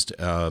used.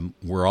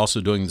 We're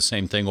also doing the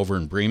same thing over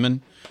in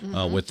Bremen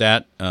with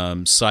that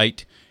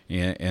site.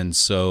 And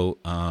so,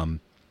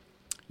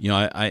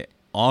 I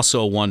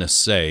also want to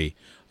say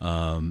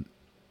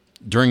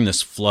during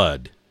this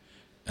flood,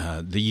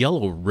 the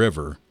Yellow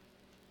River,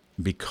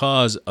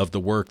 because of the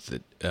work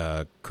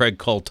that Craig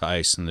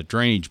Coltice and the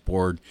Drainage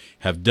Board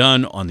have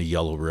done on the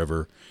Yellow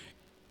River,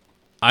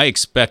 I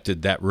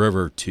expected that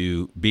river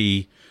to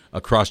be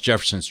across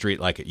Jefferson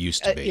Street like it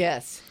used to be.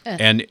 Yes.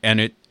 And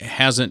it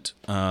hasn't,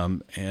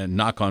 and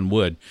knock on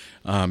wood,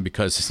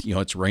 because,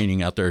 it's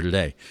raining out there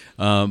today.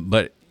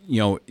 But,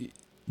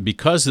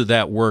 because of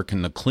that work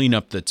and the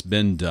cleanup that's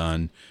been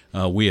done,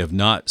 we have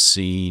not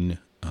seen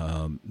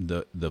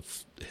the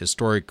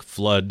historic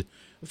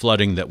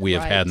flooding that we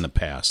have had in the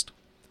past.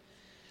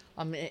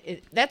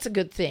 That's a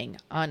good thing,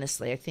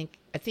 honestly. I think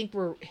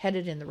we're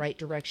headed in the right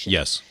direction.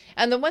 Yes.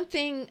 And the one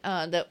thing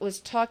that was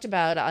talked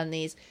about on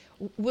these,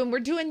 when we're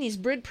doing these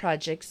bridge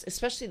projects,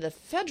 especially the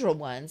federal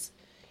ones,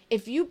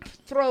 if you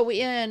throw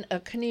in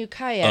a canoe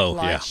kayak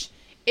launch,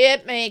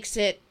 it makes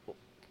it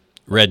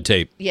red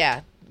tape.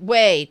 Yeah,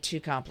 way too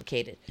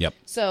complicated. Yep.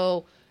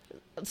 So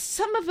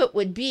some of it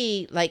would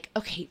be like,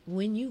 okay,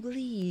 when you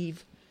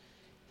leave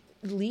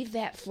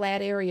that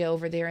flat area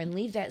over there and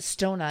leave that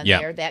stone on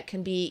there. That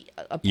can be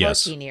a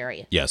parking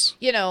area. Yes.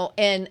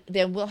 And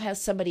then we'll have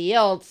somebody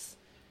else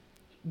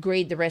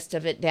grade the rest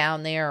of it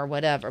down there or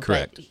whatever.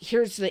 Correct. But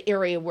here's the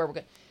area where we're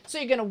going. So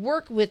you're going to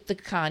work with the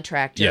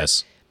contractor.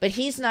 Yes. But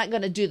he's not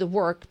going to do the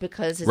work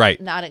because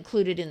it's not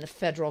included in the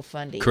federal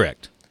funding.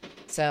 Correct.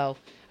 So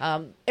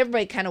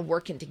everybody kind of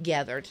working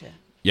together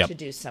to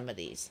do some of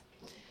these.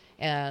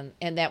 And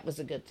that was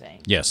a good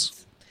thing.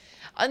 Yes.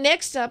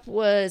 Next up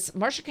was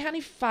Marshall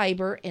County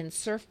Fiber and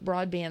Surf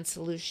Broadband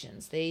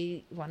Solutions.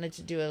 They wanted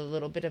to do a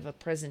little bit of a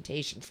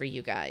presentation for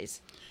you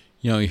guys.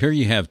 Here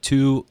you have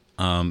two,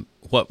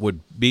 what would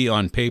be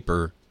on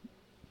paper,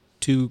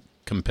 two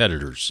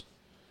competitors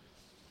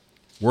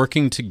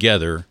working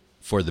together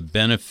for the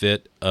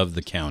benefit of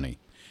the county.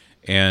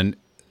 And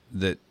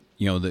that,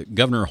 the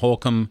Governor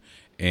Holcomb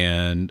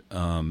and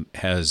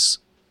has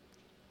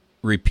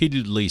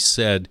repeatedly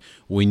said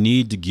we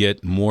need to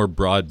get more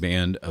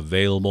broadband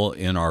available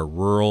in our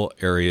rural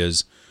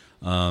areas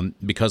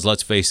because,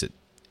 let's face it,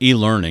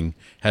 e-learning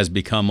has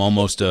become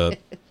almost a,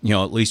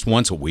 at least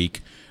once a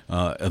week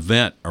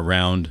event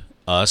around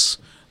us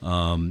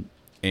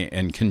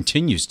and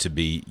continues to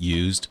be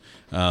used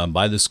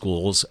by the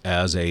schools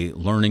as a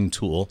learning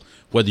tool,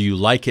 whether you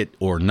like it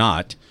or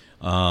not.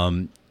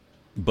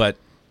 But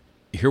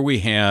here we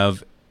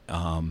have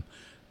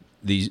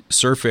the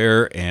Surf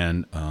Air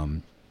and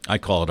I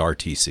call it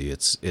RTC.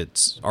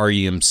 It's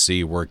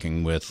REMC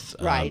working with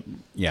right.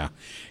 Yeah,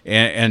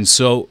 and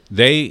so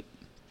they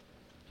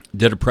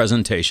did a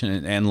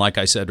presentation, and like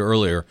I said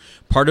earlier,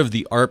 part of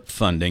the ARP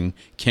funding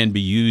can be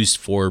used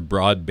for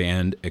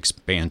broadband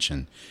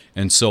expansion.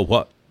 And so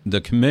what the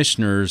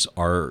commissioners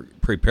are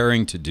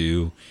preparing to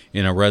do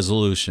in a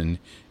resolution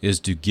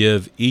is to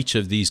give each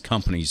of these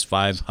companies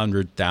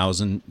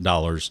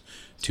 $500,000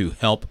 to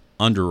help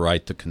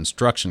underwrite the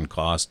construction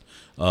cost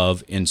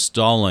of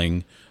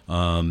installing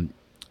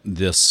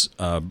this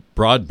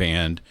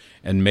broadband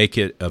and make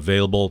it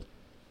available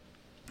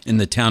in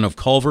the town of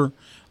Culver,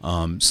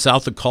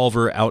 south of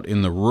Culver, out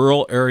in the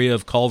rural area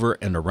of Culver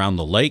and around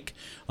the lake,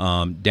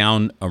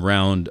 down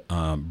around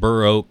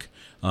Burr Oak,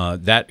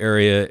 that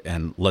area,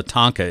 and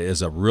Latonka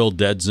is a real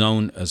dead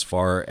zone as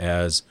far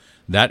as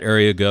that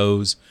area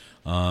goes.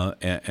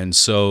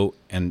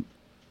 And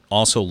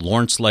also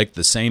Lawrence Lake,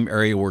 the same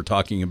area we're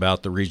talking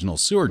about, the regional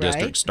sewer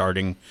district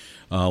starting,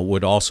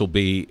 would also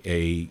be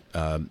a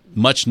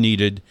much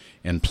needed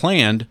and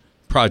planned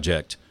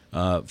project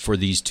for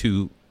these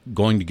two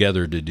going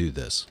together to do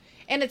this.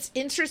 And it's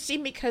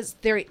interesting because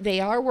they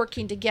are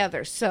working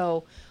together.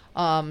 So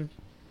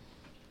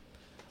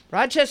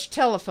Rochester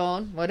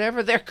Telephone,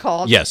 whatever they're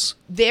called. Yes.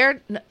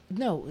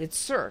 No, it's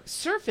Surf.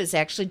 Surf is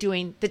actually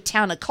doing the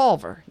town of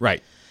Culver.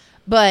 Right.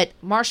 But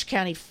Marshall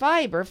County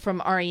Fiber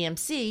from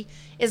REMC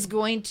is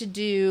going to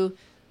do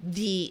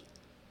the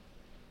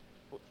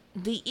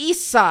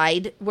east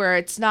side where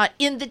it's not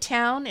in the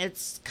town,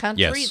 it's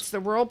country, yes. It's the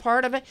rural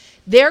part of it.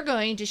 They're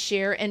going to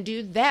share and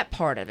do that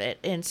part of it.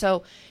 And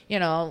so,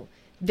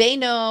 they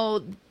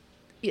know,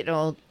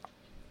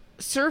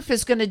 Surf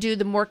is going to do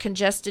the more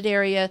congested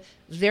area.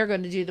 They're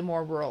going to do the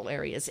more rural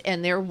areas.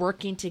 And they're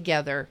working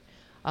together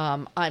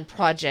on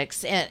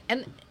projects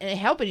and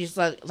helping you.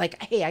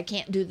 Like, hey, I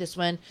can't do this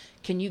one.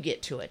 Can you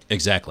get to it?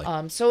 Exactly.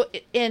 So,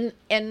 and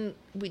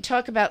we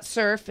talk about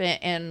Surf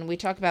and we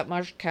talk about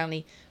Marshall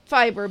County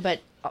Fiber,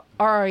 but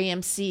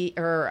REMC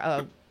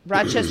or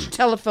Rochester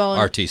Telephone.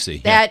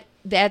 RTC.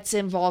 That's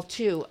involved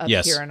too up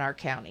yes. here in our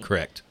county.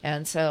 Correct.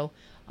 And so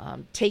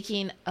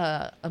taking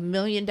 $1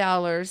 million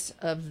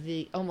of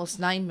the almost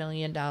 $9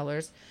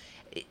 million,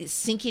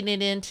 sinking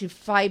it into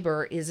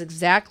fiber is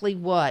exactly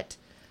what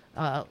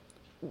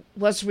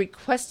was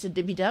requested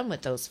to be done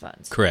with those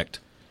funds. Correct.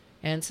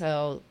 And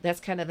so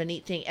that's kind of a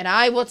neat thing. And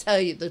I will tell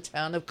you, the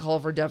town of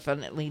Culver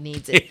definitely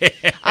needs it.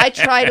 I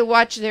try to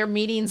watch their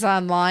meetings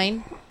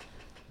online.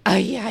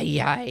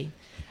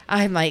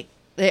 I'm like,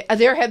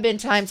 there have been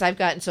times I've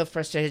gotten so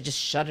frustrated, just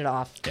shut it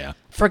off. Yeah.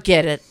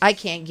 Forget it. I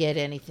can't get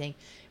anything.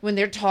 When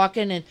they're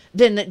talking and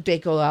then they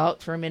go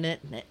out for a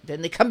minute and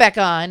then they come back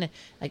on.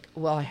 Like,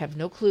 well, I have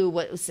no clue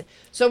what was.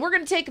 So we're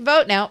going to take a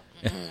vote now.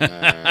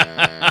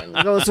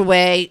 Goes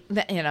away,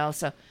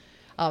 so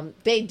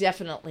they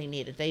definitely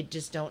need it. They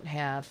just don't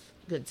have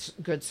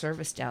good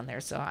service down there.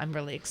 So I'm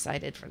really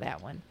excited for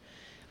that one.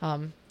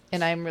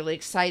 And I'm really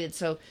excited.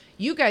 So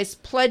you guys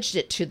pledged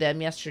it to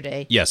them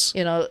yesterday. Yes.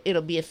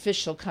 It'll be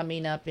official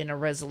coming up in a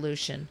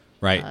resolution.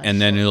 Right. And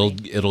then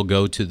it'll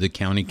go to the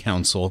county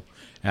council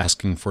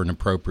asking for an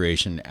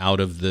appropriation out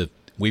of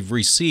we've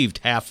received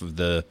half of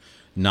the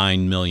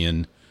 $9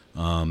 million.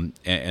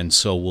 And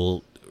so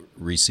we'll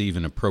receive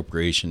an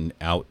appropriation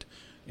out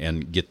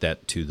and get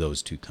that to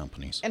those two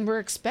companies. And we're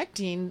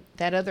expecting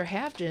that other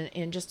half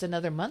in just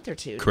another month or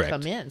two Correct. to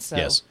come in. So,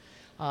 yes.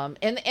 And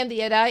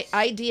the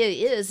idea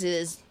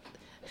is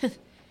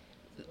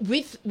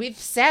we've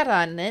sat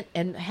on it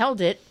and held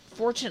it.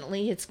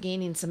 Fortunately, it's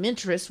gaining some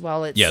interest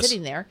while it's yes.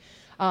 sitting there.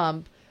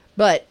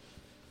 But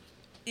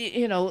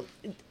the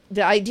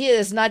idea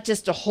is not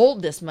just to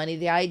hold this money.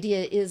 The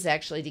idea is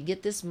actually to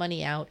get this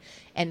money out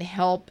and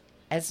help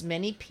as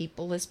many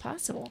people as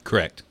possible.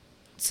 Correct.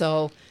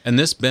 So, and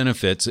this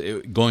benefits,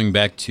 going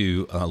back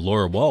to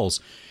Laura Walls,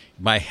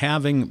 by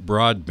having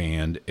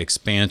broadband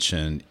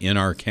expansion in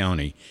our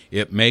county,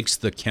 it makes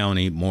the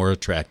county more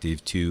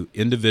attractive to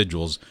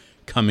individuals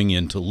coming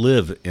in to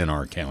live in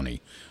our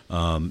county.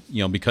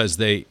 Because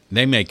they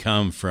may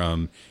come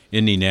from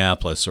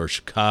Indianapolis or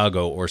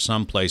Chicago or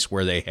someplace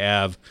where they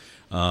have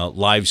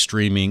live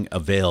streaming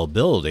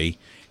availability,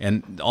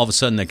 and all of a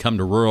sudden they come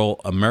to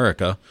rural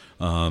America,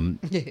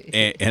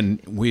 and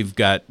we've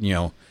got,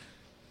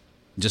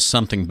 just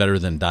something better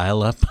than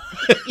dial-up.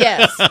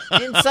 Yes,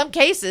 in some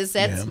cases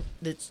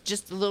it's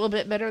just a little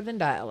bit better than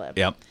dial-up.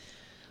 Yep.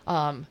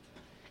 And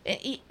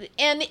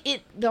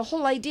the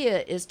whole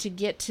idea is to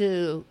get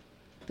to,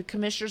 the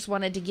commissioners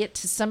wanted to get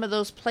to some of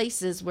those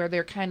places where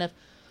they're kind of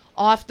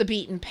off the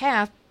beaten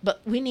path,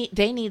 but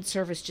they need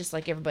service just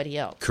like everybody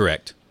else.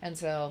 Correct. And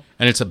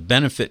it's a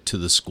benefit to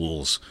the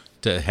schools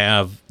to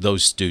have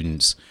those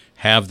students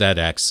have that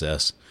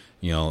access,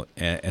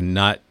 and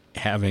not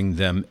having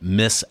them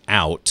miss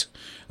out,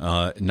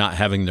 not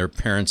having their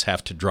parents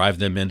have to drive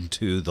them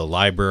into the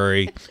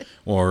library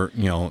or,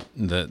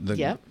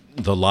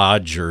 the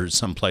lodge or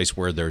someplace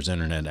where there's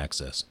internet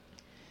access.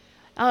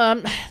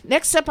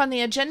 Next up on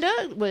the agenda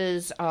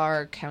was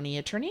our county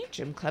attorney,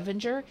 Jim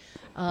Clevenger.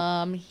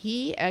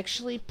 He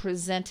actually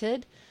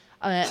presented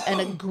an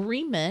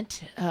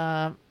agreement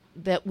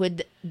that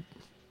would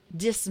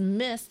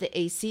dismiss the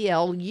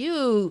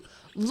ACLU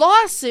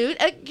lawsuit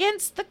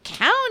against the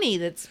county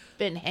that's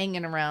been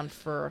hanging around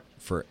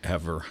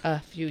forever, a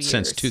few years,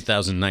 since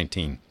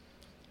 2019.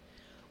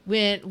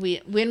 When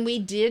we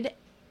did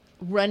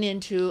run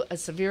into a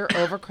severe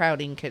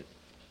overcrowding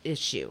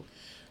issue.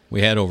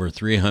 We had over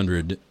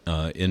 300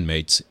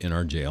 inmates in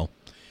our jail,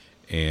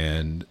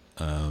 and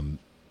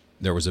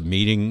there was a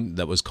meeting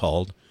that was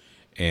called,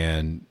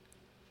 and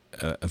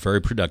a very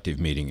productive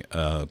meeting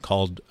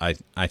called.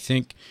 I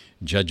think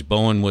Judge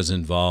Bowen was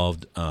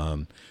involved.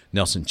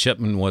 Nelson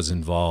Chipman was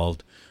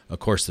involved. Of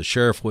course, the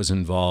sheriff was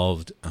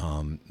involved.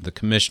 The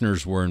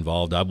commissioners were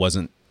involved. I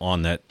wasn't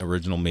on that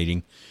original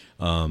meeting.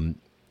 And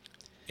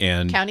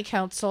county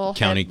council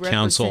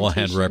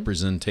had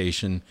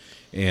representation.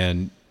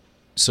 And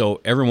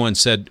so everyone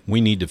said,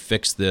 we need to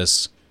fix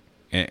this.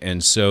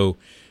 And so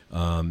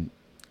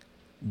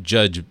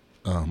Judge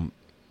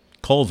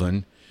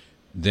Colvin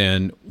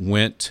then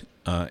went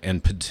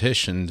and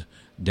petitioned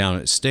down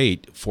at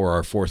state for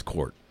our fourth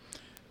court.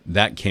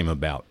 That came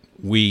about.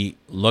 We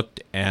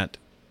looked at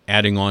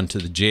adding on to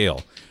the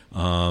jail,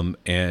 and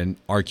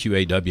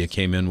RQAW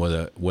came in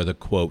with a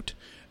quote,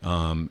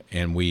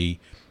 and we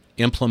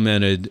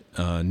implemented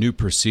new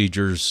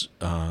procedures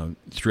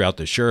throughout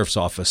the sheriff's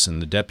office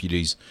and the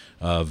deputies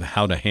of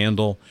how to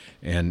handle.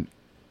 And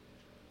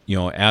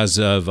as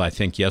of I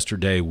think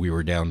yesterday, we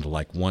were down to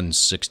like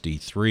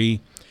 163.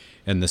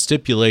 And the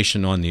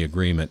stipulation on the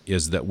agreement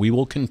is that we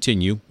will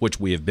continue,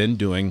 which we have been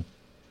doing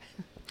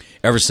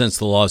ever since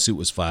the lawsuit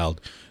was filed.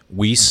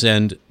 We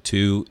send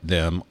to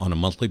them on a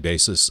monthly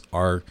basis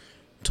our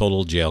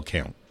total jail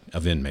count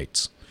of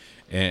inmates.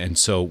 And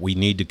so we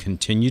need to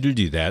continue to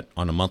do that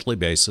on a monthly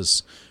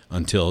basis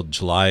until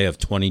July of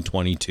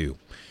 2022.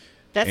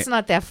 That's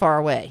not that far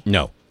away.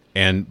 No.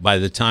 And by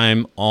the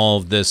time all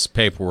of this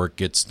paperwork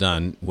gets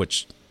done,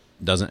 which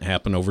doesn't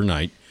happen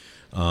overnight,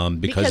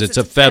 because it's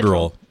a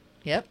federal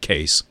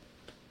case,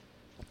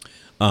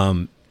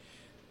 it'll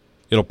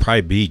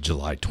probably be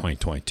July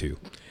 2022.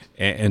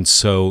 And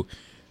so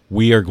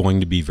we are going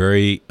to be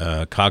very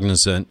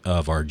cognizant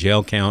of our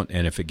jail count,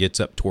 and if it gets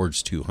up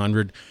towards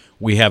 200,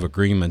 we have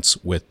agreements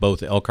with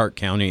both Elkhart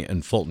County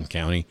and Fulton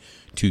County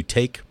to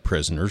take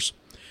prisoners.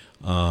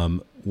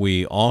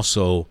 We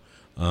also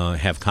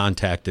have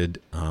contacted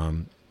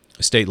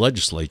state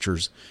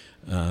legislatures,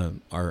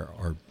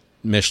 our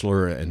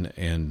Mishler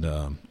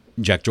and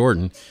Jack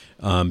Jordan,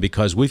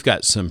 because we've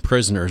got some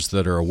prisoners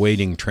that are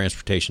awaiting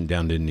transportation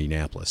down to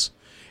Indianapolis,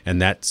 and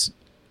that's,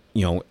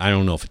 I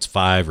don't know if it's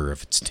 5 or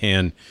if it's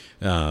 10.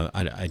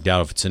 I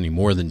doubt if it's any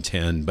more than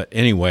 10. But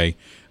anyway,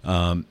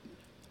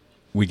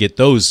 we get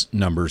those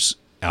numbers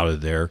out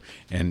of there.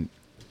 And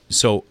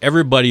so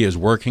everybody is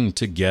working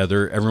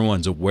together.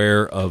 Everyone's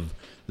aware of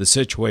the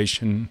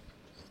situation.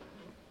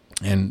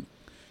 And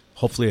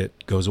hopefully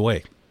it goes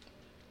away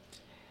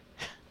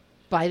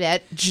by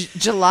that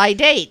July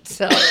date.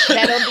 So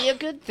that'll be a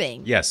good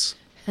thing. Yes.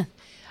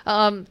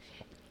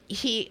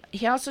 He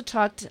also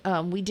talked,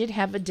 we did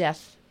have a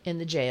death in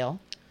the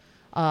jail.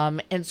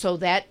 And so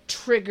that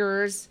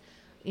triggers,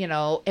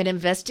 an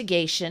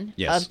investigation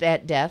of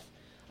that death,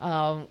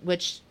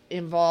 which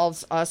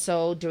involves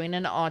also doing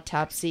an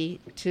autopsy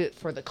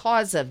for the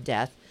cause of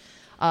death.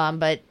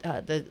 But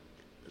the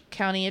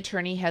county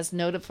attorney has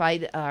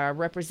notified our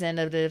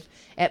representative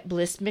at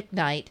Bliss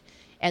McKnight,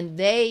 and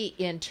they,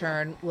 in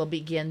turn, will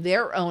begin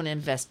their own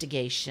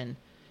investigation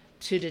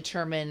to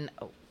determine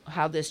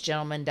how this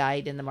gentleman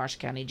died in the Marshall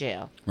County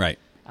Jail. Right.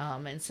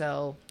 And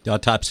so the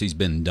autopsy's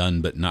been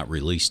done but not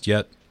released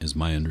yet, is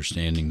my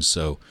understanding.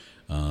 So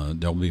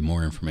there'll be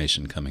more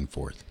information coming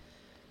forth.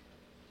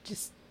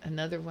 Just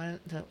another one,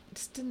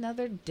 just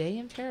another day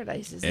in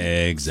paradise, isn't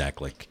it?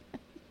 Exactly.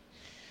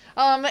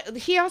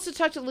 He also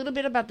talked a little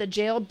bit about the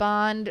jail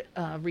bond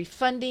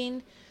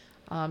refunding.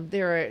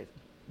 There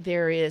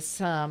is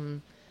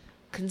some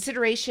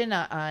consideration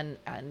on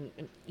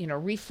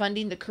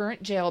refunding the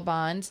current jail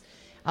bonds,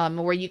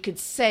 where you could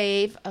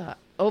save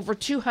over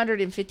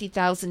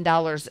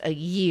 $250,000 a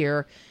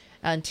year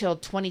until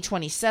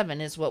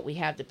 2027 is what we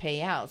have to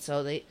pay out.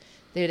 So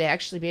they'd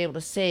actually be able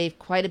to save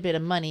quite a bit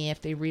of money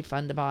if they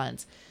refund the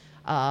bonds.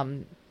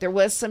 There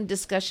was some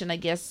discussion, I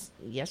guess,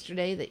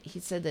 yesterday that he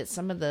said that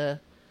some of the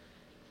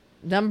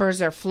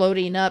numbers are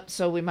floating up,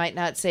 so we might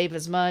not save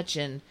as much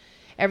and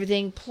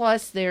everything.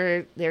 Plus,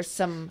 there's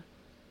some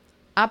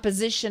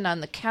opposition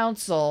on the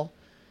council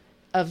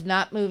of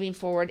not moving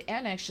forward,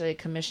 and actually a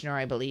commissioner,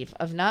 I believe,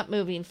 of not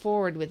moving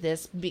forward with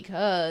this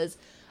because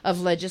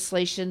of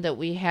legislation that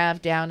we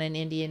have down in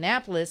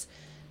Indianapolis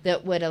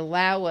that would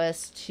allow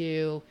us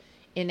to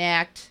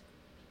enact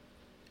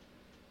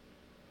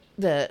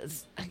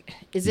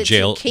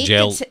jail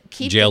lit.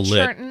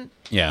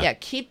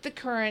 Keep the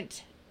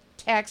current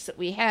tax that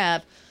we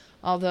have,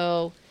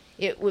 although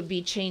it would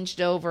be changed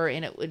over,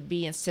 and it would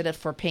be, instead of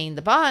for paying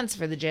the bonds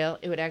for the jail,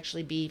 it would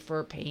actually be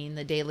for paying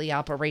the daily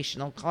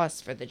operational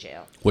costs for the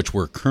jail. Which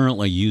we're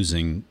currently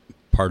using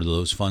part of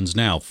those funds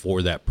now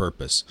for that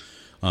purpose,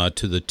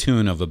 to the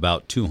tune of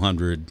about $2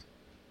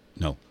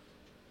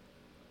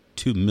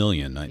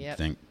 million, I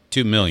think.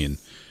 $2 million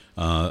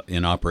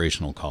in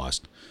operational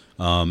cost.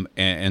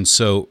 And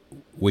so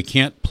we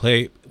can't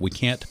pay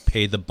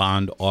the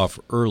bond off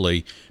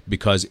early,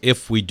 because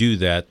if we do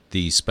that,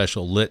 the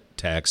special lit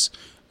tax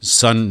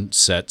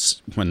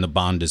sunsets when the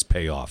bond is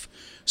paid off.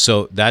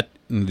 So that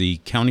the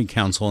county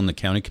council and the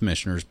county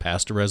commissioners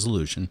passed a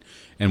resolution,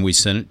 and we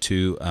sent it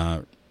to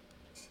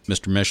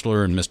Mr.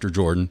 Mishler and Mr.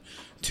 Jordan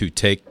to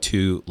take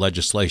to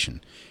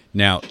legislation.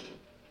 Now,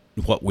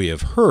 what we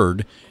have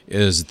heard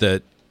is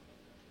that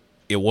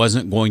it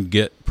wasn't going to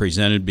get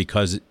presented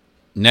because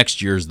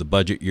next year is the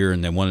budget year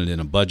and they want it in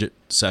a budget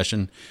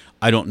session.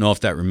 I don't know if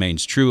that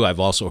remains true. I've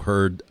also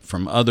heard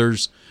from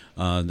others,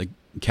 the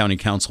county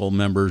council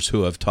members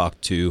who have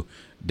talked to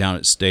down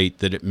at state,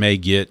 that it may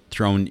get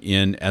thrown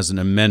in as an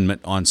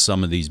amendment on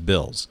some of these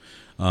bills.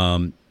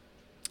 We're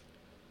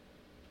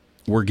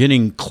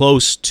getting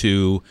close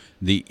to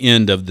the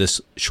end of this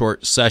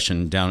short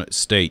session down at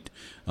state.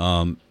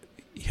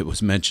 It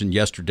was mentioned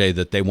yesterday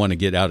that they want to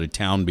get out of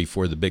town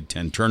before the Big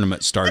Ten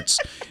tournament starts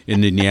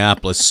in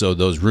Indianapolis, so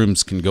those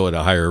rooms can go at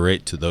a higher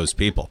rate to those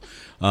people.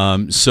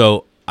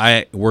 So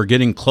we're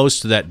getting close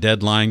to that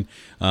deadline.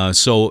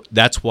 So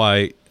that's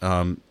why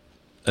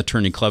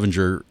Attorney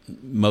Clevenger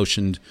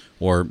mentioned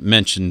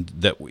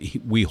that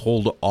we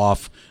hold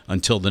off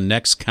until the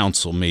next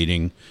council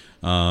meeting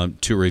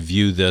to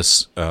review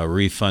this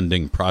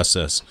refunding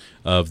process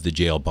of the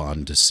jail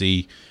bond, to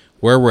see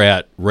where we're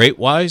at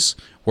rate-wise,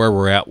 where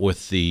we're at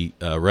with the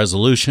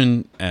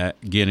resolution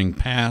getting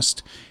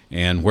passed,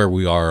 and where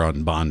we are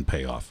on bond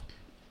payoff.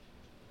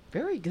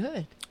 Very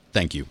good.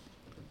 Thank you.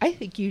 I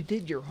think you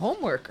did your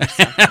homework or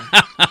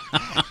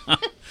something.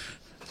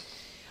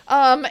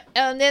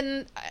 And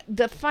then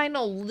the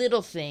final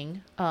little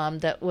thing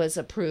that was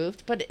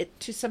approved, but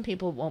to some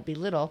people it won't be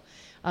little,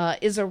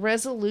 is a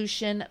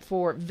resolution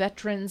for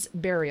veterans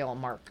burial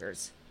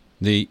markers.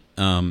 The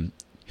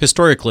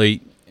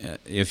historically,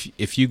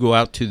 if you go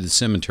out to the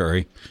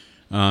cemetery,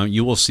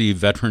 you will see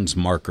veterans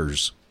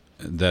markers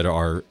that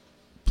are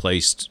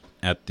placed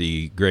at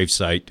the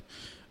gravesite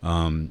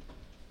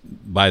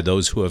by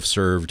those who have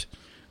served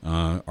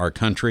our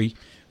country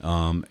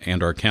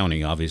and our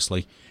county,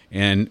 obviously.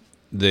 And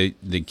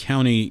the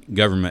county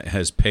government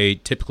has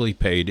typically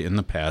paid in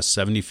the past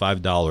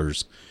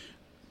 $75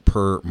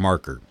 per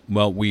marker.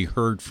 Well, we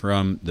heard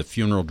from the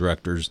funeral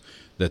directors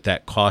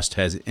that cost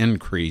has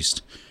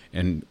increased,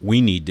 and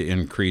we need to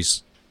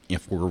increase,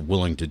 if we're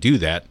willing to do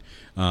that,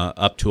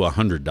 up to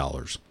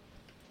 $100,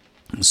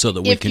 so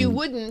that we can. If you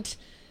wouldn't,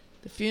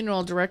 the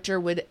funeral director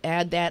would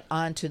add that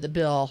onto the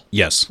bill.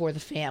 Yes. For the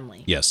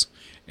family. Yes,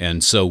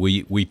 and so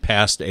we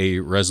passed a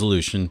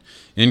resolution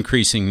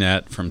increasing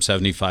that from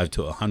 $75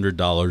 to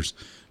 $100,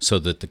 so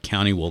that the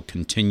county will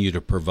continue to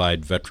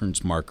provide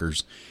veterans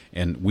markers,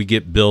 and we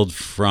get billed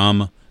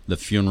from the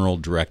funeral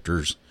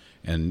directors,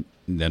 and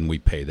then we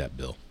pay that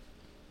bill.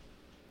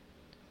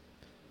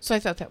 So I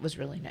thought that was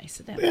really nice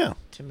of them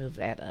to move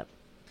that up.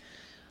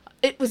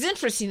 It was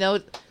interesting, though,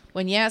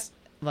 when you asked,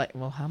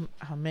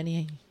 how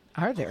many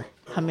are there?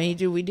 How many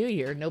do we do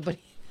here? Nobody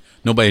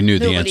knew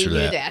the answer to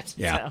that. that.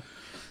 Yeah. So.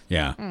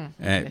 Yeah.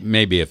 Okay.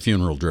 Maybe a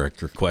funeral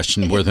director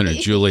question more than a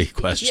Julie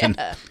question.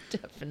 Yeah,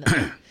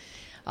 definitely.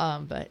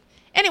 But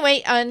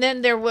anyway, and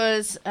then there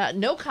was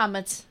no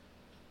comments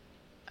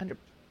under.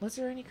 Was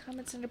there any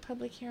comments under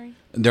public hearing?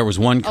 There was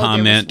one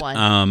comment, there was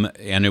one.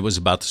 And it was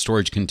about the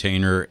storage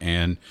container,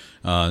 and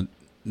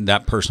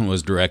that person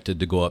was directed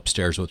to go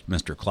upstairs with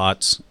Mr.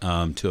 Klotz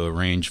to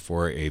arrange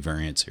for a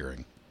variance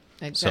hearing.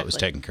 Exactly. So it was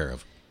taken care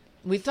of.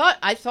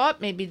 I thought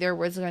maybe there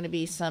was going to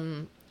be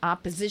some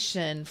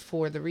opposition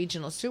for the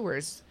regional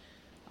sewers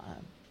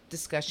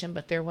discussion,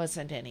 but there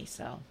wasn't any.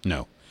 So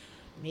no.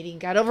 Meeting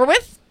got over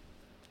with,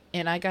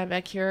 and I got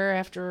back here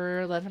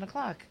after 11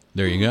 o'clock.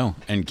 There you go,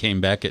 and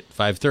came back at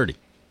 5:30.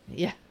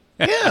 Yeah.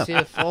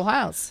 To a full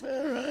house.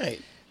 All right.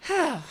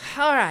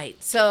 All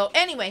right. So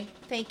anyway,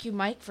 thank you,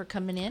 Mike, for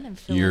coming in and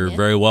filling in. You're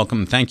very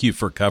welcome. Thank you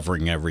for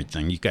covering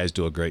everything. You guys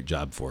do a great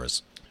job for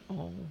us.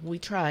 Oh, we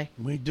try.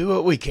 We do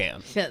what we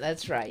can. Yeah,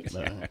 that's right.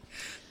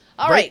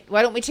 All right.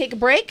 Why don't we take a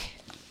break?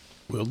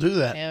 We'll do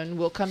that. And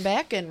we'll come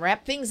back and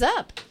wrap things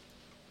up.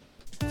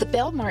 The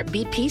Belmart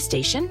BP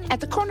station at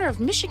the corner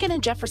of Michigan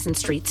and Jefferson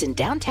Streets in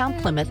downtown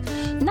Plymouth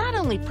not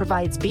only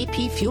provides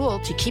BP fuel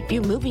to keep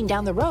you moving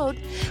down the road,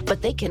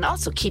 but they can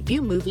also keep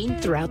you moving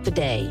throughout the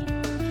day.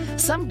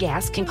 Some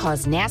gas can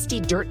cause nasty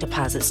dirt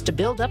deposits to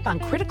build up on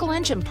critical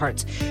engine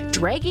parts,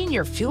 dragging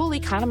your fuel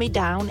economy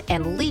down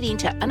and leading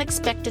to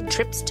unexpected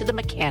trips to the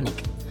mechanic.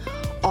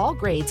 All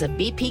grades of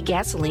BP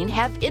gasoline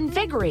have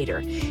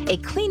Invigorator, a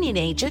cleaning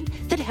agent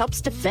that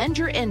helps defend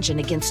your engine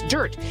against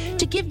dirt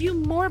to give you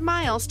more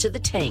miles to the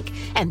tank,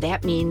 and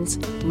that means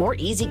more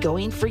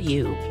easygoing for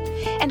you.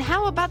 And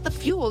how about the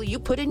fuel you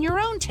put in your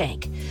own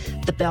tank?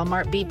 The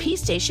Belmart BP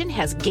station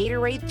has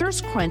Gatorade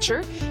Thirst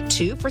Quencher,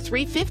 2 for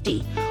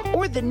 $3.50,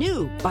 or the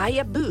new Buy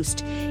a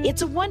Boost.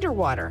 It's a Wonder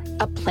Water,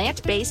 a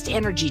plant-based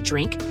energy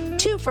drink,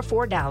 2 for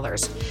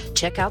 $4.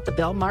 Check out the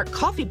Belmart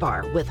Coffee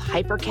Bar with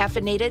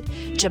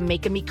hyper-caffeinated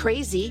Jamaica Me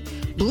Crazy,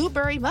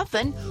 blueberry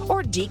muffin,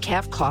 or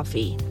decaf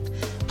coffee.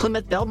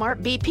 Plymouth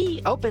Belmart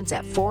BP opens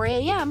at 4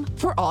 a.m.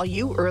 for all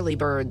you early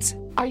birds.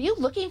 Are you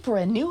looking for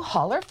a new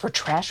hauler for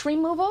trash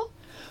removal?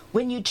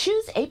 When you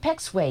choose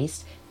Apex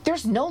Waste,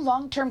 there's no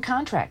long-term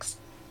contracts,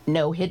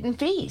 no hidden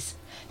fees,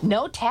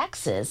 no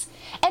taxes,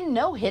 and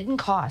no hidden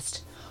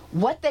cost.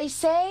 What they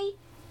say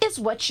is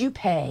what you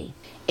pay.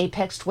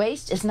 Apex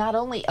Waste is not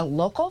only a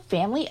local,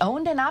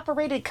 family-owned and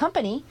operated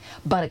company,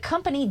 but a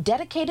company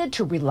dedicated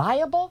to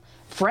reliable,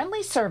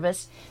 friendly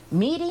service,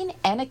 meeting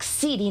and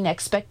exceeding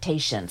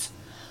expectations.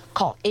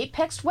 Call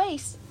Apex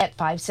Waste at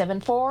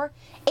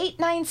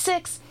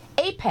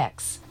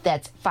 574-896-APEX.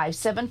 That's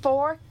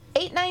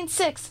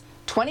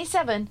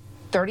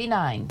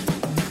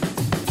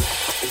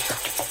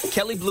 574-896-2739.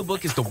 Kelley Blue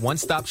Book is the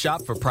one-stop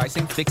shop for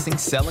pricing, fixing,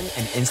 selling,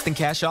 and instant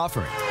cash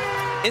offering.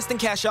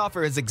 Instant Cash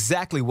Offer is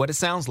exactly what it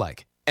sounds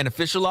like. An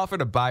official offer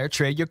to buy or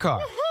trade your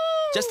car.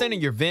 Just enter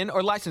your VIN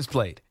or license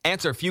plate,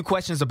 answer a few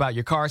questions about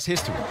your car's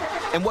history,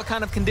 and what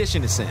kind of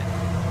condition it's in.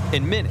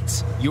 In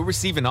minutes, you'll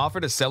receive an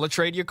offer to sell or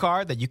trade your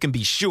car that you can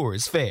be sure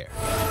is fair.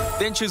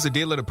 Then choose a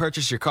dealer to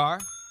purchase your car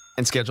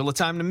and schedule a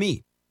time to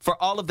meet. For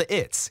all of the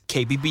its,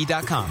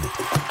 KBB.com.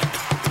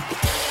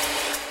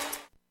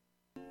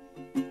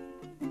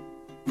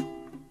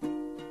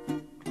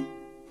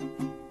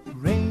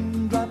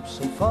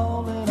 Raindrops are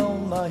falling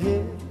on my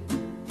head,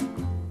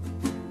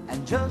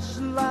 and just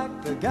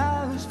like the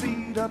guy whose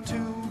feet are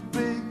too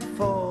big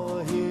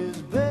for his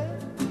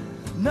bed,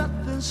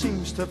 nothing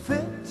seems to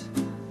fit.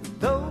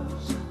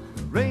 Those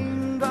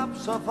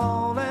raindrops are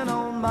falling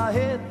on my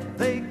head,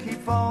 they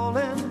keep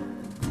falling.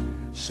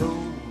 So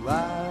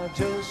I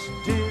just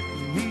did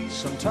me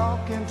some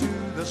talking to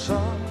the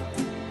sun,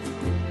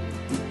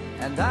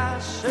 and I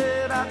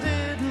said I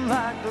didn't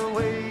like the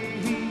way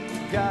he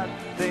got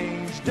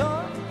things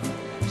done,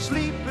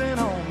 sleeping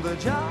on the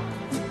job.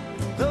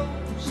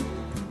 Those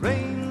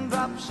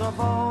raindrops are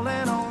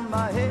falling on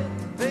my head,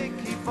 they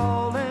keep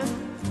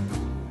falling.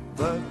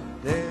 But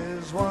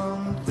there's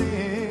one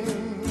thing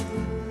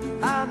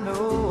I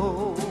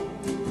know,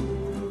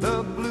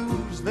 the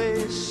blues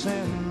they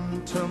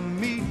send to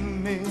meet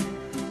me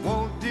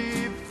won't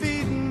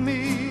defeat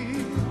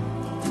me.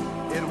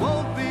 It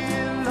won't be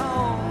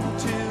long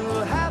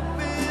till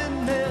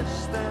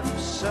happiness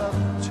steps up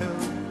to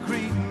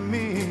greet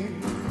me.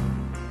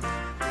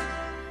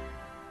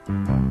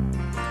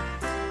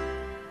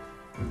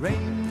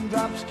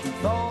 Raindrops keep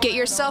falling. Get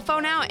your cell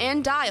phone out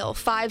and dial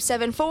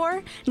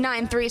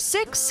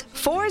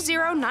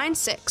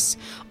 574-936-4096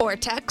 or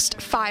text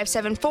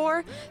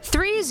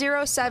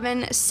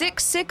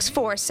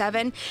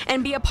 574-307-6647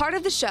 and be a part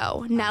of the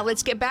show. Now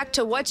let's get back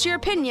to what's your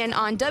opinion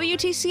on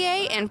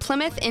WTCA and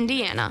Plymouth,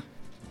 Indiana.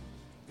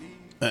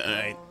 All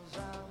right.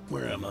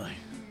 Where am I?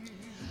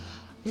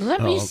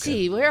 Let me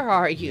see. Where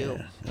are you?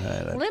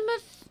 Yeah.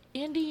 Plymouth,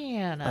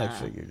 Indiana. I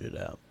figured it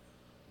out.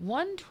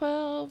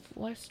 112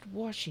 West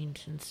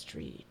Washington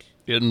Street.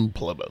 In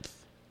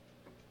Plymouth.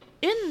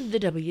 In the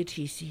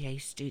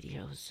WTCA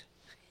studios.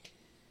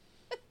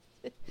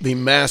 The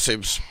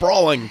massive,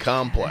 sprawling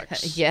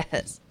complex.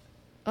 Yes.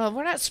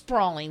 We're not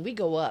sprawling. We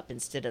go up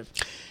instead of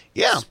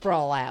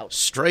sprawl out.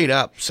 Straight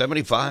up,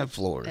 75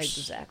 floors.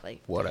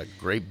 Exactly. What a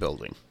great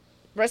building.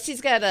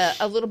 Rusty's got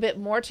a little bit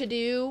more to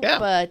do,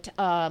 but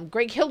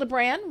Greg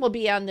Hildebrand will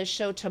be on the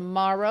show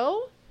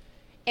tomorrow.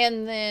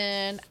 And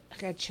then I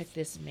gotta check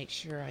this and make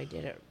sure I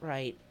did it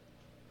right.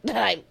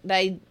 That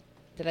I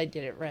did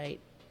it right.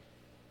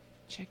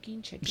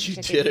 Checking. You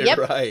did it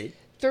right.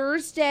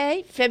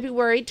 Thursday,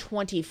 February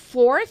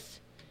 24th.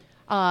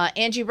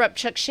 Angie Rupp,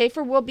 Chuck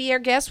Schaefer will be our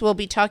guest. We'll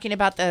be talking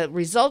about the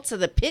results of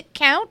the pit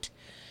count.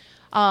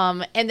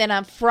 And then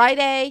on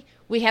Friday,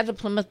 we have the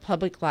Plymouth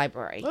Public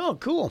Library. Oh,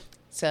 cool.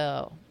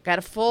 So got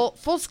a full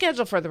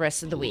schedule for the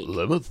rest of the week.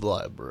 Plymouth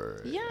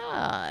Library.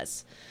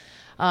 Yes.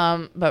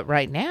 But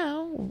right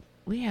now,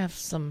 we have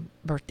some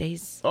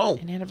birthdays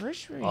and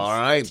anniversaries. All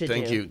right.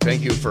 Thank you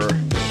for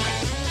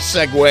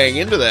segueing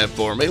into that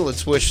for me.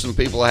 Let's wish some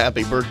people a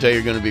happy birthday.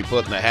 You're going to be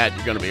put in the hat.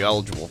 You're going to be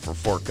eligible for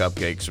 4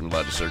 cupcakes from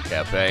Ledesser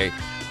Cafe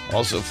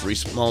Also, free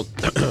small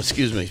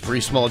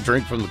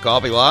drink from the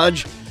Coffee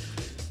Lodge.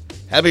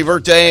 Happy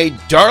birthday,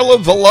 Darla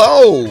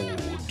Velo.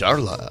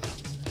 Darla,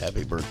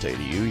 happy birthday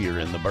to you. You're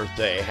in the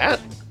birthday hat.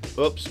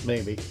 Oops,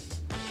 maybe.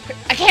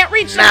 I can't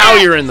reach now.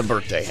 You're in the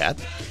birthday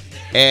hat.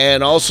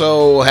 And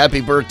also,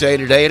 happy birthday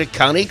today to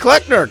Connie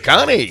Kleckner.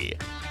 Connie.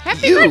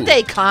 Happy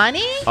birthday,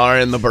 Connie. Are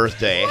in the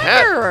birthday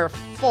hat.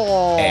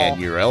 Wonderful.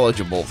 And you're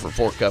eligible for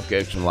 4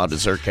 cupcakes from La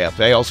Dessert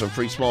Cafe. Also,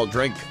 free small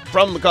drink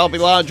from the Coffee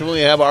Lodge when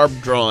we have our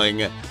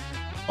drawing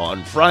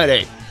on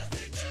Friday.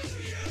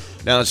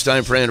 Now it's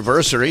time for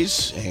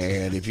anniversaries,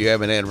 and if you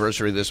have an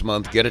anniversary this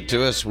month, get it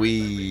to us.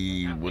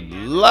 We would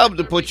love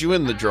to put you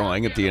in the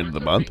drawing at the end of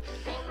the month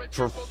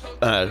for,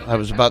 I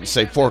was about to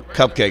say 4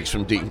 cupcakes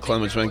from Deaton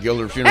Clements Van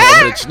Gilder Funeral,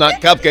 but it's not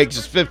cupcakes,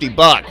 it's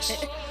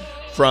 $50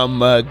 from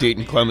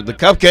Deaton Clements. The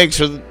cupcakes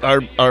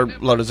are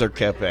La Dessert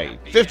Cafe.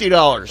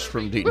 $50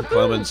 from Deaton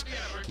Clements.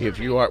 If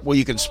you are, well,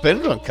 you can spend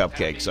it on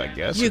cupcakes, I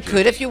guess. You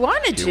could if you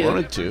wanted to. If you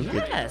wanted to.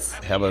 Yes.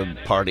 Have a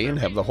party and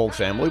have the whole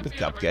family with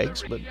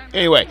cupcakes. But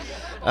anyway,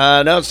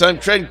 now it's time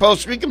for Trading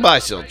Post. We can buy,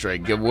 sell,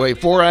 trade, give away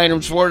 4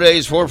 items, 4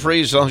 days, 4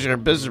 free. As long as you're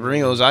in business,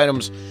 bring those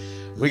items.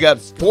 We got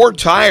 4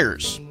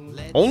 tires.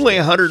 Only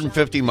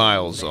 150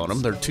 miles on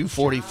them. They're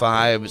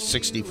 245,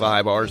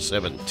 65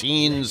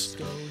 R17s.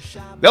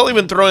 They'll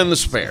even throw in the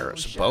spare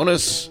as a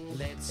bonus.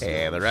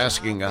 And they're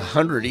asking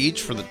 $100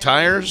 each for the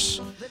tires.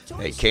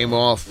 They came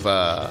off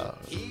a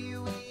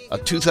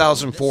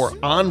 2004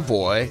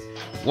 Envoy.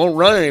 Won't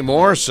run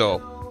anymore, so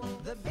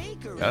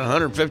got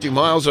 150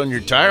 miles on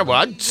your tire.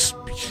 Well,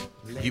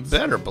 you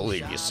better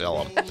believe you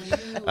sell them.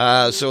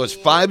 So it's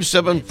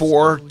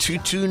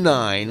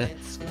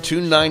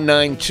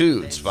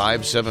 574-229-2992. It's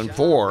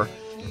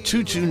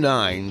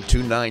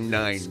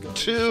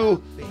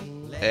 574-229-2992.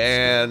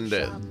 And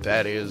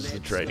that is the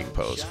Trading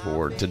Post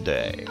for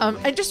today. I'm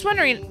just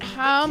wondering,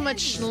 how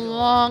much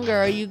longer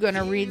are you going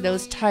to read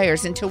those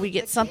tires until we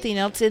get something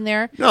else in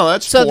there? No,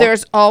 that's so.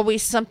 There's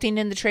always something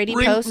in the Trading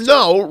Post.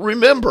 No,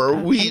 remember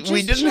we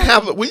didn't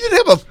have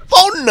a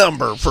phone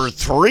number for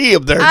 3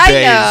 of their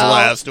days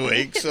last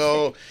week,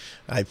 so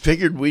I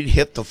figured we'd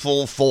hit the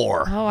full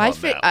 4. Oh, I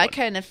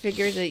kind of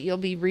figured that you'll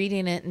be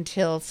reading it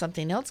until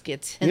something else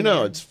gets in.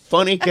 It's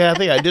funny,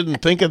 Kathy. I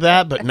didn't think of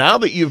that, but now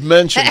that you've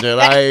mentioned it,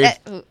 I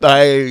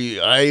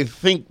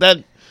think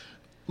that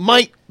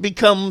might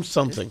become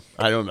something.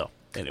 I don't know.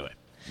 Anyway,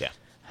 yeah.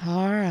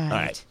 All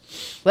right.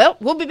 Well,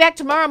 we'll be back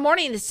tomorrow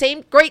morning, the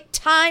same great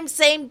time,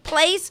 same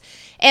place,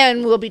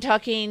 and we'll be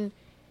talking.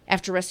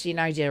 After Rusty and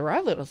I did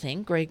our little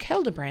thing, Greg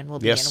Hildebrand will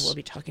be in, and we'll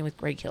be talking with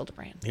Greg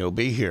Hildebrand. He'll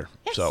be here.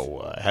 Yes.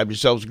 So have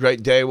yourselves a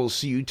great day. We'll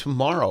see you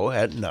tomorrow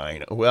at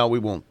 9. Well, we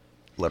won't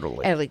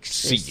literally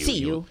see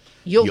you.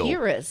 You'll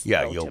hear us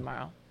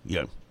tomorrow.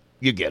 Yeah,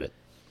 you get it.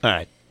 All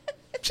right.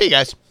 See you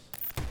guys.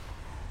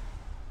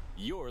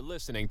 You're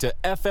listening to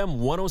FM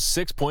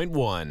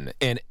 106.1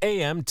 and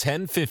AM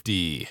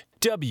 1050.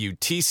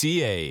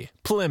 WTCA,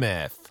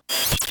 Plymouth.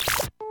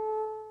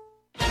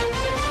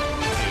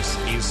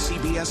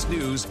 CBS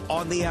News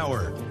on the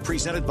Hour,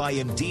 presented by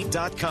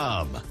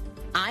Indeed.com.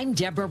 I'm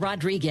Deborah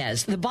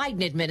Rodriguez. The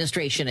Biden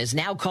administration is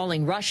now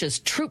calling Russia's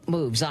troop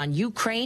moves on Ukraine